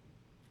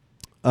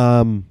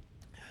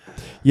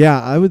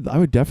 Yeah, I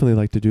would definitely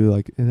like to do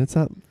like, and it's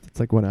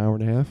like 1 hour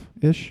and a half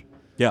ish.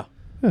 Yeah.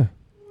 Yeah.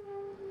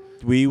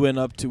 We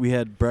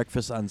had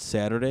breakfast on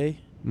Saturday,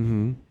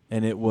 Mm-hmm.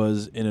 and it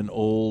was in an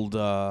old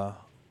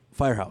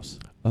firehouse.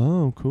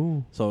 Oh,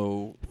 cool.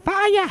 So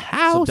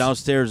Firehouse.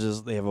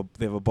 downstairs they have a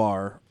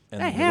bar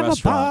and They the have a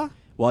restaurant. bar.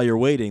 While you're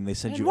waiting, they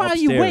send And you while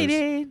upstairs you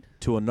waiting,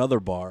 to another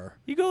bar.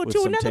 you go with to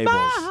some another tables.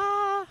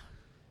 bar.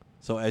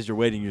 So as you're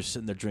waiting, you're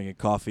sitting there drinking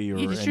coffee or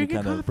You're just any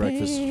drinking kind of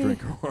breakfast coffee.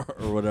 drink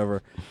or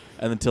whatever,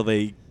 and until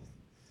they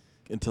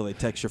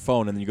text your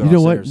phone and then you go You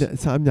know what? downstairs.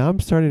 So now I'm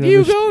starting to You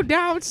understand. go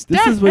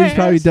downstairs. This is what he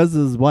probably does to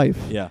his wife.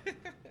 Yeah.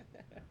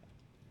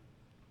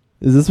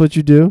 Is this what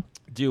you do?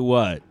 Do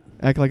what?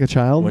 Act like a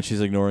child? When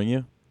she's ignoring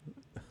you.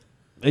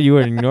 You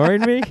were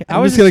ignoring me? I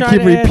I'm was just gonna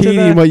keep trying to answer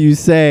repeating the- what you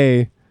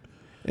say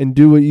and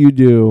do what you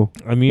do.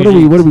 I mean,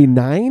 What are we,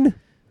 9?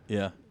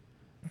 Yeah.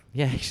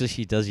 Yeah, actually,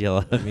 she does yell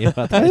at me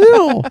about I that.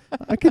 know.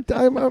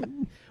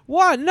 I'm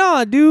What?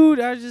 No, dude.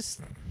 I was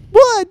just.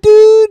 what,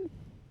 dude?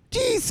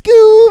 Gee,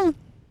 Scoob.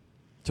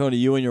 Tony,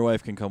 you and your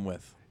wife can come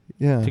with.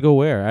 Yeah. To go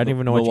where? I didn't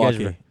even know what you guys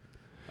Milwaukee.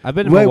 were. I've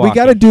been to Wait,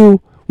 Milwaukee.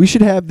 we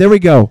should have, there we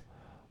go.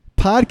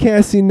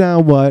 Podcasting now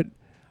what?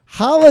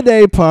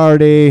 Holiday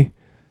party.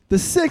 The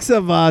 6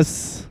 of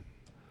us.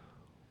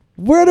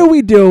 What are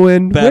we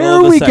doing? Battle Where of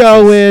are the we sexes.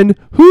 going?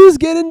 Who's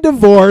getting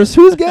divorced?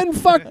 Who's getting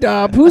fucked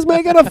up? Who's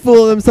making a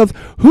fool of themselves?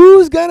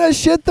 Who's gonna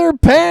shit their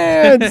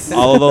pants?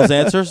 All of those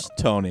answers,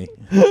 Tony.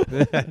 No,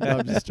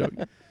 I'm just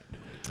joking.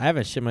 I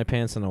haven't shit my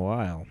pants in a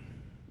while.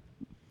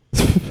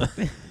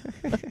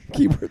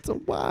 Keywords a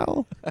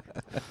while.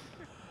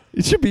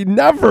 It should be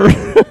never.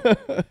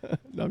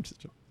 No, I'm just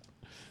joking.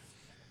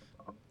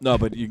 No,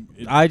 but you.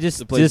 I just.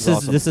 the place is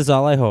awesome. This is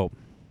all I hope.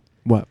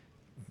 What?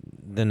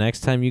 The next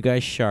time you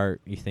guys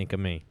shart, you think of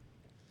me.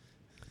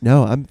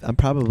 No, I'm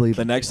probably.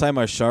 The next time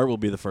I shart will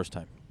be the first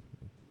time.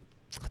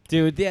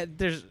 Dude, yeah,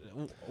 there's.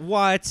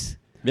 What?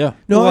 Yeah.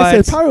 No, I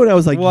What? said probably when I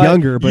was like What?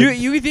 younger, but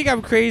you think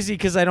I'm crazy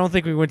because I don't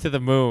think we went to the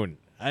moon.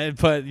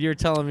 But you're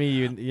telling me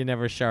you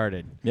never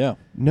sharted. Yeah.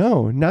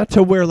 no, not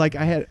to where like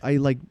I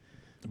like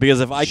Because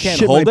if I can't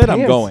Shit my hold it, I'm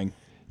pants. going.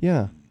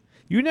 yeah.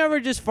 You never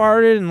just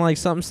farted and like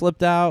something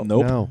slipped out.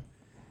 Nope. No. On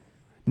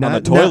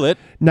Not, the toilet.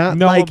 Not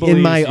No like one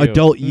in my believes you.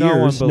 adult No one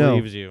years.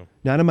 believes you.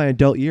 Not in my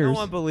adult No years.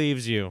 one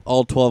believes you.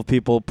 All 12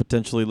 people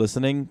potentially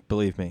listening,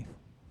 believe me.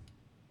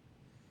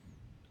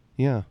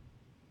 Yeah.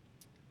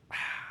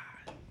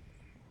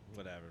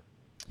 Whatever.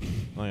 I'm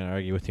not gonna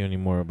argue with you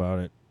anymore about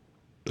it.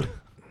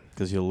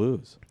 Because you'll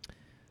lose.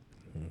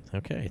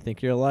 Okay, I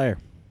think you're a liar.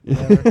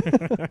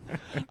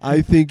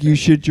 I think you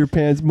shit your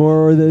pants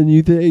more than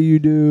you think you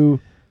do.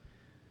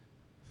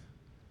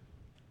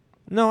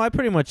 No, I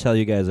pretty much tell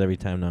you guys every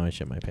time now I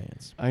shit my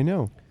pants. I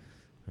know.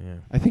 Yeah.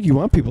 I think you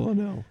want people to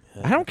know.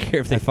 I don't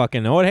care if they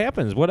fucking know. It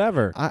happens.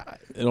 Whatever.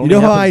 It You only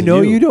know how I happens to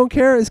know you don't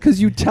care is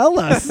because you tell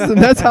us, and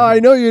that's how I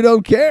know you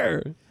don't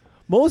care.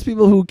 Most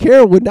people who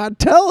care would not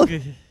tell,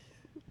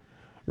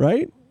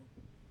 right?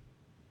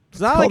 It's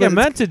not called like I it-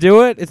 meant to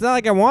do it. It's not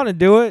like I want to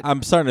do it.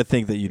 I'm starting to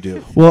think that you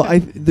do. Well,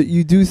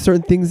 you do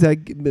certain things that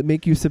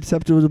make you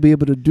susceptible to be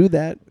able to do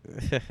that.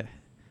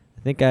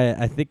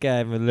 I think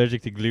I'm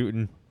allergic to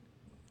gluten.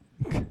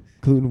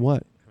 Gluten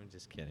what? I'm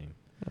just kidding.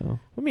 Oh, What do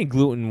you mean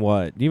gluten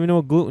what? Do you even know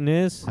what gluten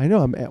is? I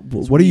know.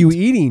 What are you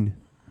eating?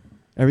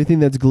 Everything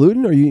that's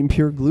gluten? Are you eating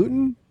pure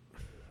gluten?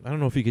 I don't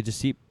know if you could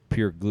just eat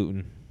pure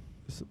gluten.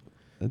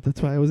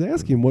 That's why I was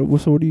asking.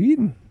 So what are you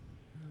eating?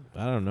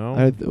 I don't know.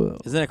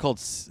 Isn't that called,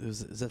 is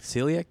that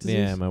celiac disease?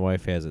 Yeah, my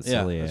wife has it.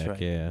 Yeah, Celiac. that's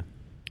right. Yeah.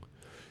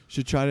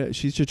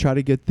 She should try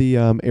to get the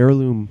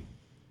heirloom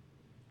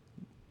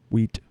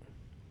wheat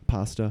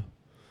pasta,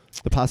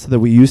 the pasta that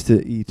we used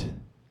to eat.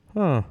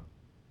 Huh.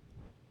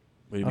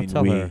 What do you I'll mean,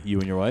 tell her. you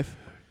and your wife?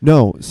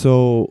 No,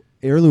 so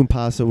heirloom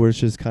pasta,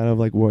 which is kind of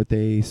like what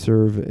they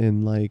serve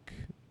in like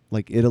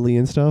Italy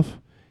and stuff.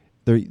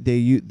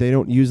 They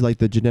don't use like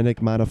the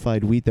genetic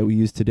modified wheat that we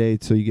use today,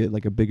 so you get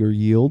like a bigger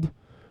yield,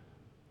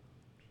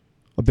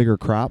 a bigger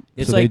crop.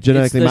 It's so like- they it's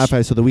genetically the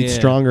modify so the wheat's yeah.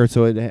 stronger.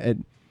 So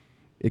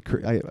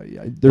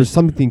there's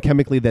something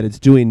chemically that it's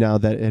doing now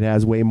that it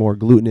has way more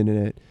gluten in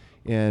it,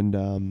 and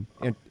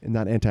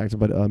not antioxidant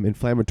but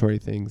inflammatory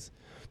things.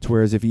 To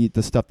whereas if you eat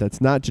the stuff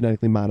that's not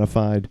genetically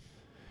modified,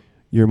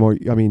 you're more.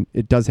 I mean,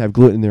 it does have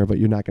gluten in there, but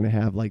you're not going to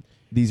have like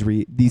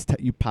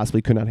you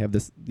possibly could not have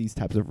these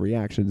types of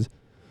reactions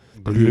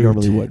that you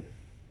normally would.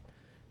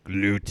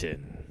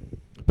 Gluten.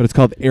 But it's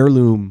called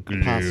heirloom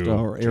pasta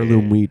or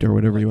heirloom wheat or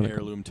whatever you want to call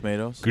it. Heirloom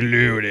tomatoes?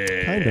 Gluten.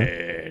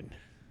 Kinda.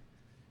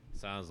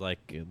 Sounds like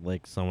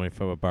someone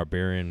from a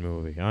barbarian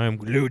movie. I'm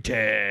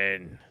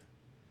gluten.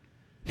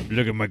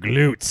 Look at my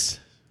glutes.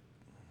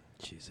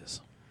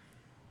 Jesus.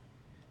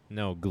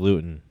 No,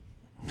 gluten.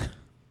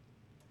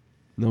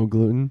 No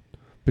gluten.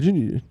 But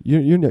you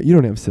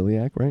don't have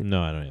celiac, right?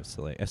 No, I don't have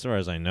celiac. As far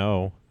as I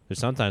know, there's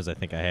sometimes I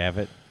think I have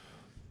it.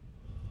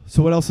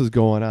 So what else is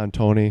going on,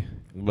 Tony?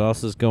 What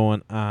else is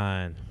going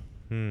on?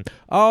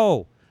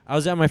 Oh, I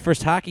was at my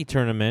first hockey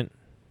tournament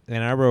in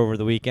Ann Arbor over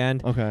the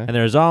weekend, Okay. and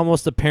there was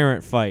almost a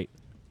parent fight.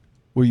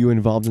 Were you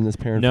involved in this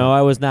parent? No, fight?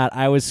 I was not.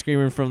 I was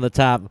screaming from the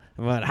top.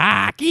 I went,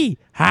 hockey,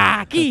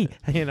 hockey.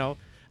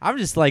 I'm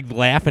just like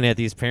laughing at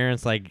these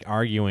parents like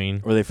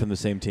arguing. Were they from the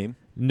same team?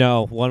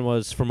 No, one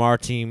was from our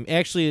team.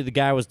 Actually, the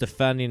guy was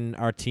defending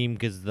our team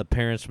because the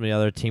parents from the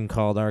other team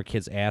called our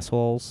kids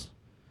assholes.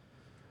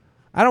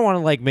 I don't want to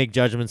like make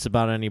judgments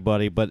about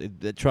anybody,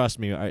 but trust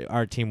me,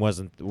 our team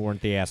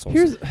weren't the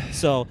assholes.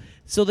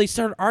 So they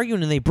started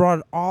arguing and they brought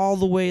it all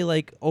the way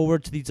like over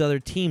to these other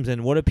teams.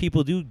 And what do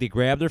people do? They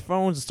grab their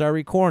phones and start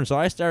recording. So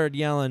I started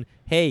yelling,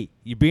 "Hey,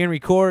 you're being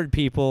recorded,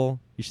 people!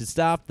 You should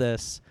stop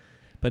this!"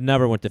 But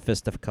never went to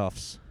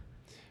fisticuffs.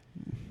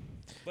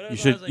 You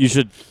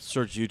should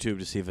search YouTube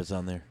to see if it's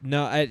on there.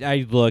 No,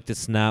 I looked.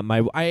 It's not.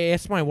 I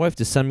asked my wife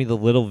to send me the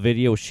little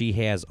video she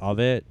has of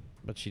it,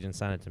 but she didn't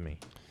send it to me.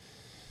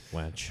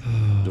 Wench.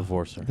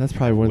 Divorce her. That's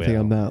probably one thing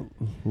I'm not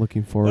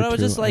looking forward But I was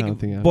to. just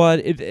like,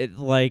 but it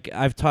like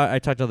I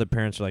talked to other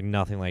parents who are like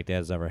nothing like that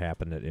has ever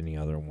happened at any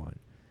other one.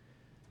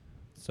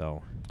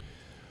 So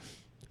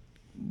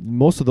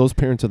most of those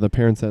parents are the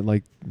parents that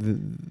like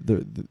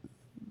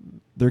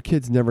their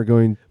kids never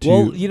going to.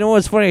 Well, you know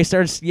what's funny? I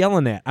started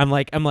yelling at. I'm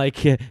like,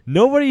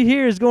 nobody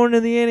here is going to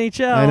the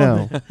NHL. I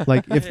know.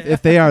 Like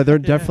if they are, they're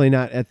definitely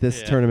not at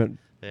this tournament.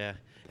 Yeah.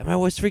 And my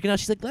wife's freaking out.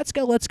 She's like, let's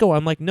go.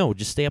 I'm like, no,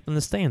 just stay up in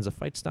the stands. The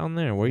fight's down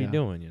there. What are you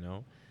doing,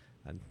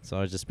 And so I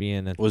was just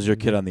being... Was your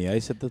kid on the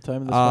ice at the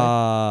time of this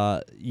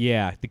fight?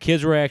 Yeah. The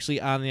kids were actually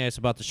on the ice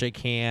about to shake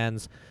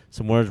hands.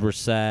 Some words were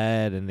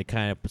said, and they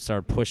kind of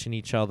started pushing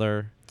each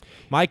other.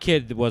 My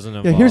kid wasn't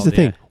involved. Yeah, here's the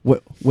thing.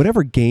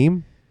 Whatever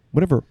game,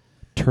 whatever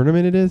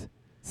tournament it is,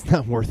 it's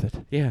not worth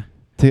it. Yeah.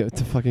 To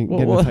fucking get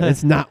in a fight.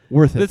 It's not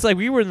worth it. It's like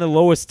we were in the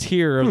lowest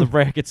tier of the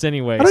brackets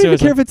anyway. I don't even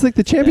care if it's like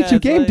the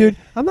championship game, like, dude.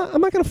 I'm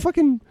not gonna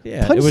fucking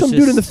Yeah, punch it was some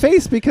dude in the just-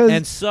 face because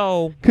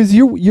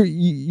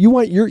you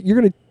want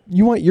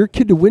your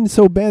kid to win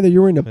so bad that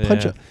you're going to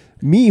punch Yeah.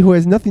 me who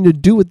has nothing to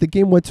do with the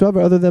game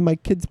whatsoever other than my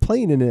kids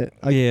playing in it.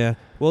 Yeah.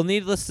 Well,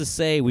 needless to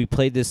say, we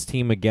played this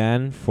team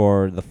again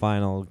for the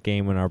final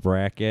game in our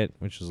bracket,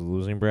 which was a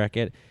losing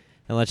bracket.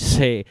 And let's just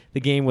say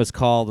the game was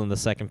called in the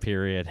second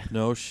period.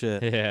 No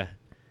shit. Yeah.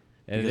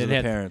 And Because of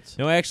the parents.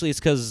 No, actually, it's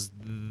because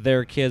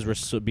their kids were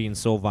being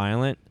so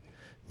violent.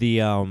 The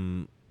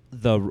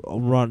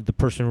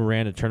person who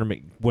ran the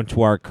tournament went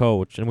to our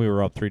coach, and we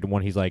were up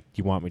 3-1. He's like,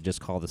 "Do you want me to just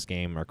call this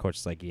game?" Our coach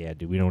is like, "Yeah,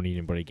 dude, we don't need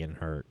anybody getting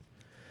hurt."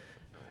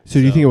 So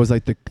do you think it was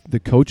like the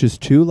coaches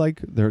too, like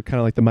they're kind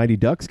of like the Mighty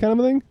Ducks kind of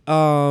a thing?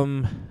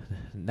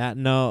 Not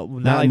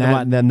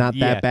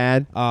that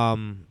bad.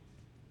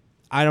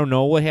 I don't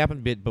know what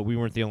happened, but we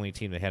weren't the only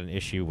team that had an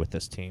issue with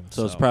this team.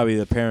 So it's probably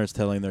the parents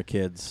telling their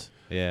kids.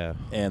 Yeah.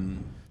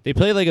 And they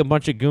play like a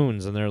bunch of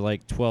goons, and they're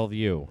like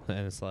 12U,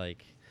 and it's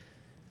like,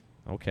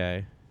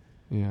 okay.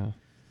 Yeah.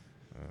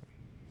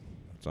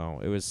 So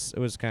it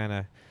was kind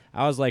of,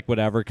 I was like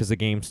whatever because the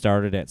game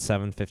started at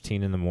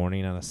 7:15 in the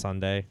morning on a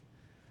Sunday,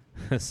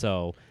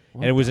 so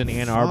and it was in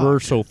Ann Arbor.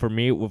 So for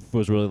me, it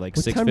was really like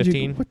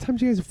 6:15. What time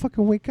did you guys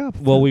fucking wake up?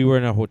 Well, we were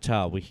in a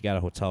hotel. We got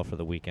a hotel for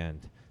the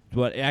weekend,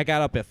 but I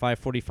got up at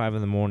 5:45 in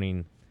the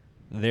morning,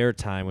 their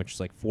time, which is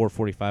like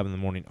 4:45 in the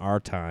morning our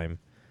time.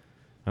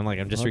 I'm like,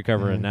 I'm just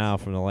recovering now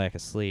from the lack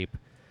of sleep.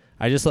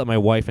 I just let my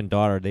wife and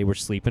daughter, they were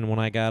sleeping when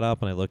I got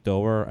up, and I looked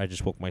over. I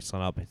just woke my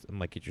son up. I'm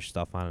like, get your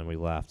stuff on, and we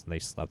left. And they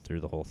slept through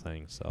the whole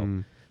thing,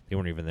 so they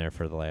weren't even there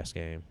for the last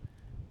game.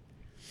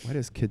 Why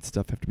does kids'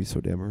 stuff have to be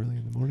so damn early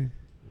in the morning?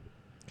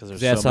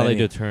 Because that's how they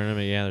do a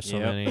tournament. Yeah, there's so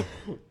many. I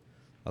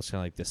was kind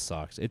of like, this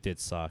sucks. It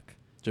did suck.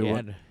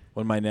 Dude,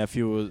 when my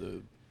nephew was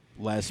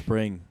last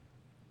spring,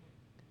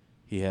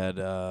 he had...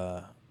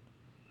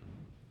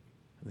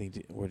 I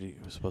think where he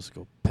was supposed to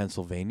go,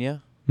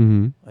 Pennsylvania,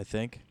 I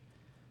think,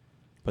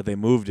 but they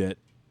moved it,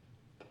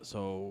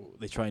 so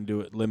they try and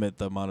limit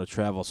the amount of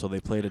travel. So they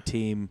played a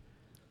team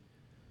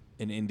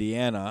in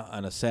Indiana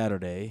on a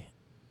Saturday,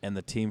 and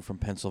the team from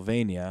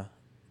Pennsylvania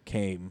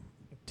came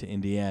to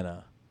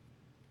Indiana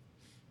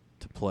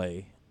to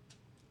play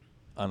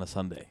on a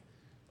Sunday.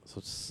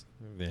 So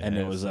and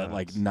it was at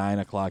like 9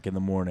 o'clock in the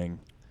morning.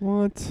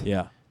 What?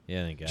 Yeah.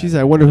 Yeah. Thank God. Jeez,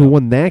 I wonder who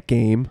won that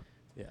game.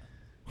 Yeah.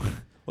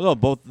 Well,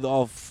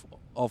 no,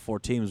 all four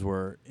teams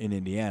were in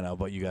Indiana,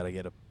 but you got to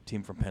get a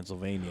team from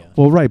Pennsylvania.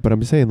 Well, right, but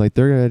I'm saying like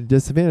they're at a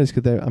disadvantage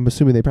because I'm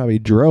assuming they probably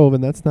drove,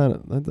 and that's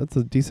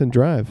a decent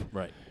drive.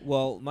 Right.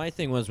 Well, my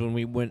thing was when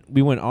we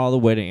went all the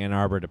way to Ann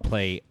Arbor to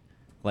play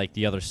like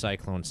the other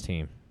Cyclones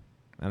team,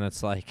 and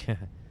it's like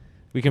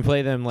we can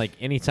play them like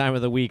any time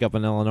of the week up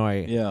in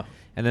Illinois. Yeah.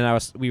 And then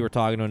we were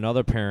talking to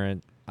another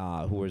parent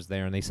who was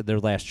there, and they said their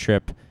last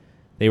trip,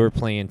 they were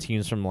playing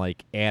teams from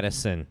like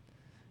Addison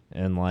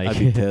and like I'd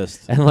be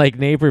pissed. and like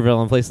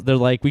Naperville and places. They're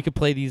like, we could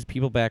play these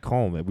people back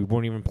home. We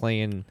weren't even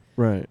playing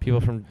Right. people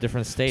from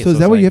different states. So is it's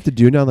that what you like- have to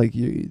do now? Like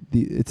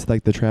it's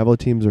like the travel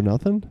teams or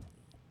nothing?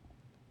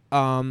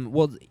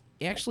 Well,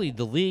 actually,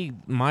 the league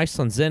my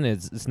son's in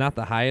is not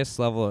the highest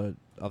level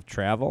of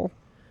travel.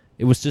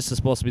 It was just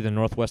supposed to be the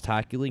Northwest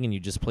Hockey League, and you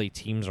just play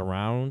teams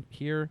around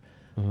here.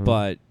 Uh-huh.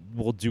 But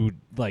we'll do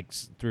like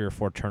 3 or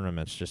 4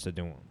 tournaments just to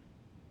do them.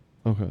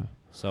 Okay.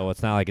 So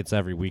it's not like it's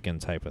every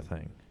weekend type of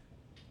thing.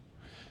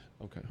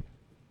 Okay.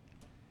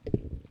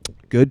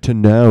 Good to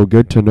know.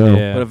 Good to know.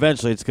 Yeah. But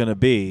eventually, it's going to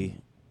be,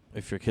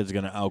 if your kid's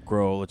going to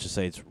outgrow, let's just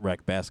say it's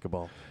rec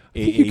basketball. I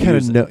think you kind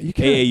of know. You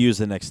kinda, AAU's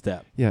the next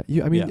step. yeah.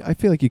 I mean, Yeah. I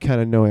feel like you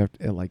kind of know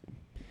at like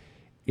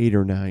 8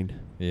 or 9.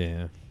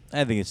 Yeah.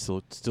 I think it's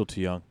still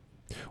too young.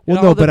 Well,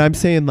 know, no, the- but I'm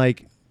saying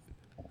like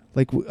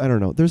I don't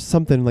know. There's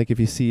something like if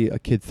you see a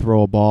kid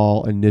throw a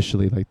ball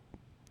initially, like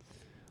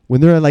when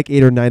they're at like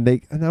 8 or 9, I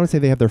don't say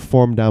they have their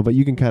form down, but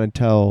you can kind of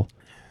tell.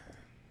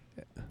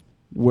 I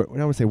don't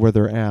want to say where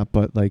they're at,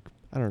 but like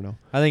I don't know.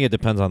 I think it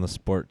depends on the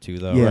sport too,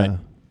 though. yeah. Right?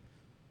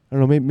 I don't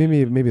know.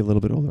 Maybe a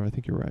little bit older. I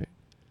think you're right.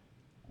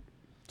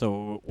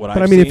 So what But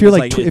I've I mean, if seen you're is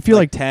like, it's if you're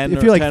like 10 if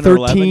or you're like 10 or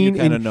 11, you 13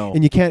 kind of and, know.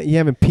 and you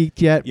haven't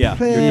peaked yet. Yeah,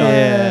 you're done.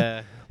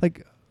 Yeah.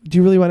 Like, do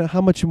you really want to?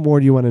 How much more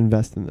do you want to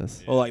invest in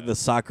this? Well, like the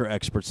soccer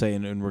experts say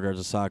in regards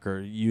to soccer,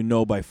 you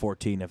know by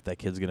 14 if that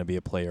kid's going to be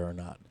a player or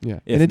not. Yeah,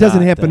 If and it doesn't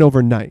not, happen then-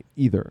 overnight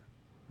either.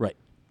 Right.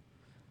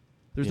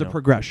 There's You a know.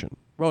 progression.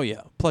 Well,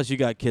 yeah. Plus, you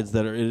got kids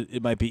that are.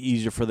 It might be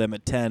easier for them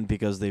at 10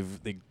 because they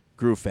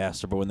grew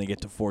faster, but when they get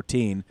to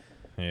 14,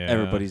 Yeah.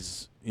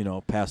 everybody's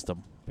past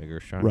them. bigger,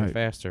 stronger, Right.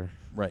 faster.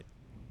 Right.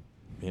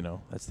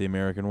 That's the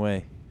American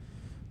way.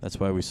 That's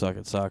why we suck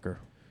at soccer.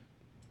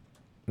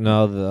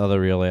 No, the other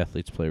real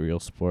athletes play real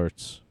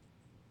sports.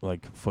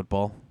 Like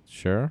football,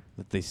 Sure.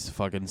 that they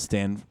fucking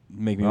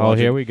make me Oh, watch.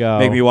 here we go.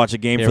 Make me watch a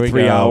game Here for we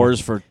 3 go. hours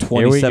for Here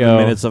we 27 go.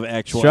 minutes of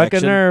actual Struck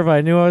action. a nerve.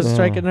 I knew I was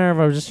striking a Oh. nerve.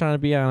 I was just trying to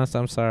be honest.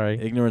 I'm sorry.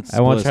 Ignorance.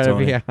 I won't bliss, try to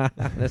be Tony.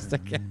 honest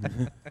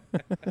again.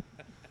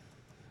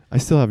 I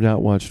still have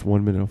not watched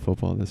 1 minute of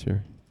football this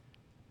year.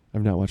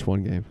 I've not watched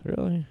one game.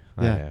 Really?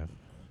 Yeah. I have.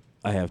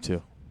 I have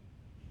too.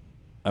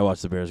 I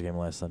watched the Bears game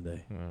last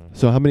Sunday.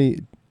 So how many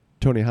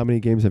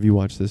games have you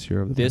watched this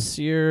year? Of the This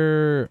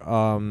year,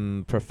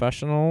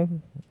 professional.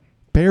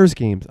 Bears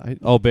games?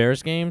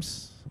 Bears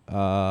games.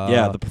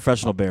 Yeah, the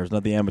professional Bears,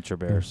 not the amateur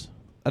Bears.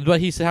 But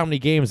he said how many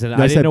games, and No, I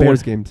I didn't said know Bears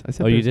what. games. I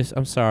said Oh, you Bears. just.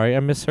 I'm sorry. I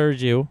misheard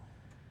you.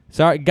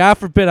 Sorry. God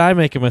forbid I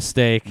make a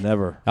mistake.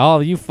 Never.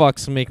 All you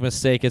fucks make a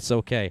mistake. It's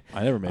okay.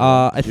 I never made one.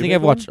 I Did you think make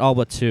I've one? watched all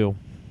but 2.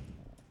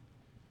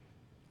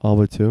 All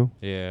but 2.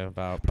 Yeah,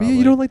 about. But yeah,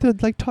 you don't like to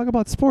talk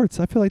about sports.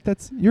 I feel like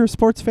you're a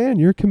sports fan.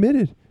 You're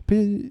committed, but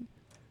you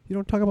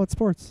don't talk about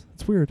sports.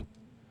 It's weird.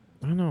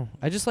 I don't know.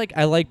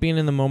 I like being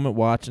in the moment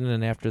watching,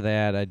 and after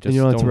that, I just And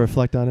you don't have don't. to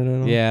reflect on it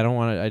at all. Yeah, I don't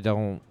want to. I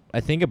don't.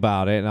 I think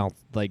about it, and I'll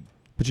like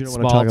but you don't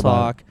small want to talk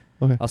about talk. it.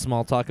 Okay. I'll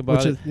small talk about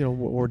Which it. is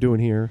what we're doing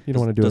here. You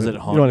don't want to do Does it. it You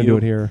haunt don't want to do you?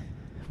 it here.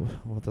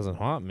 Well, it doesn't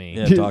haunt me.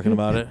 Yeah, talking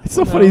about it. It's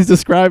so No. funny he's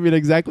describing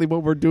exactly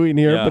what we're doing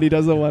here, Yeah. but he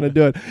doesn't want to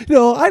do it.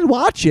 I'd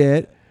watch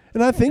it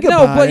and I think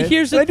No, about but it.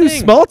 here's and the I do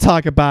thing. small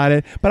talk about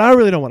it, but I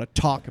really don't want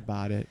to talk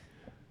about it.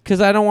 Because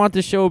I don't want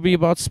the show to be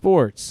about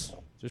sports.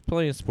 There's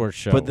plenty of sports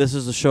shows. But this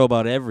is a show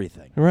about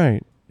everything.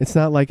 Right. It's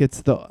not like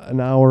it's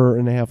an hour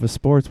and a half of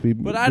sports.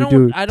 But I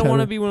don't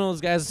want to be one of those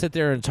guys that sit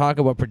there and talk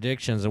about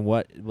predictions and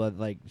what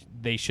like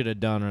they should have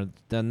done or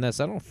done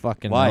this. I don't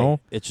fucking Why? know.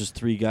 It's just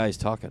 3 guys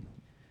talking.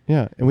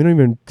 Yeah, and we don't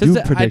even do Because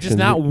I predictions. just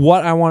not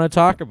what I want to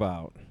talk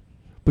about.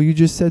 But you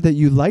just said that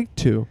you like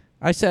to.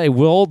 I say I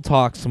will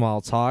talk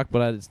small talk,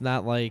 but it's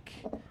not like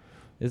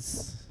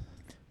it's.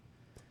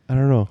 I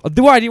don't know.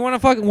 Do I? Do you want to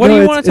fucking? What No, do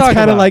you it's- want to it's talk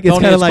kinda about? like- It's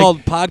Tony, kinda it's like-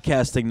 called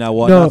podcasting now.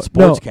 What? No, Not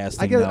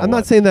sportscasting. I guess, now I'm what?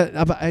 not saying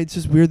that. But it's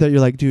just weird that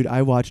you're like, dude,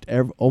 I watched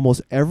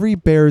almost every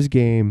Bears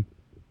game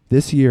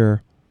this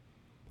year,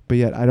 but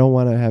yet I don't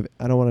want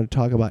to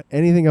talk about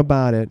anything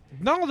about it.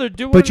 No, they're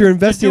doing. But you're they're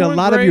investing a doing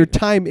lot of great. your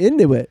time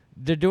into it.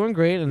 They're doing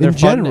great, and In they're fun,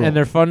 general. and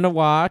they're fun to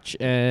watch.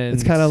 And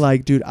It's kind of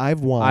like, dude,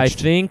 I've I watched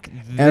think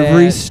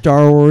every that-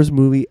 Star Wars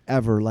movie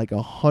ever, like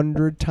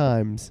 100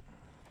 times.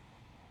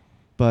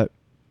 But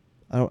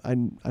I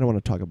don't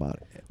want to talk about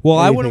it. Well,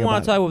 I anything wouldn't want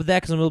about to talk about that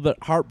because I'm a little bit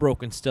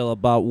heartbroken still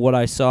about what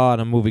I saw in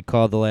a movie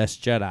called The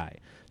Last Jedi.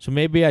 So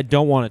maybe I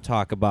don't want to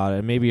talk about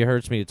it. Maybe it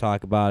hurts me to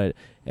talk about it,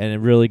 and it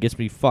really gets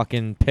me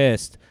fucking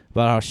pissed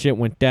about how shit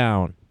went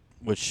down.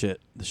 Which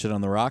shit? The shit on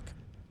the rock?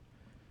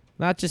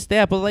 Not just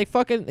that, but like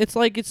fucking, it's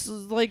like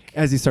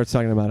As he starts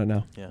talking about it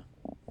now. Yeah.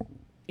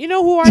 you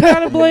know who I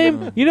kind of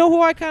blame. You know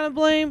who I kind of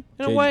blame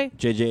in a way.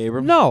 J.J.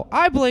 Abrams? No,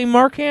 I blame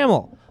Mark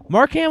Hamill.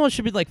 Mark Hamill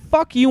should be like,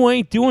 fuck you,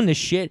 ain't doing this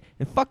shit,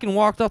 and fucking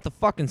walked off the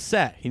fucking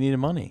set. He needed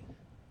money.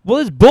 Well,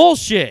 it's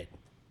bullshit.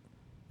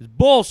 It's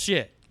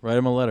bullshit. Write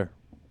him a letter.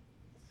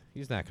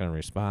 He's not going to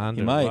respond.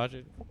 He or might. watch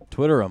it.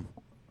 Twitter him.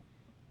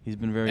 He's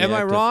been very Am I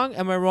active. wrong?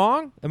 Am I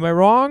wrong? Am I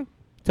wrong?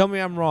 Tell me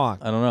I'm wrong.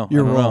 I don't know.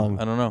 You're I don't know. wrong.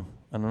 I don't know.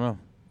 I don't know.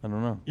 I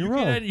don't know.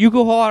 You're You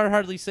can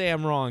hardly say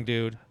I'm wrong,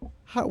 dude.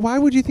 Why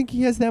would you think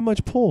he has that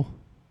much pull?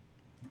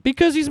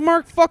 Because he's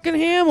Mark fucking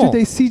Hamill. Dude,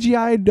 they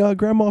CGI'd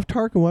Grand Moff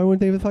Tarkin. Why wouldn't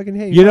they fucking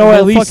hate? You know, Why at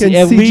don't least fucking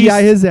at CGI least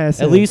his ass.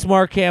 at in? least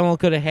Mark Hamill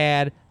could have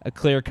had a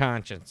clear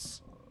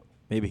conscience.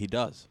 Maybe he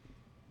does.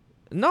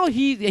 No,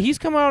 he's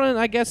come out and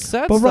I guess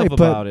said But stuff right, but-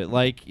 about it.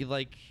 Like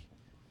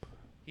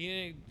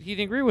he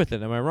didn't agree with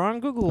it. Am I wrong?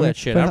 Google that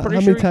shit. But I'm pretty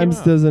how sure many times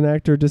does an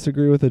actor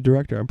disagree with a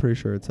director? I'm pretty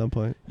sure at some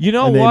point. You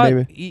know and they what?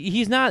 maybe-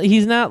 He's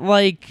not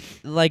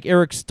like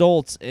Eric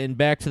Stoltz in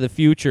Back to the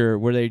Future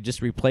where they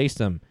just replaced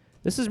him.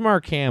 This is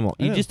Mark Hamill.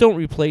 You Yeah. just don't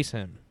replace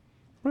him.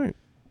 Right.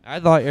 I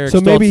thought Eric.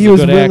 So Stoltz maybe was he a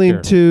was good willing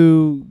actor.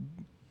 to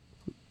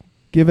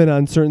give it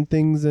on certain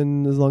things,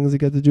 and as long as he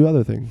got to do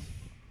other things.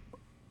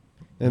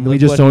 And we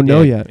Look just what he don't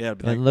know did. yet. Yeah,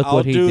 be And like, look I'll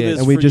what he do did. this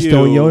And we for just you,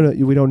 don't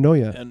know. We don't know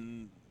yet.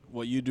 And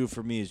what you do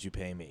for me is you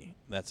pay me.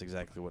 That's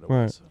exactly what it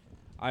Right. was.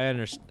 I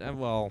understand.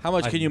 Well, How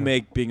much I can you know.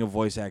 make being a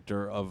voice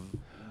actor of?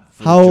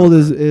 for the How old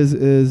Joker?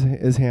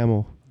 is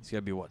Hamill? He's got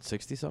to be what,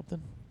 60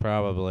 something?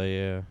 Probably,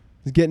 yeah.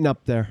 He's getting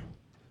up there.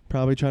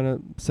 Probably trying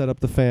to set up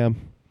the fam,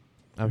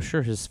 I'm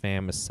sure his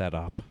fam is set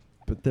up.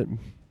 but then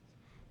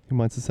he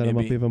wants to set him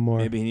up even more.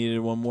 Maybe he needed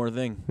one more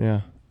thing.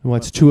 Yeah, he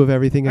wants two of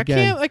everything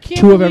again. I can't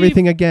Two of believe-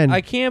 everything again.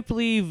 I can't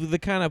believe the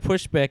kind of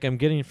pushback I'm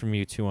getting from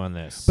you two on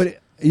this. But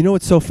you know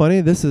what's so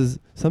funny? This is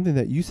something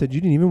that you said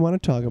you didn't even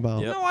want to talk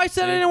about. Yep. no, I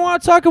said I didn't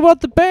want to talk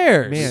about the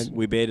Bears. Man.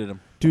 We baited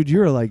him. Dude,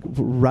 you're like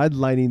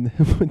redlining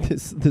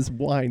with this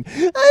wine. I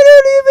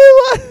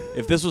don't even want.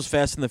 If this was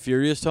Fast and the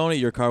Furious, Tony,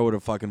 your car would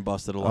have fucking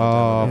busted a long Oh,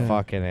 time ago. Yeah.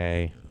 fucking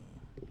A.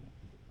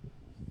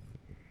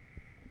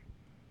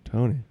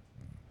 Tony,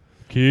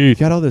 Keith.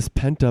 you got all this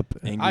pent up.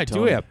 Angry I do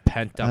Tony. have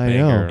pent up I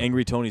know. anger.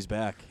 Angry Tony's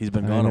back. He's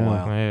been I gone a know.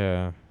 while.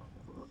 Yeah.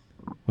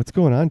 What's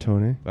going on,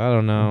 Tony? I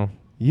don't know.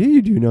 Yeah,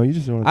 you do know. You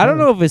just don't. wanna I don't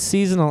tell know us. if it's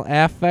seasonal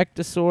affect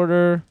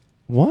disorder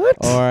What?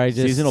 or I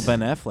just Seasonal Ben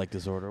Affleck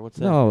disorder. What's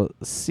that? No,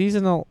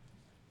 seasonal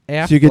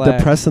affect. So you get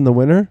depressed in the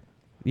winter?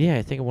 Yeah,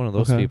 I think I'm one of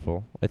those Okay.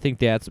 people. I think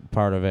that's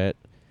part of it.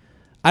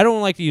 I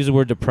don't like to use the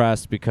word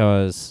depressed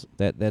because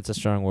that's a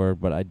strong word,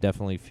 but I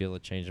definitely feel a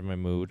change in my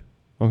mood.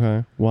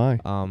 Okay. Why?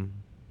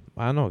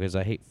 I don't know, because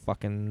I hate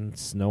fucking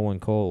snow and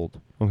cold.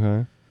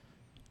 Okay.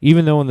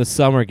 Even though in the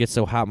summer it gets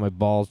so hot my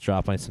balls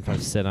drop, I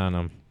sometimes sit on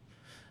them.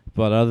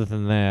 But other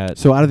than that,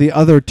 So out of the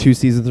other 2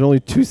 seasons, there are only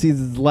 2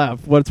 seasons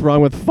left. What's wrong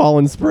with fall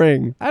and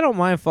spring? I don't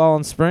mind fall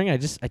and spring. I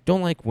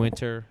don't like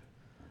winter.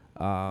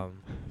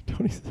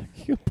 Tony's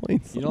he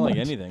complains. So You don't like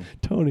much. anything.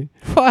 Tony.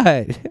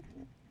 What?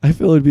 I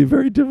feel it'd be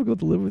very difficult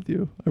to live with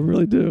you. I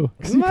really do.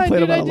 'Cause you Nah, complain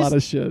dude, about I a lot just-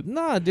 of shit.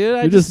 Nah,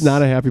 dude. You're just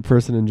not a happy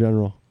person in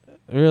general.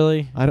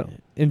 Really? I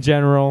don't. In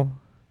general.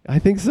 I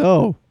think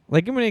so,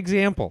 Like, give me an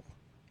example.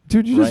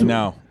 dude. You Right just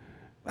now.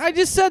 I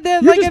just said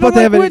that You're like just I about don't to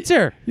like have an-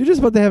 winter. You're just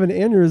about to have an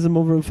aneurysm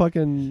over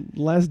fucking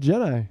Last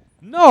Jedi.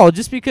 No,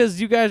 just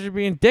because you guys are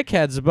being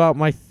dickheads about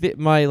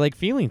my like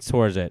feelings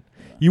towards it.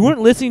 You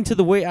weren't listening to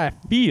the way I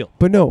feel.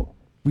 But no,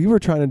 we were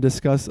trying to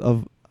discuss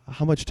of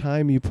how much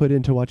time you put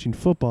into watching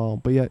football,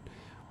 but yet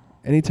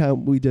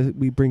anytime we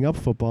bring up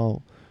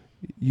football,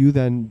 you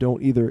then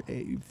don't either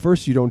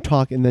first you don't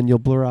talk and then you'll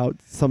blur out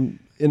some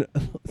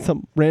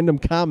random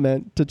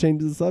comment to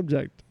change the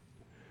subject.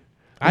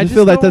 I just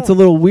feel that that's a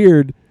little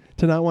weird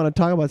to not want to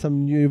talk about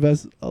something you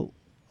invest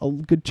a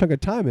good chunk of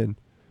time in.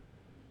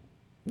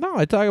 No,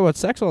 I talk about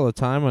sex all the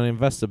time and I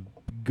invest a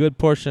good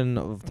portion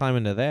of time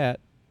into that.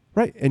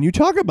 Right, and you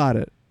talk about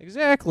it.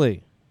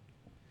 Exactly.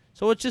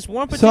 So it's just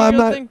one So I'm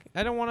particular not- thing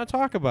I don't want to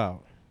talk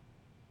about.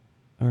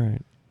 All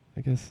right,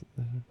 I guess.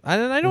 I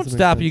don't Doesn't make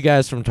stop you sense.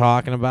 guys from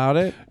talking about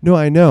it. No,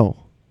 I know,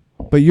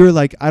 but you're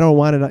like, I don't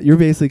want it. You're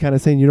basically kind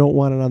of saying you don't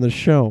want it on the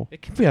show.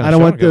 It can be on I the don't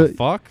show, want give a the-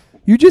 fuck.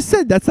 You just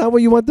said that's not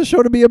what you want the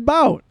show to be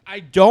about. I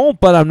don't,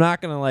 but I'm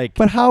not gonna like.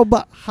 But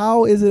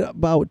how is it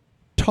about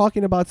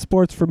talking about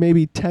sports for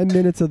maybe 10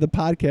 minutes of the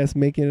podcast,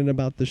 making it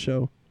about the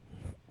show?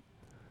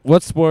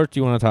 What sport do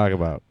you want to talk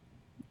about?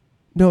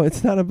 No,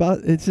 it's not about.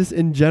 It's just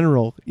in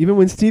general. Even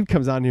when Steve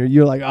comes on here,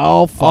 you're like,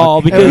 "Oh fuck!" Oh,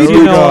 And because we you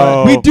do,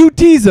 know- we do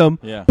tease him,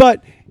 Yeah.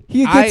 but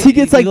he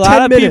gets like a lot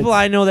 10 of minutes. people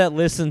I know that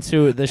listen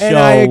to the show. And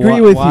I agree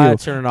with while I you.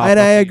 turn it off And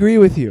I on agree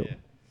with you.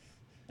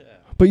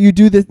 But you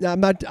do this.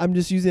 I'm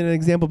just using an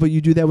example. But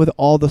you do that with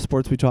all the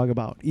sports we talk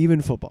about,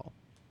 even football.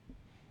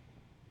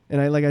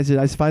 And like I said,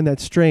 I find that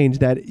strange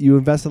that you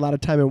invest a lot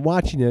of time in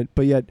watching it,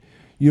 but yet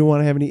you don't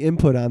want to have any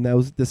input on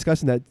those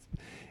discussion that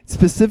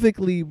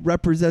specifically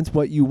represents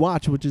what you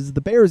watch, which is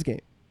the Bears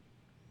game.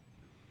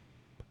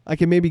 I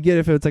can maybe get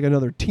if it's like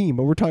another team,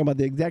 but we're talking about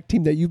the exact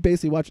team that you've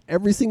basically watched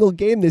every single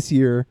game this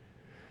year.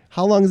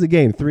 How long is the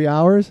game? 3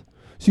 hours?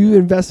 So you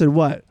invested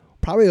what?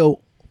 Probably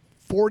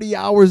 40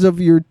 hours of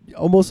your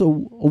almost a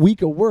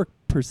week of work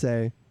per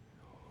se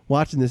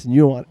watching this, and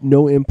you don't want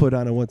no input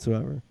on it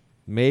whatsoever.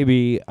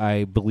 Maybe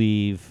I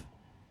believe.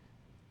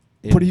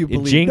 What do you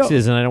believe? In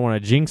jinxes, No. and I don't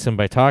want to jinx them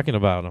by talking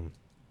about them.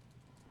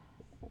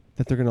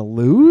 That they're going to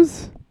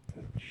lose?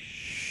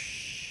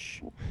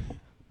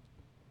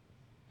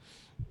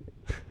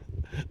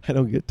 I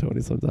don't get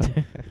Tony sometimes.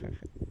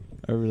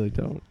 I really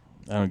don't.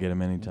 I don't get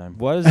him anytime.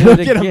 What is I there don't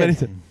to get him get?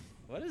 anything.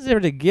 What is there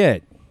to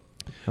get?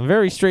 I'm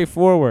very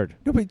straightforward.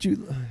 No, but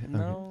you.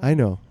 No. I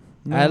know.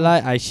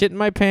 I shit in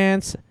my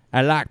pants.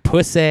 I like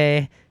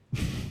pussy.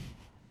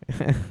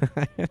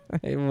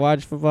 I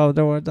watch football.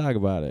 Don't want to talk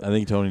about it. I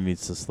think Tony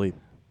needs to sleep.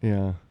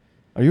 Yeah.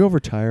 Are you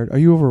overtired? Are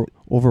you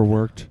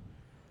overworked?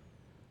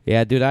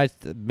 Yeah, dude. I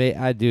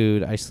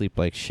sleep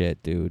like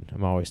shit, dude.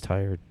 I'm always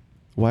tired.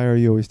 Why are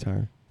you always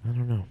tired? I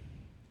don't know.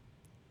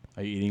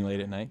 Are you eating late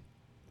at night?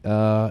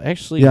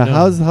 Actually, Yeah. no.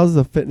 How's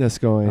the fitness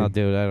going? Oh,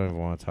 dude, I don't even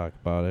want to talk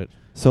about it.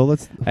 So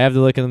let's. I have to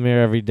look in the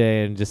mirror every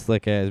day and just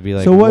look at it and be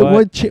like, so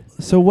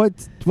what?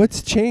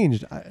 what's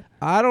changed?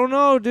 I don't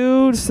know,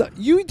 dude.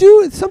 You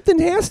do something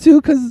has to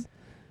because.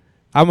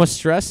 I'm a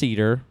stress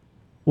eater.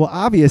 Well,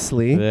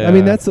 obviously. Yeah. I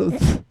mean that's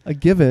a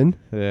given.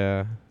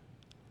 Yeah.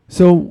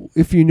 So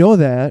if you know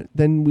that,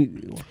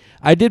 then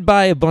I did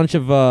buy a bunch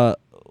of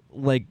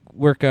like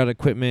workout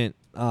equipment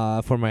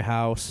for my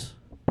house.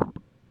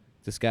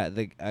 This guy,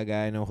 a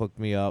guy I know, hooked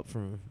me up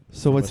from.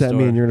 So what's a that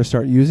store. mean? You're gonna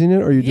start using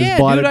it, or you just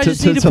bought dude, I it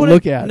just need to put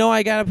look it, at? No,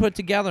 I gotta put it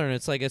together, and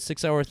it's like a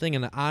 6-hour thing.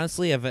 And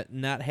honestly, I've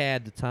not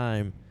had the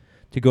time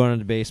to go into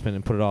the basement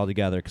and put it all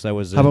together because I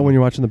was. How about when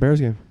you're watching the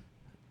Bears game?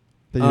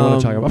 That you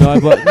don't want to talk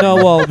about?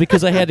 Well,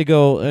 because I had to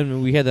go,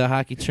 and we had the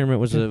hockey tournament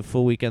was a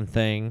full weekend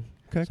thing.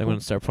 Okay, So I'm gonna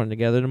start putting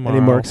together tomorrow.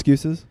 Any more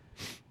excuses?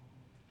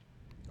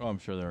 Oh, I'm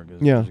sure there are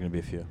good. Yeah. There's going to be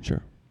a few.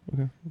 Sure.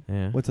 Okay.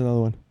 Yeah. What's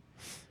another one?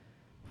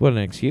 What an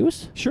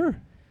excuse, Sure.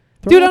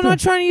 Throw dude! it out I'm not there.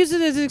 trying to use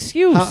it as an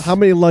excuse. How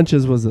many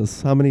lunches was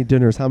this? How many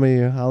dinners? How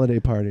many holiday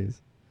parties?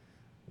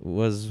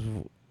 Was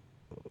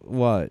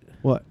what?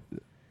 What?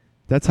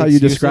 That's how you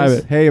describe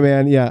Excuses? it. Hey,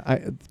 man. Yeah,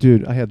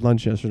 I had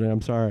lunch yesterday.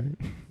 I'm sorry.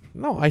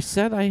 No, I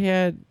said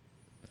I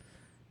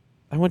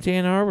went to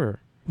Ann Arbor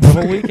the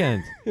whole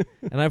weekend,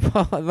 and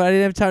but I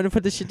didn't have time to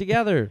put this shit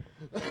together.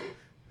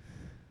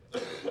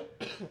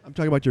 I'm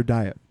talking about your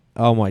diet.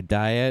 Oh, my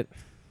diet.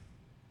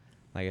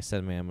 Like I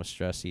said, man, I'm a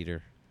stress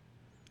eater.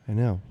 I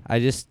know. I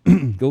just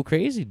go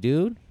crazy,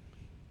 dude.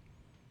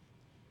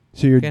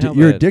 So you're Can't help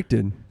you're it.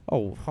 addicted.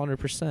 Oh,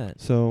 100%.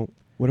 So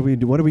what are we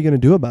going to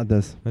do about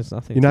this? There's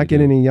nothing. You're not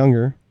getting any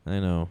younger. I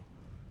know.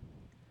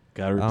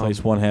 Got to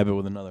replace one habit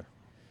with another.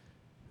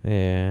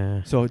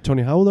 Yeah. So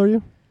Tony, how old are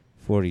you?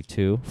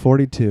 42.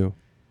 42.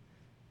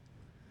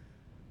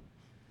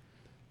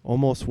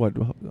 Almost what?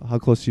 How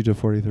close are you to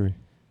 43?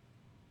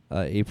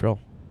 April.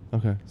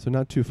 Okay, so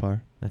not too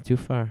far. Not too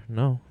far.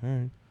 No. All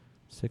right.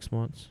 6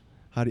 months.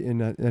 How do you,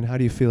 and how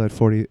do you feel at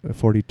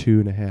 42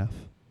 and a half?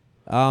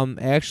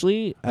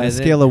 Actually, On a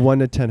scale of 1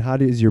 to 10, how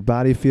does your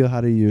body feel? How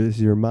does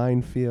your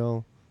mind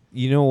feel?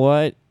 You know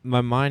what?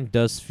 My mind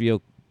does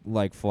feel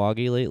like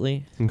foggy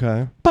lately.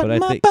 Okay. But I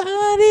think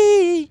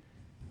body.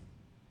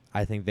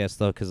 I think that's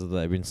though because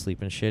I've been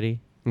sleeping shitty.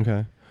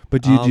 Okay.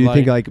 But do you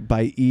think like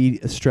by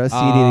stress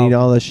eating and eating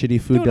all the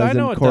shitty food Dude, I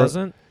know it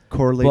doesn't.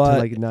 correlate But to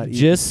like not eating?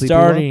 just sleeping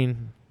well?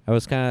 starting, I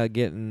was kind of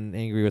getting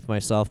angry with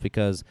myself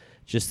because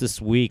just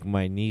this week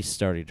my knees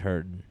started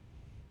hurting.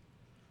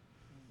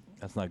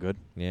 That's not good.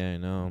 Yeah, I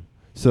know.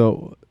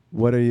 So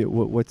what are you?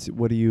 What's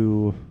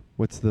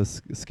the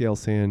scale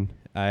saying?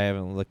 I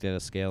haven't looked at a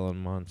scale in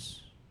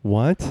months.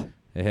 What?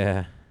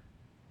 Yeah,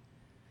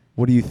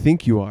 What do you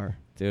think you are?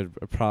 dude,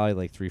 probably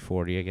like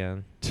 340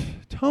 again.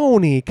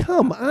 Tony,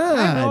 come on.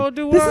 I know,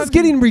 dude, This what? is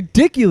getting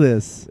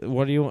ridiculous.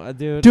 What do you want,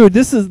 dude? Dude,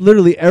 this is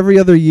literally every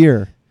other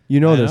year. You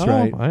know I this,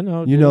 right? I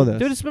know. You dude. know this.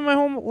 Dude, it's been my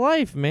whole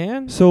life,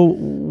 man. So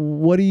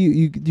what do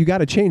you got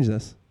to change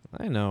this?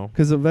 I know.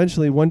 Because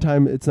eventually one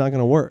time it's not going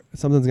to work.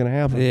 Something's going to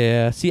happen.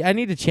 Yeah. See, I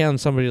need to challenge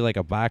somebody like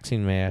a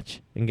boxing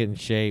match and get in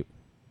shape.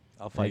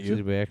 I'll fight you.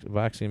 A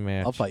boxing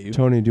match. I'll fight you.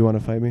 Tony, do you want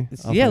to fight me?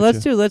 I'll Yeah,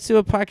 fight you. let's do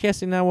a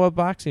podcasting now. What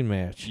boxing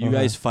match? You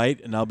guys fight,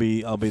 and I'll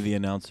be the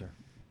announcer.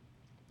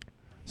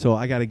 So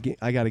I gotta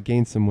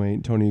gain some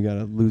weight. Tony, you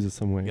gotta lose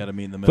some weight. You got to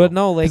meet in the middle. But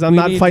no, like Because I'm we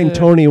not need fighting to-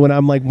 Tony when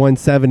I'm like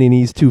 170 and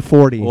he's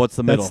 240. Well, what's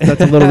the middle?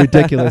 That's a little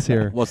ridiculous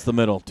here. What's the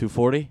middle?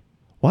 240?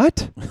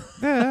 What?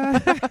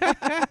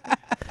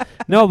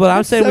 No, but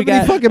I'm saying we 70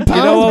 got. fucking You know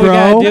pounds, what bro. we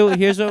gotta do?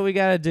 Here's what we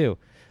gotta do.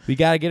 We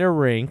gotta get a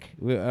ring.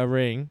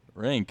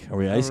 Rink. Are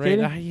we A ice ring.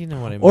 skating? You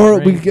know what I mean. Or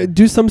we Ring. could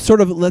do some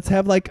sort of, let's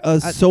have like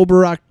a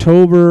sober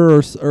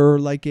October or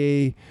like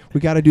we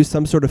got to do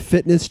some sort of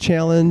fitness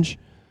challenge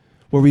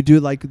where we do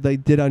like they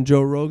did on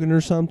Joe Rogan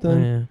or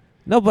something. Yeah.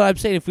 No, but I'm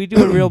saying if we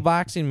do a real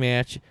boxing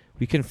match,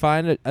 we can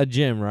find a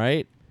gym,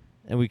 right?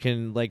 And we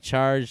can like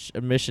charge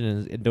admission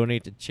and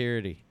donate to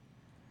charity.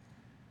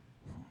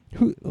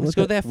 Let's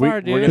go that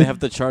far, dude. We're going to have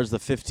to charge the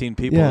 15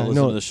 people Yeah, that listen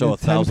no, to the show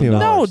it's 10 $1,000. people.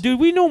 No, dude,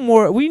 we know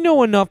more. We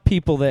know enough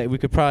people that we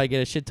could probably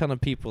get a shit ton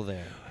of people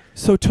there.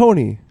 So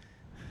Tony,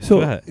 Go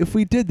ahead. if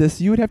we did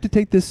this, you would have to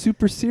take this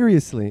super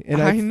seriously.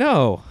 And I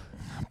know.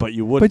 But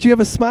you would. But you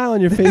have a smile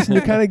on your face and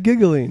you're kind of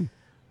giggling.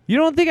 You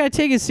don't think I'd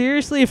take it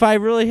seriously if I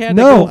really had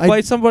No, to go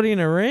fight somebody in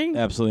a ring?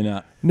 Absolutely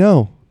not.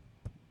 No.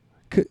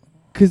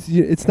 Because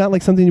it's not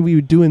like something we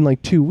would do in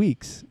like 2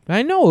 weeks.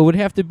 I know. It would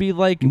have to be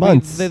like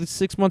Months.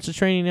 6 months of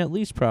training at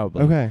least,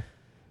 probably. Okay.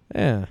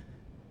 Yeah.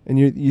 And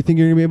you think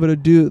you're going to be able to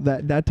do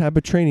that type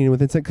of training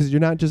within, because you're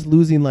not just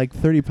losing like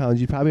 30 pounds.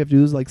 You probably have to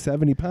lose like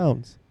 70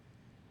 pounds.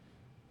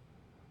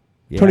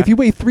 Yeah. Tony, if you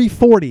weigh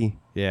 340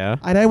 yeah.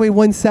 and I weigh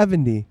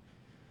 170,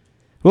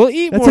 Well,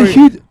 eat That's more. a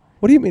huge.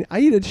 What do you mean? I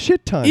eat a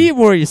shit ton. Eat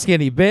more, you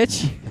skinny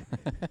bitch.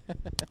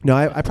 No,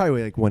 I probably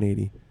weigh like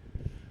 180.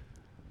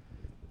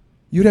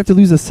 You'd have to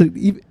lose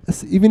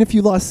even if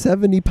you lost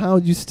 70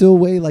 pounds, you still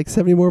weigh like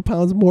 70 more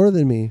pounds more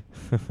than me.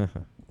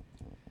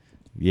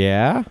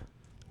 Yeah.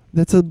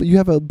 You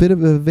have a bit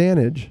of an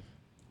advantage.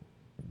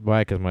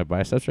 Why? Because my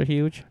biceps are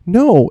huge.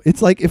 No,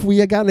 it's like if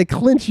we got in a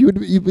clinch,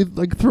 you'd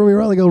like throw me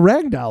around like a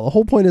rag doll. The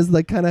whole point is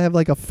like kind of have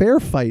like a fair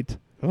fight.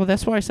 Well,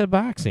 that's why I said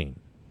boxing.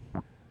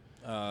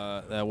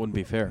 That wouldn't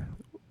be fair.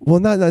 Well,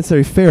 not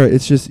necessarily fair.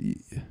 It's just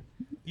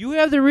You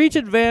have the reach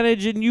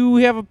advantage, and you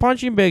have a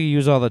punching bag you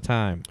use all the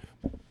time.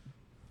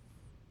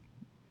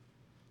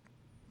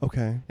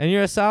 okay. And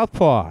you're a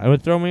southpaw. It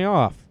would throw me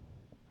off.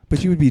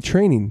 But you would be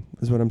training,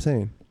 is what I'm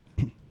saying.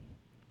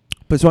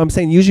 But so I'm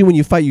saying usually when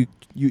you fight,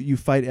 you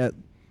fight at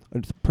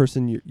a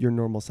person your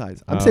normal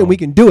size. I'm saying we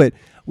can do it.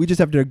 We just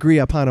have to agree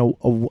upon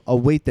a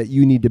weight that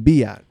you need to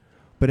be at.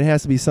 But it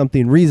has to be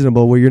something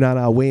reasonable where you're not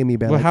outweighing me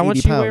by Well, like how 80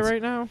 much do you pounds. weigh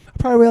right now? I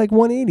probably weigh like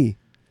 180.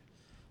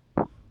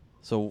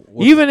 So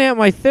Even at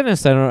my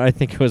thinnest, I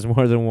think it was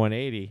more than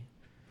 180.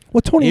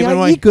 Well, Tony, Even I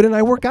when eat good and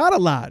I work out a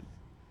lot.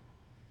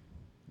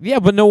 Yeah,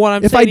 but no, what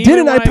I'm If saying. I even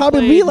didn't, when I'd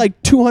probably be played-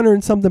 like 200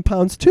 and something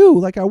pounds too,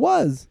 like I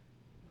was.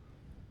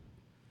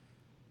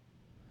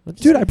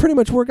 Let's Dude, just- I pretty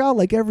much work out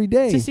like every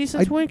day. Just eat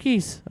some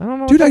Twinkies. I don't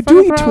know. Dude, what I the do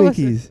fucking eat problem is.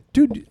 Twinkies.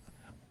 Dude,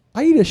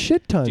 I eat a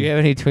shit ton. Do you have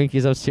any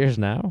Twinkies upstairs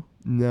now?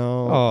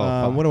 No.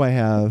 Oh, fuck. What do I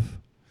have?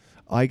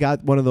 I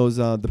got one of those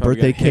the Probably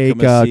birthday got cake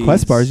Jicama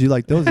Quest seeds. bars. You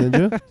like those,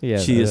 didn't you? Yeah.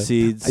 chia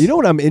seeds. You know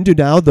what I'm into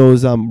now?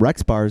 Those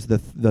Rex bars, the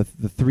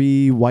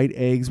 3 white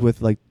eggs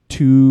with like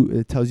 2.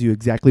 It tells you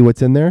exactly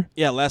what's in there.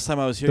 Yeah, last time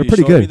I was here, They're you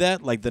pretty showed me good.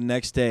 that. Like the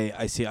next day,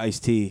 I see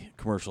iced tea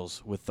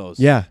commercials with those.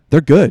 Yeah,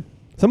 they're good.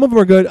 Some of them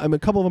are good. I mean, a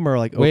couple of them are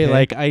like okay. Wait,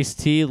 like iced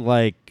tea,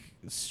 like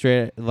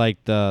straight,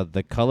 like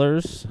the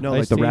colors. no,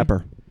 like iced the tea?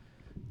 wrapper.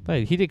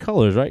 Wait, he did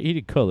colors, right? He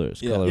did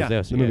colors. Yeah. Colors. Yeah,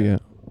 Yes, the movie, yeah.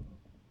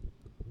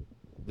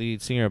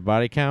 Lead singer of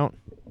Body Count.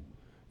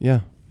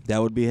 Yeah.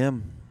 That would be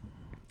him.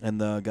 And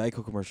the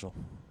Geico commercial.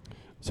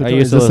 So I Tony,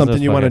 used is to this listen to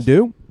something you want to podcasts.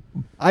 do?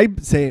 I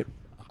say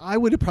I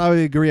would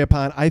probably agree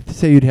upon. I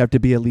say you'd have to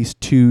be at least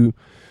 2.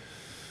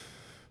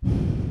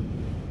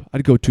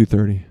 I'd go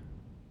 230. You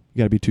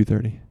got to be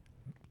 230.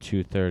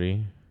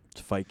 230.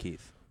 To fight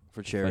Keith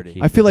for charity.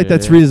 Keith. I feel like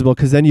that's Yeah. reasonable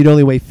because then you'd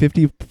only weigh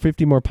 50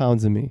 more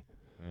pounds than me.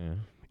 Yeah.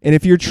 And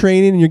if you're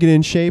training and you're getting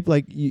in shape,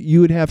 like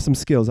you would have some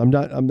skills. I'm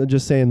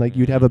just saying like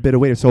you'd have a bit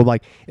of weight. So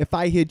like if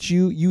I hit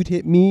you, you'd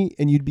hit me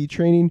and you'd be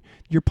training,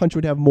 your punch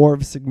would have more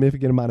of a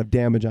significant amount of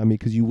damage on me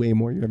because you weigh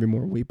more, you have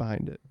more weight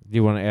behind it. Do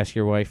you want to ask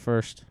your wife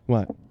first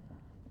What?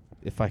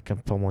 if I can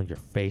pummel your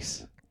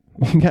face?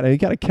 You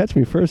gotta catch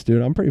me first,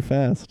 dude. I'm pretty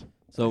fast.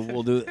 So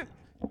we'll do.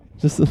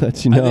 Just to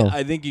let you know.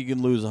 I think you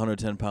can lose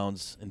 110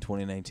 pounds in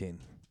 2019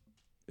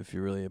 if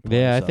you really. apply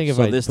Yeah, I yourself. think if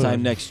so I this put time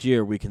on- next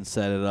year we can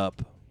set it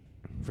up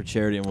for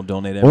charity and we'll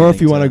donate everything. Or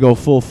if you want to to go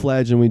full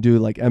fledged and we do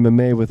like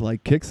MMA with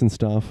like kicks and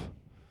stuff.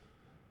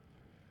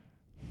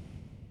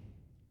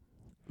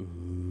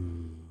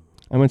 I'm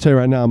gonna tell you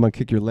right now, I'm gonna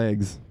kick your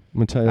legs. I'm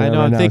gonna tell you I that know,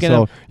 right I'm now. thinking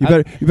So of-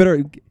 you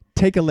better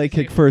take a leg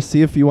kick first.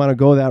 See if you want to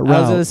go that route. I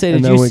was gonna say, and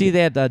did then you we- see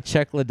that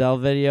Chuck Liddell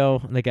video?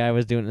 The guy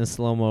was doing it in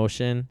slow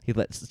motion. He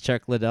let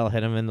Chuck Liddell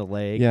hit him in the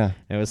leg. Yeah.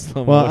 It was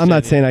slow Well, motion. I'm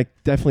not saying I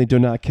definitely do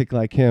not kick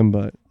like him,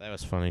 but That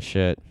was funny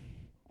shit.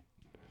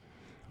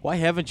 Why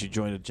haven't you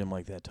joined a gym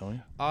like that,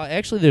 Tony?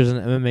 Actually, there's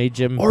an MMA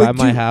gym Or by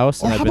my do-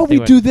 house. or and how I've been about we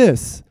thinking- do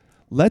this?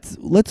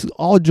 Let's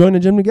all join a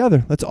gym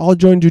together. Let's all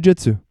join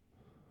jujitsu.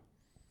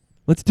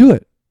 Let's do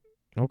it.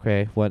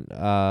 Okay, what?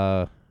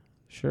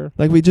 Sure.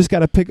 Like we just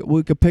gotta pick.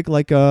 We could pick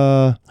like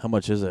How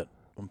much is it?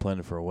 I'm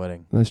planning for a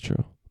wedding. That's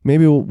true.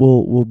 Maybe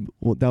we'll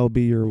that will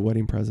be your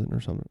wedding present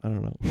or something. I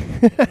don't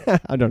know.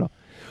 I don't know.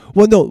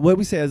 Well, no. What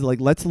we say is like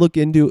let's look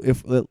into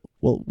if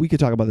well we could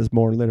talk about this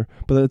more later.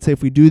 But let's say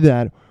if we do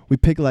that, we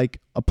pick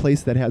like a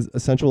place that has a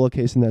central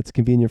location that's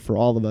convenient for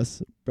all of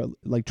us,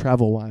 like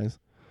travel wise,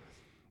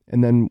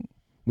 and then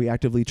we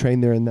actively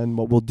train there. And then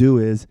what we'll do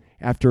is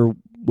after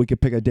we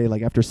could pick a day,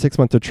 like after 6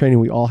 months of training,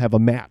 we all have a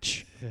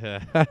match,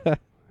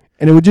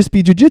 and it would just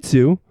be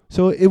jujitsu.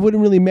 So it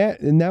wouldn't really matter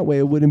in that way.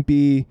 It wouldn't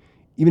be.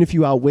 Even if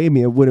you outweigh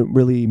me, it wouldn't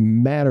really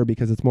matter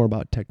because it's more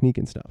about technique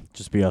and stuff.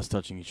 Just be us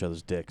touching each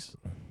other's dicks.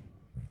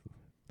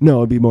 No,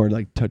 it'd be more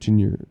like touching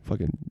your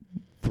fucking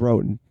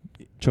throat and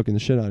choking the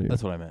shit out of you.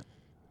 That's what I meant.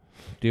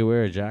 Do you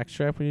wear a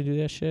jockstrap when you do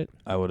that shit?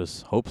 I would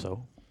hope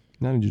so.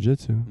 Not in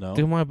jiu-jitsu. No.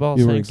 Dude, my balls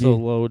You wear hang a so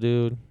gi. low,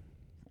 dude.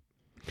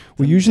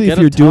 Well, usually Get if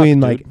 'em you're tough, doing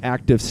dude. like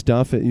active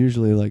stuff, it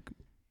usually like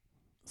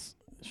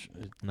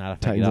Not if I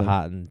Tightens get up.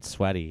 hot and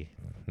sweaty.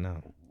 No.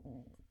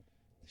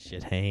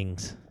 Shit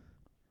hangs.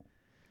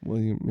 well,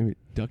 you maybe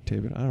duct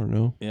tape it. I don't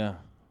know. Yeah.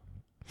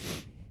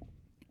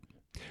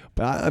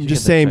 But I'm should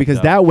just get that saying checked because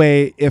out. that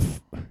way,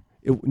 if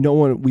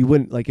we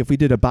wouldn't like if we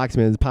did a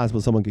boxing match, it's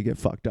possible someone could get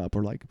fucked up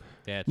or like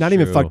That's not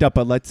even true. fucked up,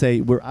 but let's say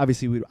I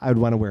would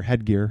want to wear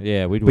headgear.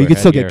 Yeah, we'd But wear you could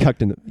still get headgear.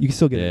 cut in the. You could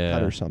still get a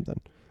cut Yeah. or something.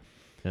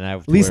 And I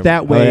have At to least wear- that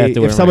I would way, have to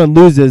wear if my- someone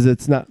loses,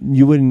 it's not.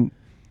 You wouldn't.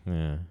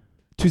 Yeah.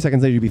 2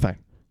 seconds later, you'd be fine.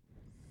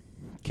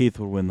 Keith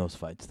would win those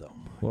fights though,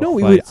 No,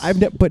 we would.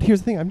 But here's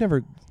the thing: I've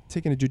never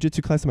taken a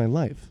jiu-jitsu class in my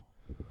life.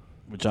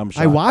 which I'm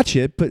shocked. I watch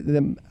it, but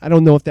I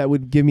don't know if that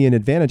would give me an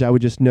advantage. I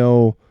would just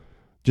know,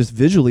 just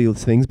visually with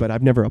things, but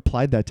I've never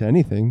applied that to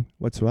anything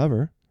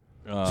whatsoever.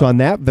 So on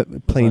that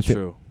plane, that's not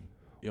true.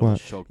 You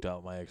almost choked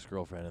out my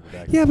ex-girlfriend in the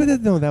back. Yeah, but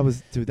that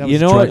was dude. That was You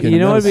know what? drunken. You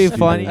know That what'd be was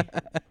funny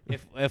stupid.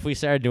 if we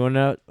started doing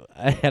that.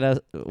 I had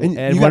a And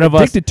and you one got of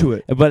us, addicted to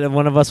it. but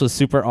one of us was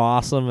super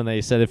awesome, and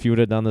they said if you would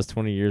have done this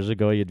 20 years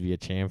ago, you'd be a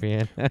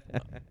champion. You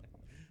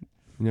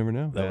never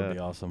know. That would be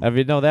awesome.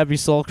 That'd be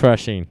soul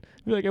crushing.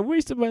 Be like, I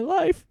wasted my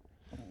life.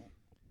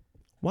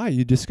 Why?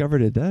 You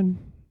discovered it then?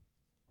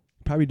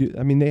 Probably do.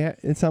 I mean,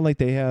 it's not like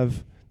they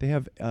have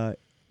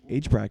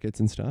age brackets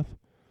and stuff.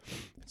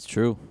 It's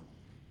true.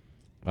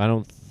 I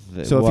don't.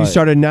 So if you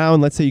started now,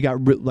 and let's say you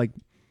got like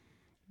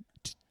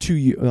 2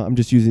 years, I'm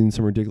just using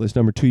some ridiculous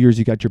number. 2 years,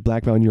 you got your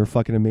black belt, and you're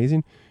fucking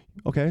amazing.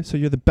 Okay, so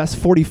you're the best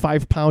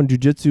 45-pound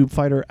jiu-jitsu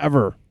fighter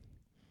ever.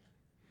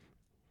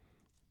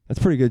 That's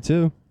pretty good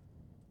too.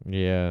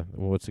 Yeah,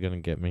 what's it gonna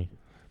get me?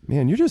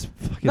 Man, you're just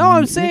fucking. No,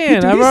 I'm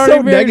saying, I'm you're already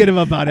so very- negative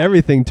about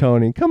everything,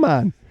 Tony. Come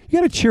on, you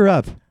gotta cheer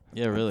up.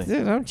 Yeah, really.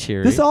 Dude, I'm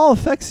cheery. This all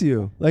affects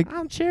you. Like,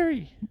 I'm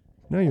cheery.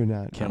 no, you're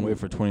not. Can't wait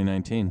for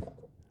 2019.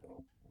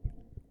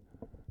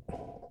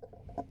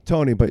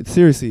 Tony, but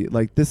seriously,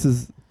 like this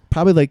is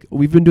probably like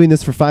we've been doing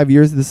this for 5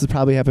 years. This has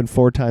probably happened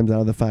 4 times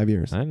out of the 5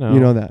 years. I know. You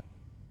know that.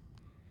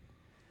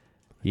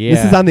 Yeah,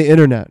 This is on the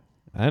internet.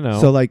 I know.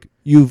 So like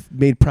you've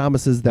made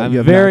promises that I'm you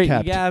have very not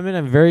kept. yeah. I mean,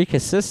 I'm very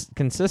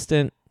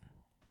consistent.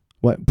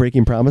 What,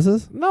 breaking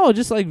promises? No,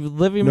 just like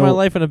living my No.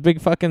 life in a big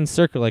fucking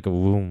circle, like a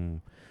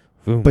boom,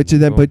 boom. But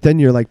boom. then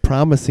you're like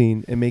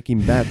promising and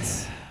making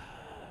bets,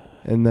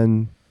 and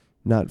then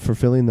not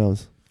fulfilling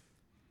those.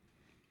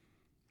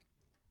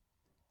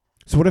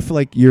 So what if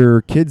like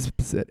your kids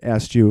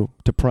asked you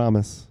to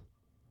promise?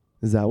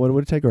 Is that what it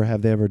would take, or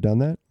have they ever done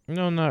that?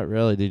 No, not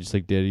really. They just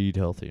like, Daddy, eat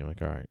healthy. I'm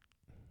like, all right.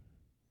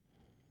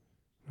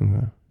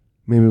 Okay.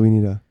 Maybe we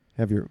need to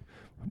have your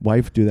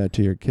wife do that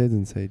to your kids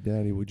and say,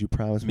 Daddy, would you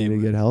promise me to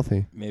Maybe. get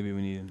healthy? Maybe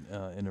we need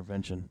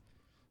intervention.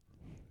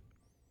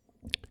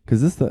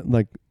 Because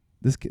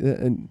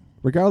and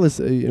regardless,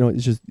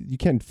 it's just you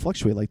can't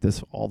fluctuate like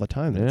this all the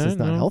time. It's Yeah,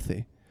 just I not know.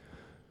 healthy.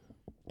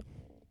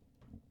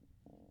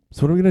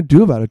 So what are we gonna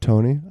do about it,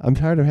 Tony? I'm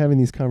tired of having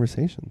these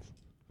conversations.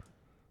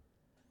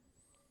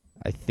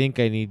 I think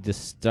I need to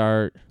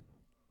start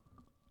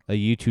a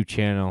YouTube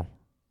channel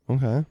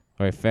Okay.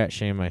 where I fat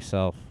shame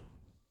myself.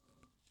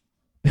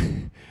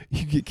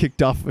 You get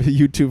kicked off of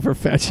YouTube for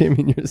fat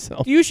shaming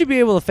yourself. You should be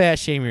able to fat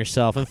shame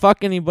yourself and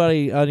fuck any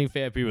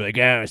fat people. Like,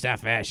 oh, stop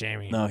fat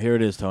shaming. No, here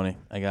it is, Tony.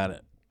 I got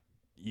it.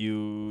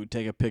 You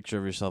take a picture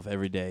of yourself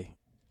every day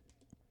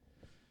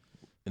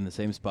in the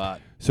same spot.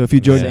 So if you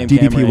join Same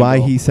camera DDPY,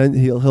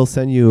 angle. he'll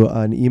send you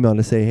an email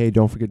to say, hey,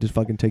 don't forget to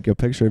fucking take a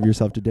picture of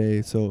yourself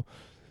today. So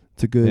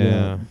it's a good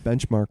Yeah.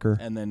 benchmarker.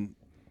 And then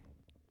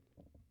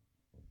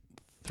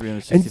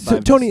And 365 so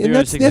Tony, and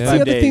that's the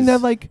 365 other thing days.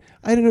 that like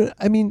I don't know.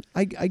 I mean,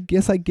 I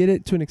guess I get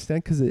it to an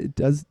extent because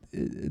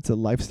it's a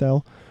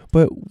lifestyle.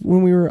 But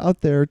when we were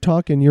out there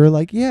talking, you were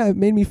like, yeah, it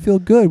made me feel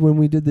good when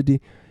we did the D.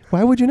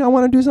 Why would you not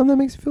want to do something that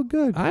makes you feel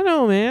good? I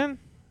know, man.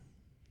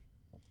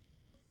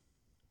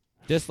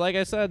 Just like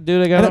I said,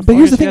 dude, I got. But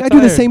here's the thing: I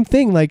do the same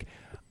thing. Like,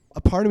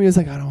 a part of me was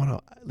like, I don't want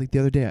to. Like the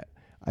other day,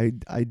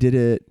 I did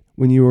it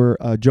when you were.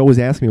 Joe was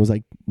asking me. It was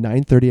like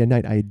 9:30 at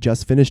night. I had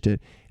just finished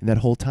it, and that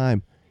whole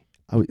time,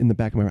 I was in the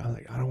back of my mind. I was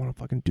like, I don't want to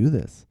fucking do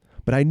this.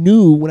 But I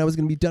knew when I was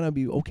gonna be done, I'd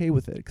be okay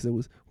with it because it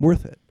was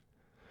worth it.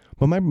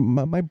 But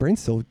my brain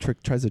still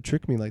tries to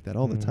trick me like that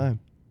all the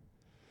time.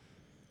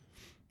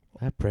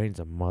 That brain's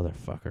a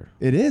motherfucker.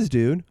 It is,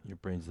 dude. Your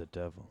brain's the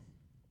devil.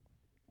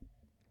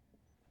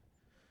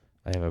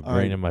 I have a All brain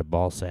right. in my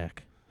ball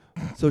sack.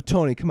 So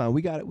Tony, come on,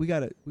 we got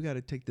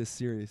to take this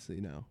seriously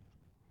now.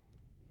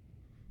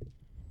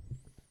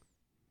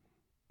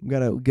 We got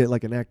to get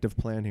like an active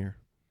plan here.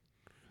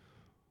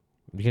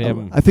 You can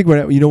have I think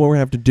you know what we're gonna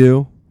have to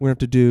do. We're gonna have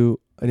to do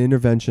an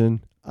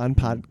intervention on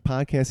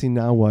podcasting.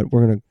 Now what?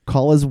 We're gonna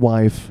call his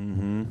wife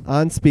Mm-hmm.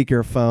 on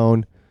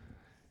speakerphone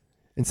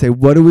and say,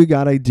 what do we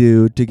gotta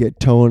do to get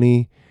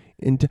Tony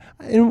into?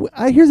 And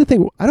here's the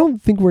thing: I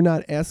don't think we're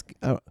not asking.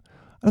 I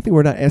don't think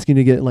we're not asking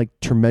to get like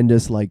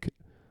tremendous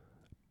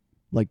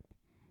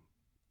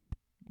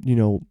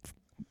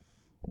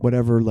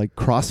whatever like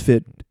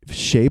CrossFit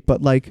shape,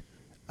 but like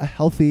a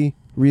healthy,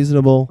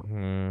 reasonable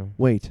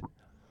weight.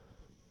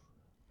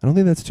 I don't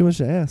think that's too much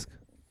to ask.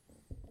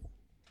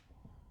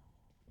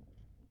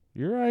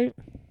 You're right.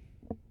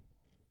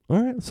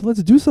 All right, so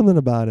let's do something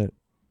about it.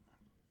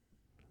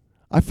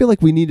 I feel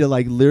like we need to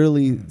like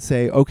literally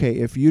say, okay,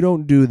 if you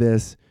don't do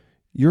this,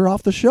 you're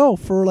off the show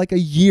for like a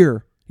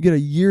year. You get a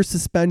year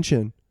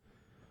suspension.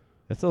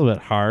 That's a little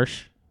bit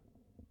harsh.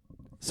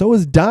 So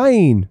is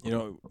dying You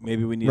know,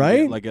 maybe we need to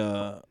Right? get like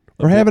a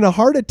or having a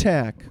heart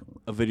attack.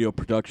 a video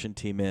production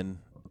team in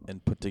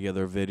and put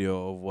together a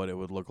video of what it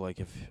would look like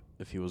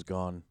if he was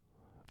gone.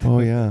 Oh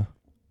yeah.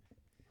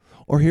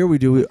 Or here we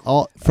do it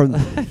all for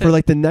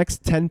like the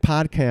next 10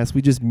 podcasts,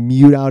 we just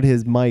mute out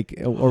his mic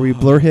or we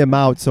blur him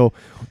out. So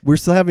we're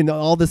still having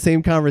all the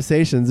same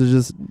conversations.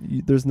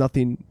 There's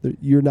nothing.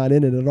 You're not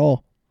in it at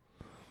all.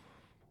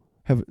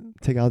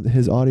 Take out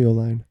his audio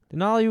line.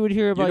 And all you would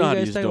hear about know how you to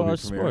guys use talking Adobe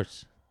about Premiere.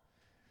 sports.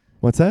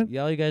 What's that?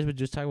 Yeah, all you guys would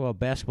just talk about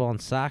basketball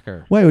and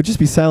soccer. Well, it would just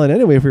be silent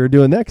anyway if we were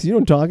doing that because you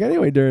don't talk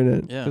anyway during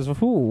it. Yeah. Because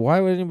why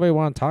would anybody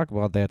want to talk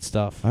about that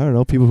stuff? I don't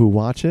know. People who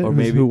watch it, Or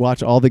maybe- who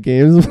watch all the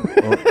games,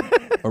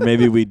 or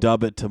maybe we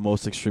dub it to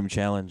Most Extreme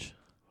Challenge.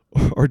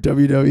 or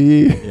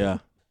WWE. Yeah. I'm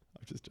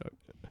just joking.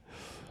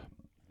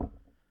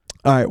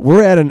 All right,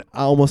 we're at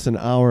almost an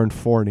hour and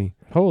 40.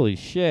 Holy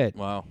shit.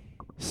 Wow.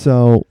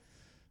 So,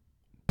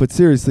 but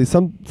seriously,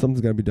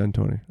 something's got to be done,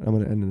 Tony. I'm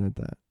going to end it at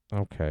that.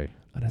 Okay.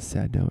 On a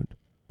sad note.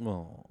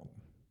 Well.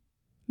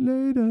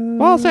 Later.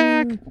 Ball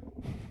sack.